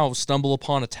somehow stumble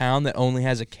upon a town that only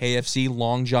has a KFC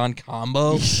Long John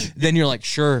combo, then you're like,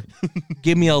 sure,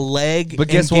 give me a leg, But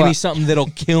and guess give me what? something that'll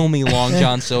kill me, Long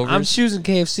John Silver's. I'm choosing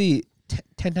KFC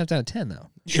 10 times out of 10 though.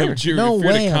 Sure. No if you're in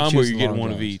way a I'm combo, choosing you're getting Long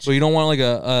one of Johns. each. So you don't want like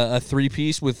a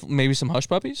 3-piece with maybe some hush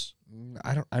puppies?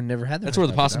 I've never had that. That's where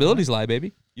the possibilities lie,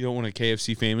 baby. You don't want a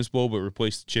KFC famous bowl, but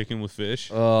replace the chicken with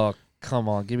fish. Oh, come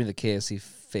on. Give me the KFC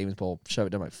famous bowl. Shove it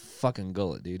down my fucking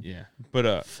gullet, dude. Yeah,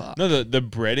 but Fuck. no, the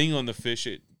breading on the fish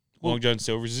at Long John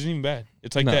Silver's isn't even bad.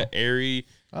 It's like No. that airy,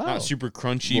 Oh. not super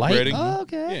crunchy Light? breading. Oh,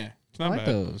 okay. Yeah, it's I not like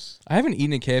bad. those. I haven't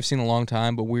eaten at KFC in a long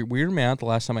time, but weirded me out the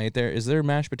last time I ate there. Is their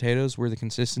mashed potatoes were the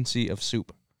consistency of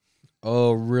soup?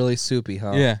 Oh, really soupy,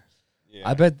 huh? Yeah. Yeah.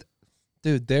 I bet,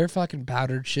 dude, they're fucking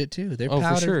powdered shit too. They're Oh, for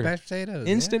powdered sure. mashed potatoes.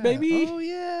 Instant, Yeah. baby. Oh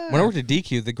yeah. When I worked at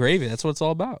DQ, the gravy, that's what it's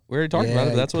all about. We already talked about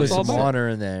it, but that's what put it's all some about. water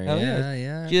in there. Hell yeah, yeah.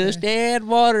 yeah. Just okay. add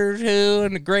water to,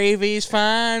 and the gravy's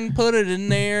fine. Put it in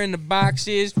there in the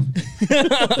boxes.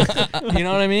 You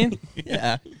know what I mean?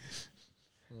 Yeah.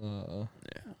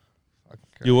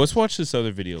 Yo, let's watch this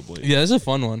other video, boys. Yeah, this is a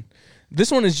fun one. This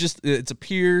one is just, it's a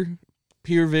peer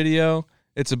video.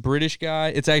 It's a British guy.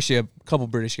 It's actually a couple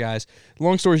British guys.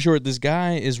 Long story short, this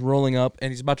guy is rolling up,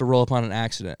 and he's about to roll up on an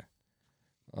accident.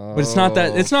 But it's not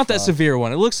that fuck. severe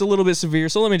one. It looks a little bit severe,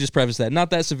 so let me just preface that.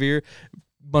 Not that severe.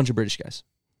 Bunch of British guys.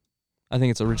 I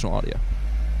think it's original audio.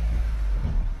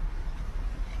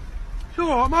 You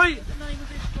all right, mate?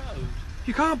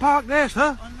 You can't park there,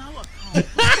 sir.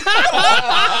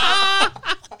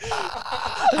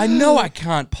 I know I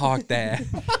can't park that.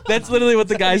 That's literally what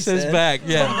the guy says back.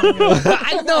 Yeah.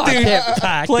 I know I can't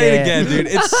pack Play it it. again, dude.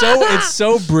 It's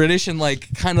so British and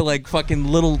like kind of like fucking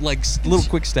little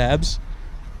quick stabs.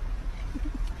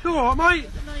 You all right, mate?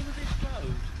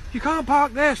 You can't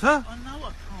park there, sir.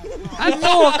 I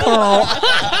know I can't.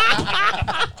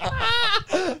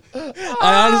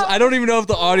 I don't even know if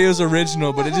the audio's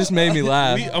original, but it just made me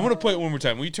laugh. I'm gonna play it one more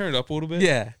time. Will you turn it up a little bit?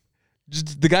 Yeah.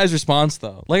 Just the guy's response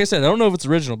though. Like I said, I don't know if it's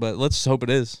original, but let's just hope it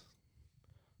is.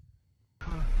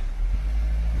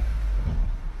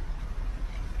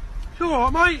 You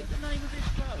all right, mate?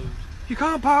 You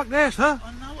can't park there, sir.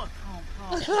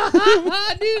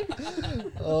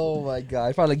 Oh my god!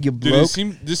 I probably get Dude, broke.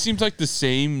 this seems like the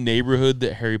same neighborhood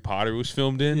that Harry Potter was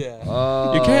filmed in.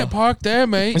 Yeah. You can't park there,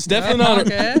 mate. It's definitely not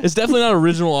Okay. it's definitely not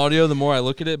original audio the more I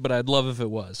look at it, but I'd love if it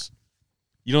was.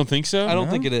 You don't think so? I don't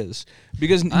think it is.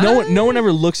 Because no one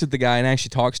ever looks at the guy and actually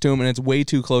talks to him, and it's way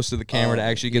too close to the camera to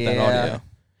actually get that yeah. audio.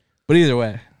 But either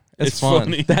way, it's fun.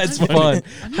 funny. That's It's fun.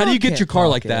 I How do know you I get your can't car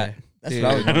park like it. that? That's Dude,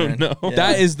 what I was I don't wondering. know. Yeah.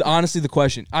 That is honestly the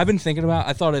question. I've been thinking about.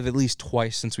 I thought of it at least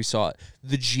twice since we saw it.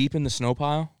 The Jeep in the snow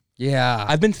pile. Yeah.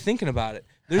 I've been thinking about it.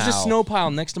 There's a How? snow pile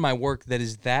next to my work that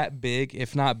is that big,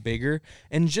 if not bigger,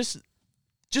 and just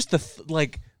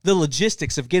the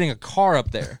logistics of getting a car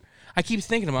up there. I keep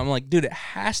thinking about it. I'm like, dude, it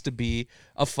has to be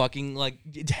a fucking like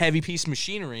heavy piece of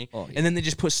machinery, Oh, yeah. and then they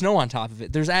just put snow on top of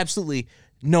it. There's absolutely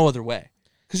no other way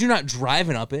because you're not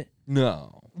driving up it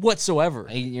no. whatsoever.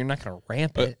 You're not gonna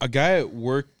ramp it. A guy at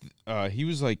work, he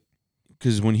was like,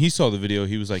 because when he saw the video,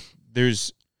 he was like,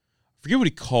 "There's, I forget what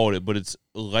he called it, but it's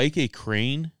like a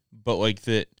crane, but like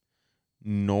that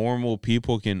normal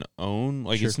people can own.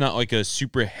 Like it's not like a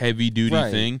super heavy duty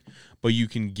Right. thing, but you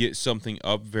can get something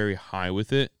up very high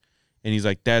with it." And he's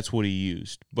like, "That's what he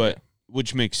used," but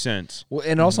which makes sense. Well,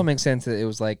 and it also makes sense that it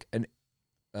was like an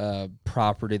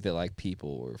property that like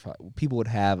people would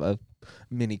have a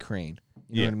mini crane.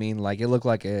 You know Yeah. what I mean? Like it looked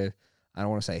like a, I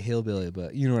don't want to say hillbilly,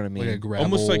 but you know what I mean? Like a gravel,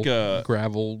 Almost like a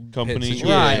gravel company. pit situation.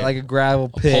 Yeah. Right, like a gravel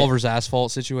pit. Pulver's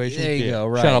asphalt situation. There you Yeah. go.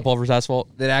 Right. Shout out Pulver's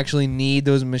asphalt. That actually need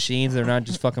those machines. They're not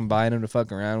just fucking buying them to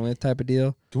fuck around with type of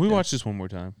deal. Can we watch this one more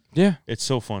time? Yeah. It's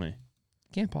so funny.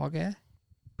 Can't Paul guy.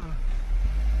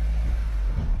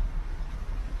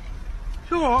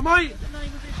 You all right, mate?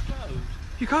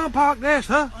 You can't park there,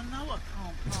 sir.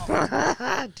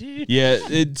 Yeah,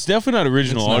 it's definitely not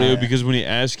original It's not. audio because when you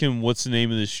ask him what's the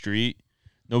name of the street,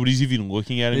 nobody's even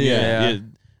looking at him Yeah. yet.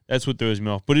 That's what throws me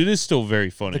off. But it is still very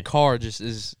funny. The car just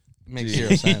makes zero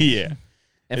sense. Yeah.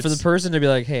 And for the It's- person to be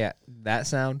like, hey, that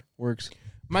sound works.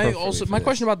 My perfectly for my this.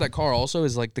 question about that car also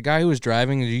is like the guy who was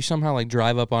driving. Did you somehow like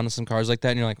drive up onto some cars like that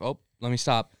and you're like, oh, let me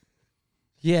stop,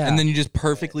 Yeah. and then you just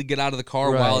perfectly get out of the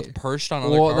car while Right. it's perched on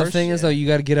other well, cars? the thing is though, you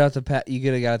got to get out you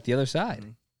got to get out the other side.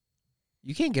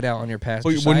 You can't get out on your passenger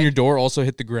Wouldn't side. your door also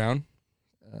hit the ground?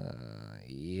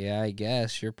 Yeah, I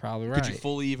guess you're probably right. Could you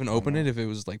fully even open it if it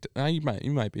was like? You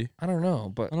might be. I don't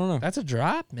know, but I don't know. that's a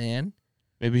drop, man.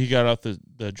 Maybe he got out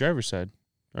the driver's side.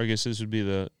 Or I guess this would be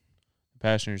the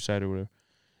passenger side or whatever.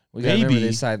 We got to remember Maybe.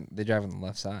 this side. They drive on the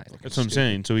left side. That's what I'm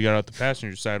saying. So we got out the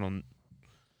passenger side on,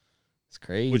 It's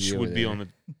crazy. which over would be there. on the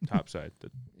top side.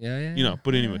 yeah. You know,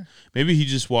 but anyway, maybe he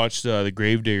just watched the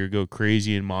Gravedigger go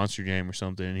crazy in Monster Jam or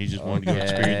something, and he just wanted to go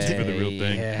experience it for the real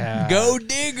thing. Yeah. Go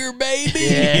digger, baby.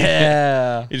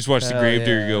 Yeah. He just watched the Hell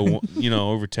Gravedigger yeah. go,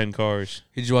 over 10 cars.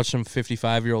 Did you watch some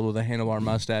 55-year-old with a handlebar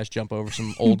mustache jump over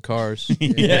some old cars?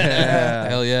 Yeah.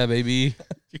 Hell yeah, baby.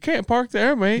 You can't park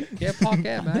there, mate. Can't park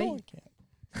that, mate.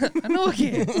 I know I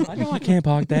can't. I know I can't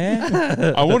park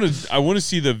that. I want to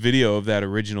see the video of that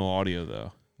original audio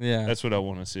though. Yeah. That's what I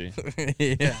want to see.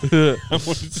 Yeah.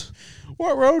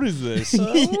 What road is this?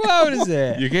 What is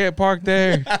that? You can't park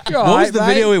there. What was the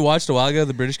video we watched a while ago?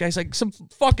 The British guy's like, some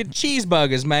fucking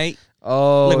cheeseburgers, mate.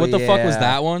 Oh, Like, what the fuck was yeah.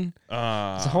 that one?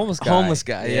 It's a homeless guy. Homeless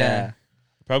guy, yeah.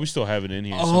 Probably still have it in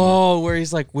here. somewhere. Oh, where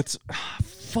he's like, what's...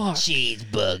 fuck.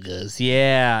 Cheeseburgers.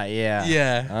 Yeah, yeah.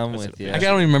 Yeah. I'm with you. I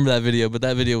don't even remember that video, but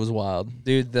that video was wild.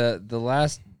 Dude, the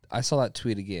last I saw that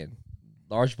tweet again.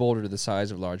 Large boulder to the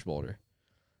size of large boulder.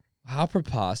 How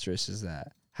preposterous is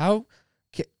that? How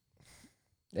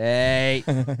Hey.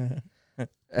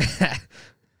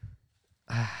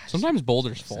 Sometimes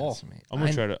boulders fall. I'm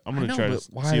gonna try to. I'm gonna try to.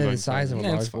 Why see are if they I the can size find of it. a Yeah,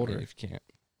 large it's fine boulder? if you can't.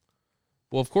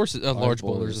 Well, of course, a large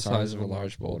boulder is the size of a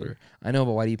large boulder. I know,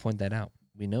 but why do you point that out?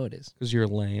 We know it is. Because you're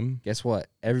lame. Guess what?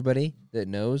 Everybody that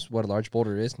knows what a large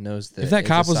boulder is knows that. If that it's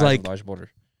cop the was size of like- a large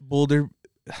boulder. Boulder.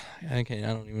 Okay, I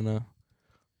don't even know.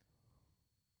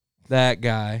 That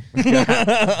guy.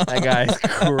 That guy's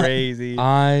crazy.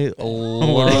 I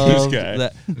love this guy?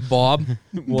 that. Bob.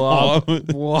 Wow. By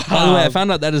the way, I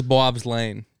found out that is Bob's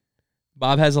lane.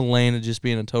 Bob has a lane of just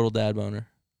being a total dad boner.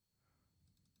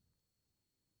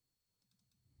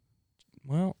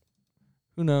 Well,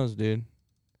 who knows, dude?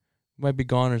 Might be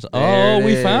gone or something. There Oh, it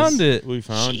we is. found it. We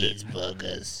found it.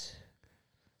 Cheeseburgers.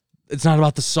 It's not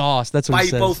about the sauce. That's what Buy he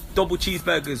says. both double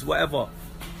cheeseburgers, whatever.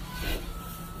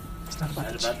 The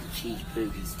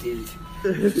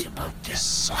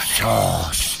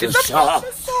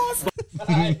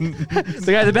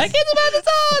guy in the back, it's about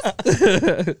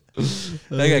the sauce.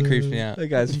 That guy creeps me out. That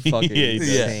guy's fucking Yeah, he does.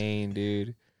 insane,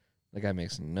 dude. That guy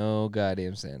makes no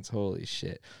goddamn sense. Holy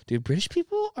shit. Dude, British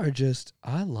people are just,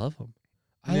 I love them.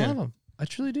 I Yeah. love them. I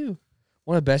truly do.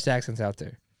 One of the best accents out there.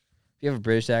 If you have a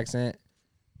British accent,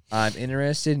 I'm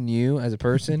interested in you as a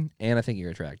person, and I think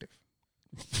you're attractive.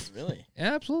 Really?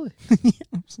 Yeah, absolutely.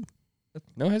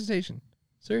 No hesitation.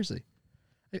 Seriously.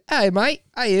 Like, hey, mate.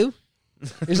 How you?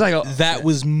 He's like, oh, That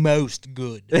was most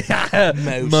good.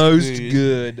 most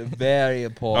good. Very I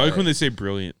important. like when they say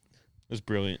brilliant. That's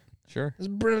brilliant. Sure. It's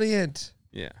brilliant.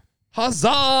 Yeah.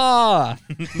 Huzzah!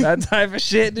 That type of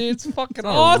shit, dude. It's fucking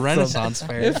awesome. Renaissance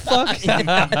fair. It fucking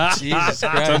Jesus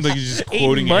Sounds Christ. like he's just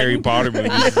quoting Harry Potter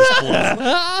movies at this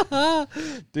point.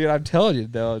 Dude, I'm telling you,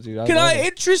 though, dude. Can love I it.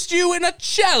 interest you in a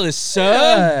chalice, sir?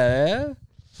 Yeah.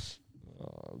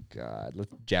 Oh God,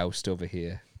 let's joust over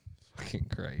here. Fucking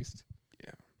Christ.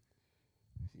 Yeah.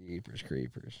 Jeepers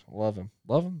creepers. Love him.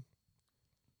 Love him.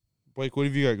 Blake, what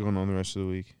have you got going on the rest of the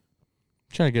week?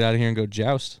 Trying to get out of here and go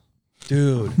joust.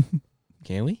 Dude.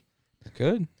 Can we?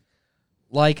 Good.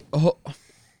 Like,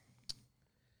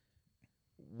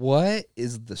 what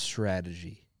is the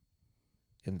strategy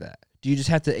in that? Do you just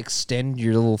have to extend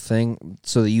your little thing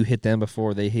so that you hit them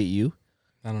before they hit you?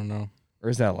 I don't know. Or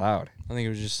is that allowed? I think it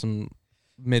was just some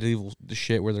medieval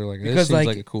shit where they're like, this Because, seems like-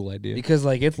 like a cool idea. Because,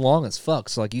 like, it's long as fuck.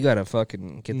 So, like, you got to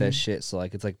fucking get that Mhm. shit. So,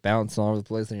 like, it's, like, bouncing all over the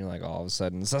place. And you're like, all of a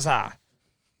sudden, Zaza.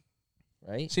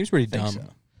 Right? Seems pretty Think dumb.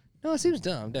 so. No, it seems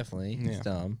dumb, definitely. Yeah. It's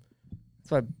dumb.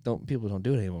 That's why people don't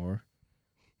do it anymore.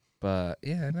 But,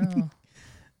 yeah, no.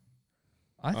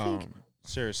 I think...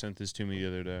 Sarah sent this to me the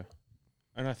other day,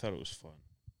 and I thought it was fun.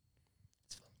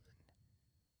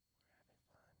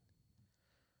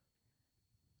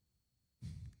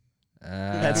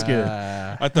 That's good.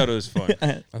 I thought it was fun.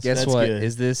 Guess That's what? good.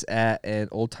 Is this at an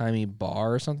old-timey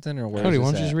bar or something? Or where Cody, is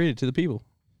why this don't you at? just read it to the people?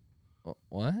 What?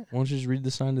 Why don't you just read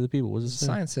the sign to the people? What does it The say?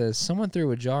 sign says, someone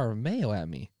threw a jar of mayo at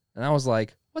me. And I was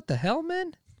like, what the hell,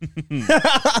 man?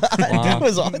 that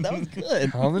was good.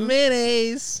 Helmet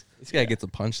mayonnaise. This guy gets a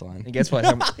punchline. And guess what?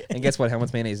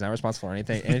 Helmut's mayonnaise is not responsible for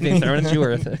anything. Anything thrown into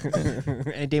earth.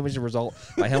 Any damage to result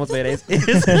by Helmut's mayonnaise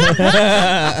is...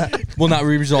 Will not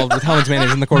be resolved with Helmut's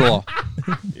mayonnaise in the court of law.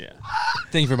 Yeah.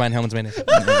 Thank you for buying Helmut's mayonnaise.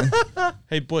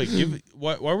 Hey, Blake,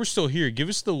 while we're still here, give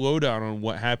us the lowdown on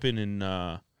what happened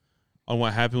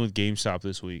with GameStop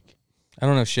this week. I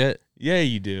don't know shit. Yeah,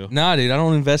 you do. Nah, dude, I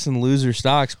don't invest in loser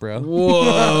stocks, bro.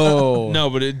 Whoa.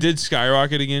 No, but it did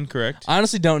skyrocket again, correct? I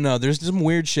honestly don't know. There's some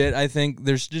weird shit. I think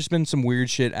there's just been some weird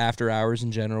shit after hours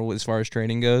in general as far as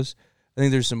trading goes. I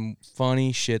think there's some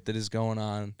funny shit that is going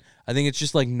on. I think it's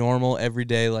just like normal,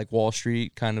 everyday, like Wall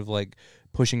Street kind of like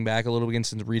pushing back a little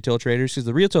against the retail traders because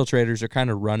the retail traders are kind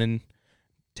of running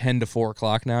 10 to 4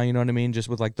 o'clock now, you know what I mean? Just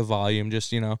with like the volume,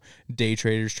 just, day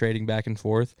traders trading back and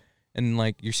forth. And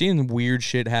like you're seeing weird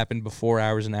shit happen before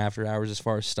hours and after hours as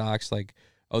far as stocks. Like,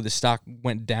 oh, the stock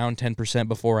went down 10%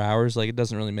 before hours. Like, it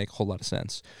doesn't really make a whole lot of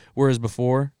sense. Whereas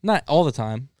before, not all the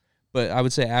time, but I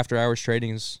would say after hours trading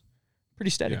is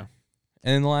pretty steady. Yeah.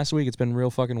 And in the last week, it's been real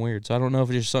fucking weird. So I don't know if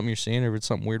it's just something you're seeing or if it's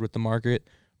something weird with the market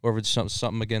or if it's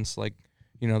something against like,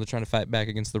 You know, they're trying to fight back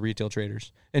against the retail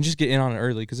traders and just get in on it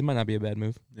early because it might not be a bad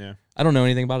move. Yeah. I don't know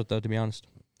anything about it though, to be honest.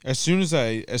 As soon as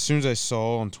I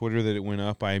saw on Twitter that it went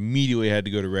up, I immediately had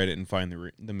to go to Reddit and find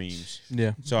the memes.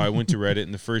 Yeah. So I went to Reddit,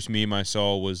 and the first meme I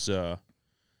saw was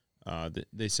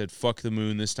they said "fuck the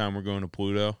moon." This time we're going to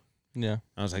Pluto. Yeah.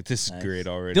 I was like, this is great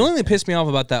already. The only thing that pissed me off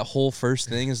about that whole first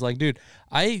thing is like, dude,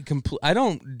 I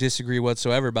don't disagree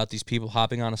whatsoever about these people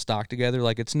hopping on a stock together.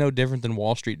 Like, it's no different than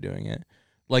Wall Street doing it.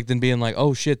 Like, than being like,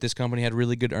 oh shit, this company had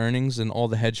really good earnings and all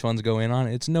the hedge funds go in on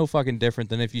it. It's no fucking different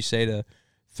than if you say to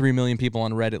 3 million people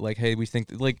on Reddit, like, hey, we think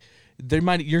that, like, there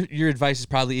might your advice is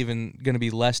probably even going to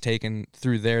be less taken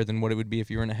through there than what it would be if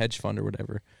you were in a hedge fund or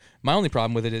whatever. My only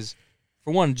problem with it is,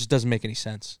 for one, it just doesn't make any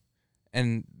sense.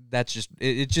 And that's just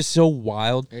it's just so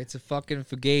wild. It's a fucking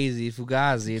fugazi.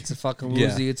 It's a fucking Yeah.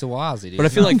 woozy. It's a wazi. Dude. But I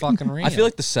It's feel not like fucking real. I feel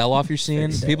like the sell off you're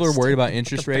seeing, people are worried about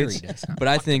interest Fairy rates. dust, not But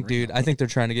I fucking think, real. dude, I think they're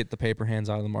trying to get the paper hands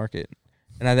out of the market,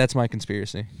 and that's my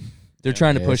conspiracy. They're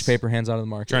trying to push Yes. paper hands out of the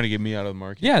market. trying to get me out of the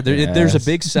market. Yeah, there's a Yes.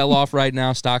 big sell off right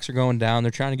now. Stocks are going down.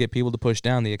 They're trying to get people to push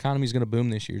down. The economy's going to boom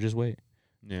this year. Just wait.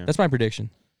 Yeah. That's my prediction.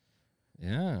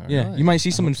 Yeah. Yeah, really. you might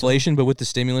see some I hope so. inflation, but with the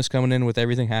stimulus coming in, with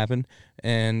everything happened,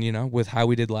 and you know, with how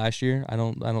we did last year, I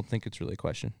don't think it's really a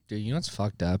question. Dude, you know what's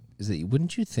fucked up is that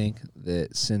wouldn't you think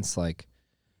that since like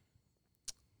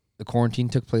the quarantine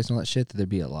took place and all that shit, that there'd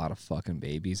be a lot of fucking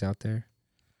babies out there?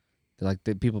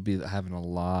 That people be having a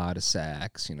lot of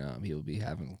sex, you know, people be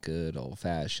having good old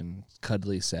fashioned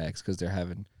cuddly sex because they're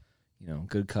having, you know,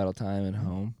 good cuddle time at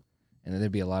home, and then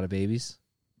there'd be a lot of babies.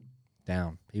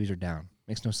 Down, babies are down.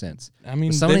 Makes no sense. I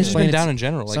mean, somebody they've just explain been it down to- in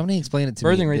general. Like, Somebody explain it to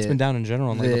me. birthing rate's that been down in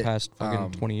general in like the that, past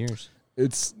fucking 20 years.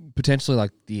 It's potentially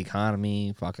like the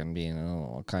economy fucking being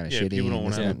all kind of Yeah, shitty. people don't and wanna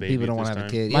this have and a that. baby People at don't want this to have a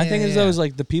time. kid. My Yeah, thing yeah, is though yeah. is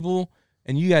like the people,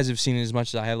 and you guys have seen it as much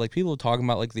as I have. Like people talking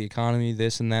about like the economy,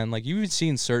 this and that. And, like you've even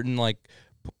seen certain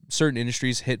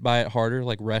industries hit by it harder,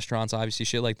 like restaurants, obviously,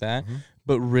 shit like that. Mm-hmm.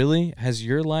 But really, has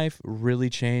your life really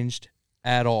changed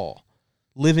at all?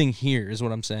 Living here is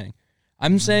what I'm saying.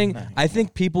 I'm saying I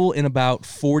think people in about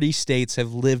 40 states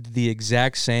have lived the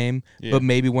exact same, Yeah. but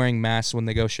maybe wearing masks when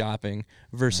they go shopping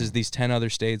versus these 10 other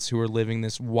states who are living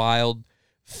this wild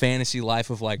fantasy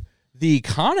life of like the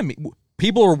economy.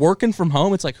 People are working from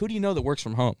home. It's like, who do you know that works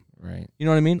from home? Right. You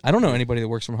know what I mean? I don't know anybody that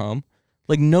works from home.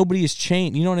 Like nobody is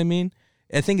changed. You know what I mean?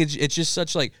 I think it's just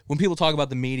such like when people talk about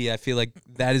the media, I feel like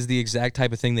that is the exact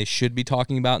type of thing they should be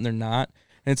talking about and they're not.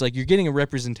 And it's like you're getting a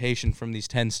representation from these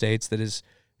 10 states that is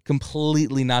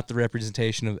completely not the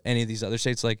representation of any of these other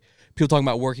states. Like people talking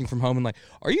about working from home and like,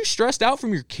 are you stressed out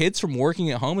from your kids from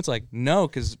working at home? It's like, no,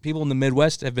 because people in the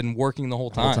Midwest have been working the whole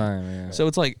time. Yeah. So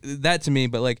it's like that to me,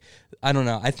 but like, I don't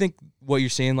know. I think what you're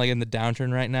seeing like in the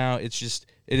downturn right now, it's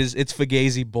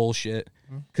fugazi bullshit.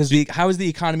 Because how is the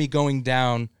economy going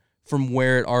down from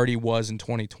where it already was in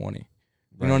 2020?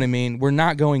 You know what I mean? We're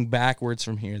not going backwards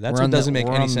from here. That's what doesn't make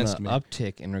any sense to me.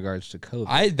 Uptick in regards to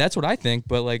COVID. That's what I think,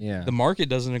 but like Yeah. the market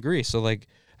doesn't agree. So like,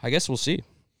 I guess we'll see.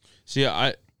 See,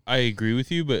 I agree with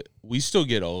you, but we still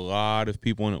get a lot of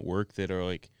people in at work that are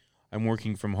like, I'm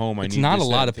working from home. It's need not this, a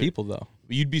that, lot and of third." people though.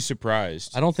 You'd be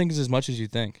surprised. I don't think it's as much as you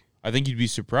think. I think you'd be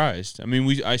surprised. I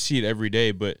mean, I see it every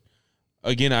day, but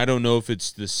again, I don't know if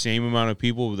it's the same amount of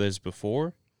people as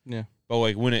before. Yeah. But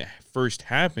like when it first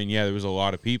happened, yeah, there was a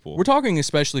lot of people. We're talking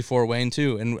especially Fort Wayne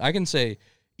too, and I can say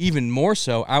even more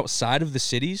so outside of the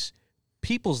cities,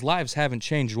 people's lives haven't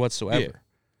changed whatsoever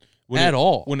at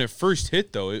all. When it first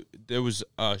hit, though, there was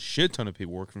a shit ton of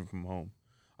people working from home.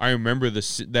 I remember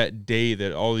that day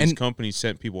that all these companies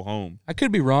sent people home. I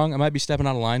could be wrong. I might be stepping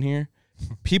out of line here.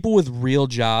 People with real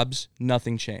jobs,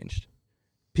 nothing changed.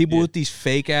 People with these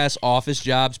fake ass office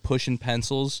jobs pushing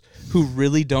pencils who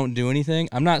really don't do anything.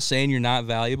 I'm not saying you're not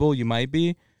valuable. You might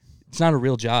be. It's not a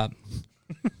real job.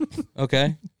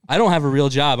 Okay? I don't have a real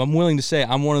job. I'm willing to say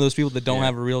I'm one of those people that don't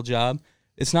have a real job.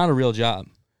 It's not a real job.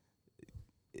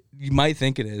 You might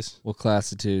think it is. What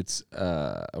constitutes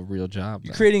a real job?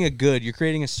 You're then? creating a good. You're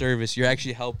creating a service. You're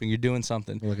actually helping. You're doing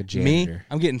something. Like a Me, janitor.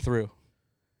 I'm getting through.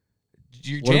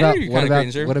 You're What janitor, about you're kind of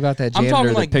creating service. what about that I'm janitor talking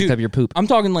that like, picked dude, up your poop? I'm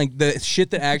talking like the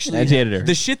shit that actually That janitor.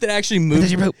 the shit that actually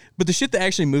moves your poop. but the shit that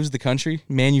actually moves the country,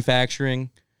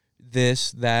 manufacturing,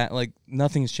 this, that, like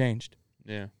nothing's changed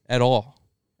Yeah. at all.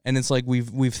 And it's like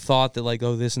we've thought that like,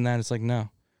 oh, this and that. It's like, no.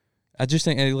 I just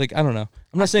think like I don't know.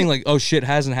 I'm not saying like, oh shit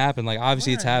hasn't happened. Like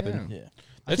obviously it's happened. Yeah.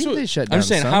 I That's think what they shut down I'm just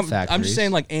saying some how, factories. I'm just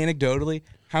saying like anecdotally,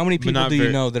 how many people not do you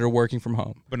very- know that are working from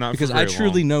home? But not for because I very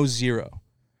truly long. know zero.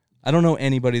 I don't know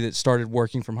anybody that started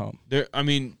working from home. I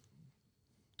mean,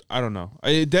 I don't know.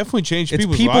 It definitely changed It's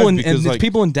people's people lives in because and like it's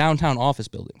people in downtown office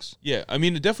buildings. yeah, I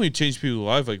mean, it definitely changed people's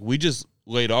lives. Like we just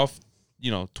laid off,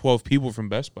 12 people from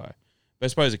Best Buy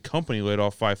Best Buy as a company laid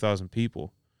off 5,000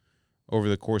 people over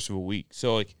the course of a week.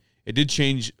 So like it did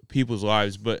change people's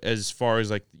lives, but as far as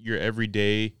like your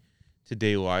everyday to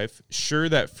day life, sure,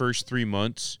 that first 3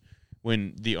 months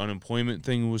when the unemployment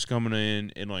thing was coming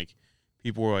in and like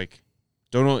people were like,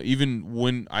 don't know, even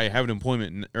when I have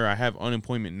I have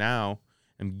unemployment now,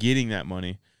 I'm getting that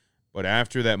money, but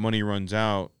after that money runs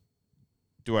out,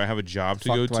 do I have a job to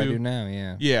go to? I do now,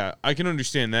 yeah. Yeah, I can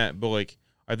understand that, but like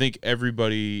I think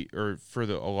everybody, or for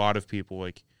a lot of people,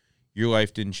 like your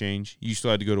life didn't change. You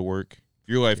still had to go to work.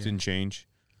 Your life didn't change.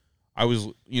 I was,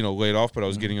 laid off, but I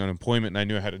was getting unemployment, and I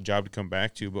knew I had a job to come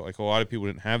back to. But like a lot of people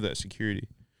didn't have that security.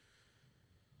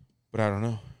 But I don't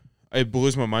know. It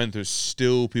blows my mind that there's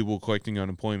still people collecting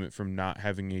unemployment from not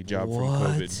having a job from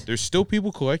COVID. There's still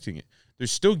people collecting it. They're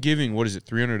still giving, what is it,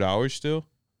 $300 still?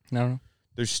 No.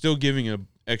 They're still giving an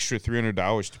extra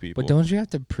 $300 to people. But don't you have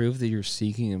to prove that you're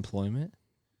seeking employment?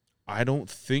 I don't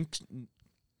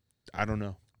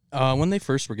know. When they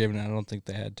first were giving it, I don't think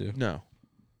they had to. No.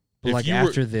 But like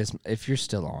after this, if you're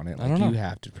still on it, I don't like know. you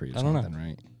have to prove I don't know. something,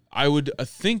 right? I would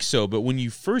think so, but when you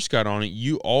first got on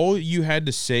it, all you had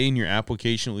to say in your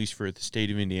application, at least for the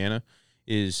state of Indiana,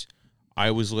 is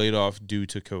I was laid off due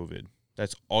to COVID.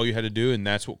 That's all you had to do, and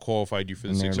that's what qualified you for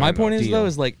the $600. My point is deal. though,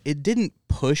 is like it didn't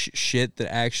push shit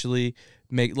that actually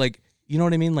make like you know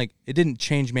what I mean. Like it didn't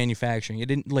change manufacturing. It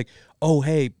didn't like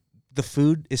hey, the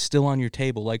food is still on your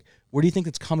table. Like where do you think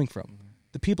it's coming from?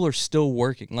 The people are still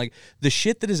working. Like the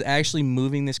shit that is actually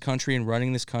moving this country and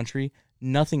running this country,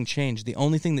 nothing changed. The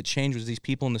only thing that changed was these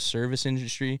people in the service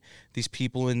industry, these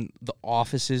people in the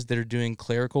offices that are doing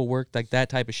clerical work, like that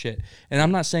type of shit. And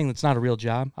I'm not saying that's not a real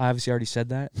job. I obviously already said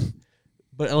that.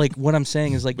 But like what I'm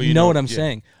saying is like you know what I'm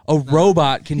saying. A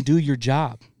robot can do your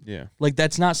job. Yeah. Like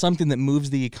that's not something that moves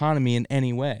the economy in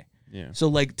any way. Yeah. So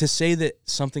like to say that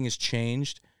something has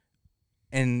changed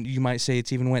and you might say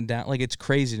it's even went down, like it's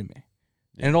crazy to me.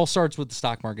 And it all starts with the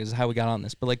stock market is how we got on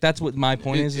this. But like that's what my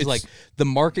point is like the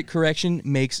market correction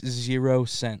makes 0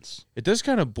 sense. It does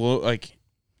kind of blow, like,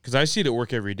 because I see it at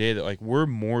work every day that like we're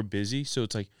more busy. So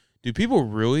it's like, do people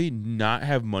really not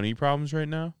have money problems right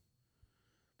now?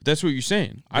 But that's what you're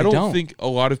saying. I don't think a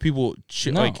lot of people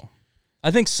like. I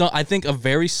think a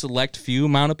very select few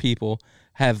amount of people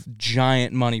have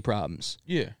giant money problems.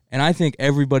 Yeah. And I think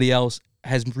everybody else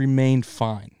has remained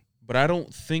fine. But I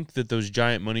don't think that those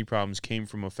giant money problems came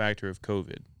from a factor of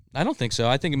COVID. I don't think so.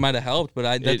 I think it might have helped, but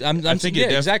I'm think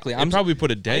exactly. I'm probably put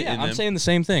a dent in them. I'm saying the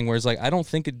same thing. Whereas like I don't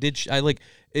think it did. I like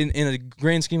in a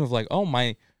grand scheme of like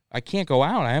I can't go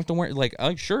out. I have to wear like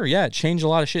sure it changed a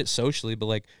lot of shit socially, but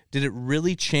like did it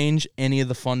really change any of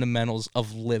the fundamentals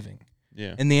of living?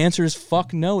 Yeah. And the answer is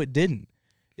fuck no, it didn't.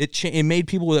 It made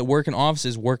people that work in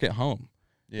offices work at home.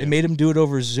 Yeah. It made them do it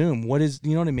over Zoom. You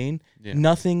know what I mean? Yeah.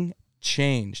 Nothing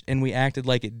changed, and we acted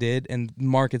like it did, and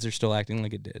markets are still acting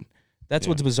like it did. That's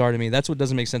what's bizarre to me. That's what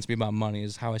doesn't make sense to me about money,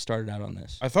 is how I started out on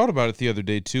this. I thought about it the other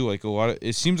day too. Like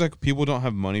it seems like people don't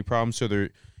have money problems, so they're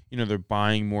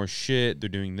buying more shit, they're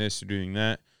doing this, they're doing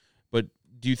that. But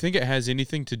do you think it has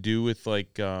anything to do with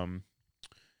like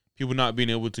people not being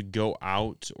able to go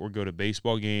out or go to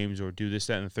baseball games or do this,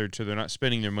 that, and the third, so they're not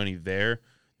spending their money there,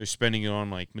 they're spending it on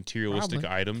like materialistic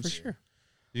items? For sure.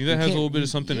 Do you think that has a little bit of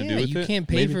something to do with it? You can't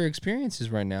pay for experiences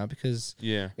right now because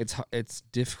it's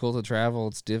difficult to travel.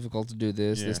 It's difficult to do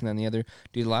this, and then the other.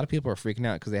 Dude, a lot of people are freaking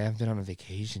out because they haven't been on a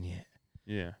vacation yet.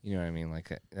 Yeah, you know what I mean.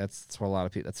 Like that's what a lot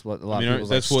of people. That's what a lot of people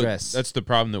like stress. That's the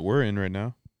problem that we're in right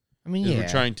now. I mean, we're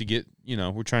trying to get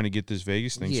this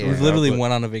Vegas thing. Yeah. We've literally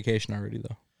went on a vacation already,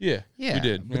 though. Yeah, we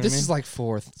did. But this is like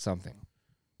fourth something.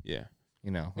 Yeah,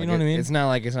 you know what I mean. It's not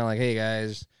like hey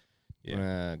guys,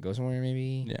 wanna go somewhere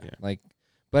maybe? Yeah, like.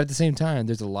 But at the same time,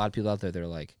 there's a lot of people out there that are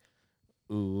like,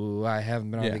 ooh, I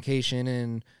haven't been on vacation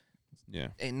in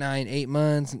 8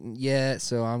 months yet,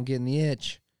 so I'm getting the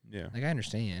itch. Yeah. Like, I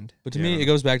understand. But to me, it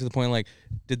goes back to the point, like,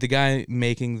 did the guy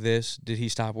making this, did he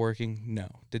stop working? No.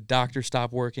 Did doctors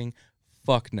stop working?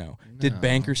 Fuck no. Did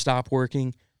bankers stop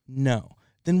working? No.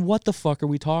 Then what the fuck are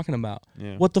we talking about?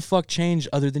 Yeah. What the fuck changed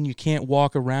other than you can't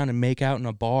walk around and make out in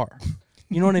a bar?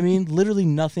 You know what I mean? Literally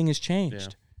nothing has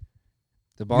changed.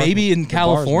 Maybe in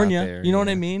California, you know what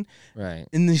I mean? Right.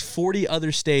 In these 40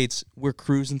 other states, we're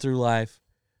cruising through life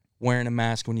wearing a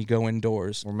mask when you go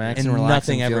indoors. We're maxing, and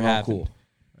nothing ever happened. Cool.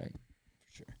 Right.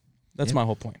 Sure. That's my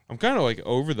whole point. I'm kind of like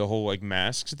over the whole like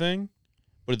masks thing,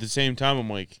 but at the same time, I'm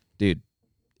like, dude,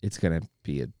 it's gonna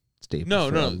be a staple. No.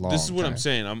 This is what I'm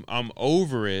saying. I'm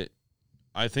over it.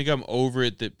 I think I'm over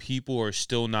it that people are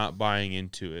still not buying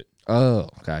into it. Oh,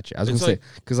 gotcha. I was gonna say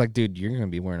because like, dude, you're gonna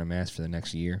be wearing a mask for the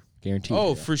next year. Guaranteed.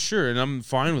 Oh, for sure, and I'm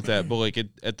fine with that. But like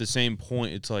at the same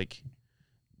point, it's like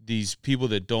these people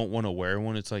that don't want to wear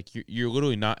one, it's like you're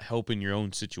literally not helping your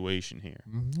own situation here.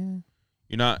 Mm-hmm.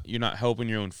 You're not helping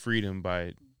your own freedom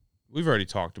by. We've already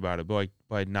talked about it, but like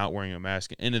by not wearing a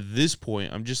mask. And at this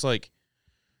point, I'm just like,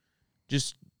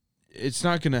 it's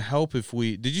not going to help if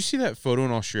we. Did you see that photo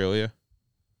in Australia?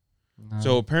 No.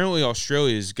 So apparently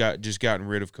Australia's gotten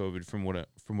rid of COVID from what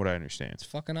I understand. It's a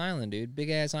fucking island, dude. Big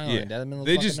ass island. Yeah. Down in the middle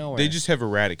of fucking nowhere. They just have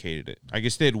eradicated it. I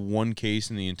guess they had one case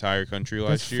in the entire country last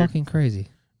That's year. fucking crazy.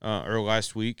 Or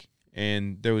last week,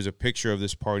 and there was a picture of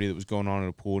this party that was going on at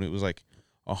a pool, and it was like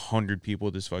 100 people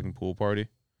at this fucking pool party.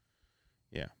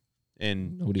 Yeah,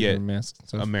 and Nobody yet wearing masks and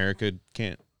stuff. America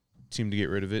can't seem to get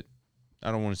rid of it.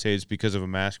 I don't want to say it's because of a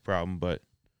mask problem, but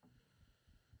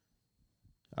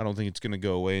I don't think it's going to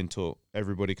go away until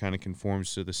everybody kind of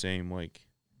conforms to the same, like,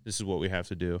 this is what we have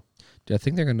to do. Dude, I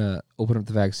think they're gonna open up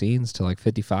the vaccines to like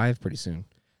 55 pretty soon.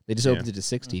 They just opened it to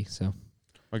 60. So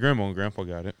My grandma and grandpa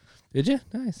got it. did you?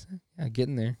 Nice. Yeah,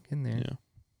 getting there. Yeah.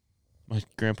 My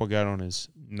grandpa got on his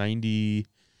 91st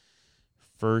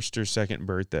or 2nd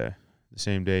birthday. The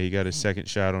same day he got his second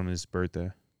shot on his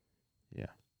birthday. Yeah.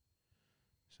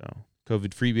 So,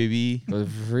 COVID-free, baby. But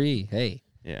free. Hey.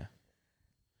 Yeah.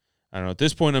 I don't know. At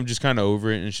this point, I'm just kind of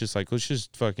over it, and it's just like, let's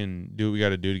just fucking do what we got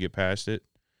to do to get past it.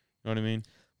 You know what I mean?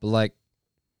 But like,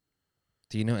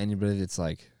 do you know anybody that's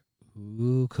like,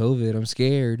 ooh, COVID, I'm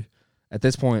scared? At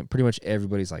this point, pretty much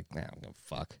everybody's like, nah, I'm gonna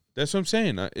fuck. That's what I'm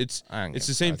saying. It's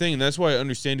the same thing, and that's why I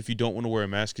understand if you don't want to wear a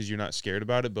mask because you're not scared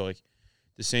about it, but like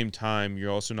at the same time,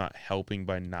 you're also not helping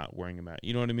by not wearing a mask.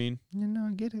 You know what I mean? You know,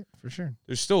 I get it for sure.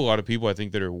 There's still a lot of people I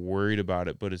think that are worried about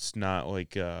it, but it's not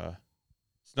like it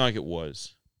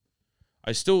was.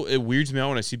 It weirds me out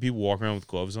when I see people walk around with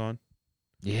gloves on.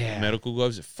 Yeah. Medical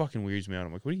gloves. It fucking weirds me out.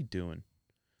 I'm like, what are you doing?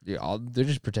 Yeah, they're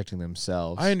just protecting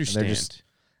themselves. I understand.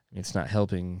 It's not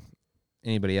helping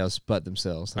anybody else but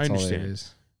themselves. That's I understand. all it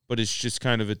is. But it's just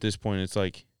kind of at this point, it's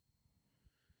like,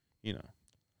 you know.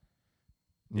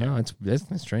 No,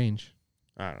 that's strange.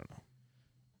 I don't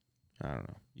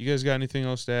know. You guys got anything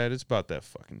else to add? It's about that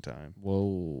fucking time.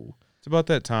 Whoa. It's about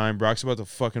that time. Brock's about to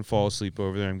fucking fall asleep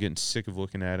over there. I'm getting sick of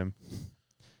looking at him.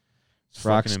 It's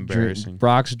fucking embarrassing.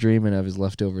 Brock's dreaming of his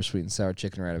leftover sweet and sour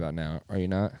chicken right about now. Are you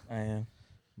not? I am.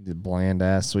 The bland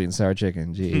ass sweet and sour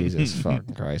chicken. Jesus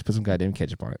fucking Christ. Put some goddamn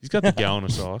ketchup on it. He's got the gallon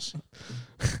of sauce.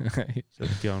 He's got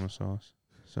the gallon of sauce.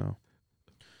 So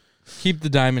Keep the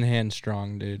diamond hand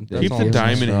strong, dude. That's keep all the I'm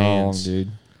diamond saying. hands,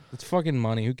 dude. It's fucking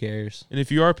money. Who cares? And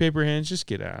if you are paper hands, just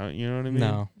get out. You know what I mean?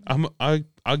 No.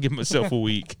 I'll give myself a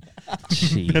week.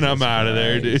 Jesus And I'm out of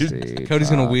there, Christ, dude. Cody's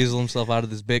gonna Fuck. weasel himself out of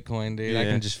this Bitcoin, dude. I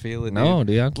Yeah. can just feel it. No, dude.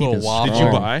 dude, I'll keep Little it waffle. Did you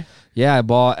strong. buy? Yeah, I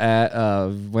bought at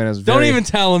when I was Don't very, even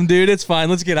tell him, dude. It's fine.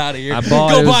 Let's get out of here. I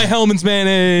bought Go it buy was- Hellman's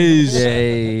mayonnaise.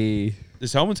 Yay.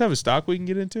 Does Hellman's have a stock we can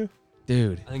get into?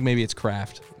 Dude. I think maybe it's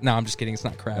Kraft. No, I'm just kidding. It's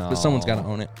not Kraft, but someone's got to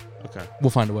own it. Okay. We'll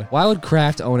find a way. Why would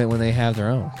Kraft own it when they have their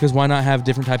own? Because why not have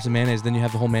different types of mayonnaise? Then you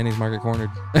have the whole mayonnaise market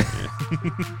cornered.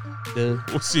 Duh.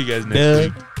 We'll see you guys next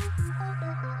week.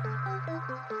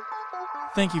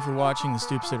 Thank you for watching the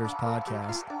Stoop Sitters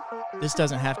podcast. This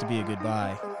doesn't have to be a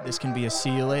goodbye. This can be a see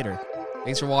you later.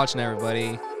 Thanks for watching,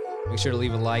 everybody. Make sure to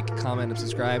leave a like, comment, and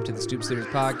subscribe to the Stoop Sitters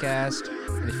podcast.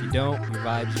 And if you don't, your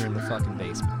vibes are in the fucking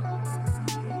basement.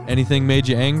 Anything made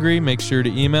you angry, make sure to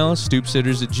email us,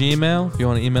 stoopsitters@gmail.com. If you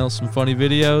want to email some funny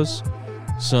videos,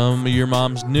 some of your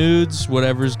mom's nudes,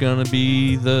 whatever's going to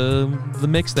be the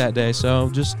mix that day. So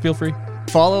just feel free.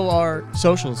 Follow our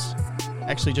socials.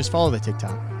 Actually, just follow the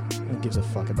TikTok. Who gives a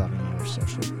fuck about any other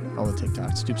social? Follow the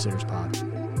TikTok, Stoop Sitters Pod.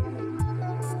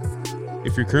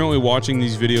 If you're currently watching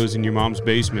these videos in your mom's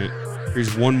basement,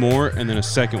 here's one more and then a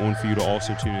second one for you to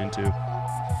also tune into.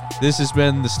 This has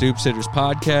been the Stoop Sitters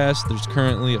podcast. There's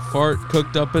currently a fart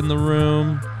cooked up in the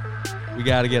room. We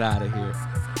got to get out of here.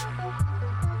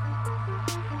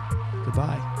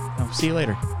 Goodbye. No, see you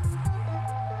later.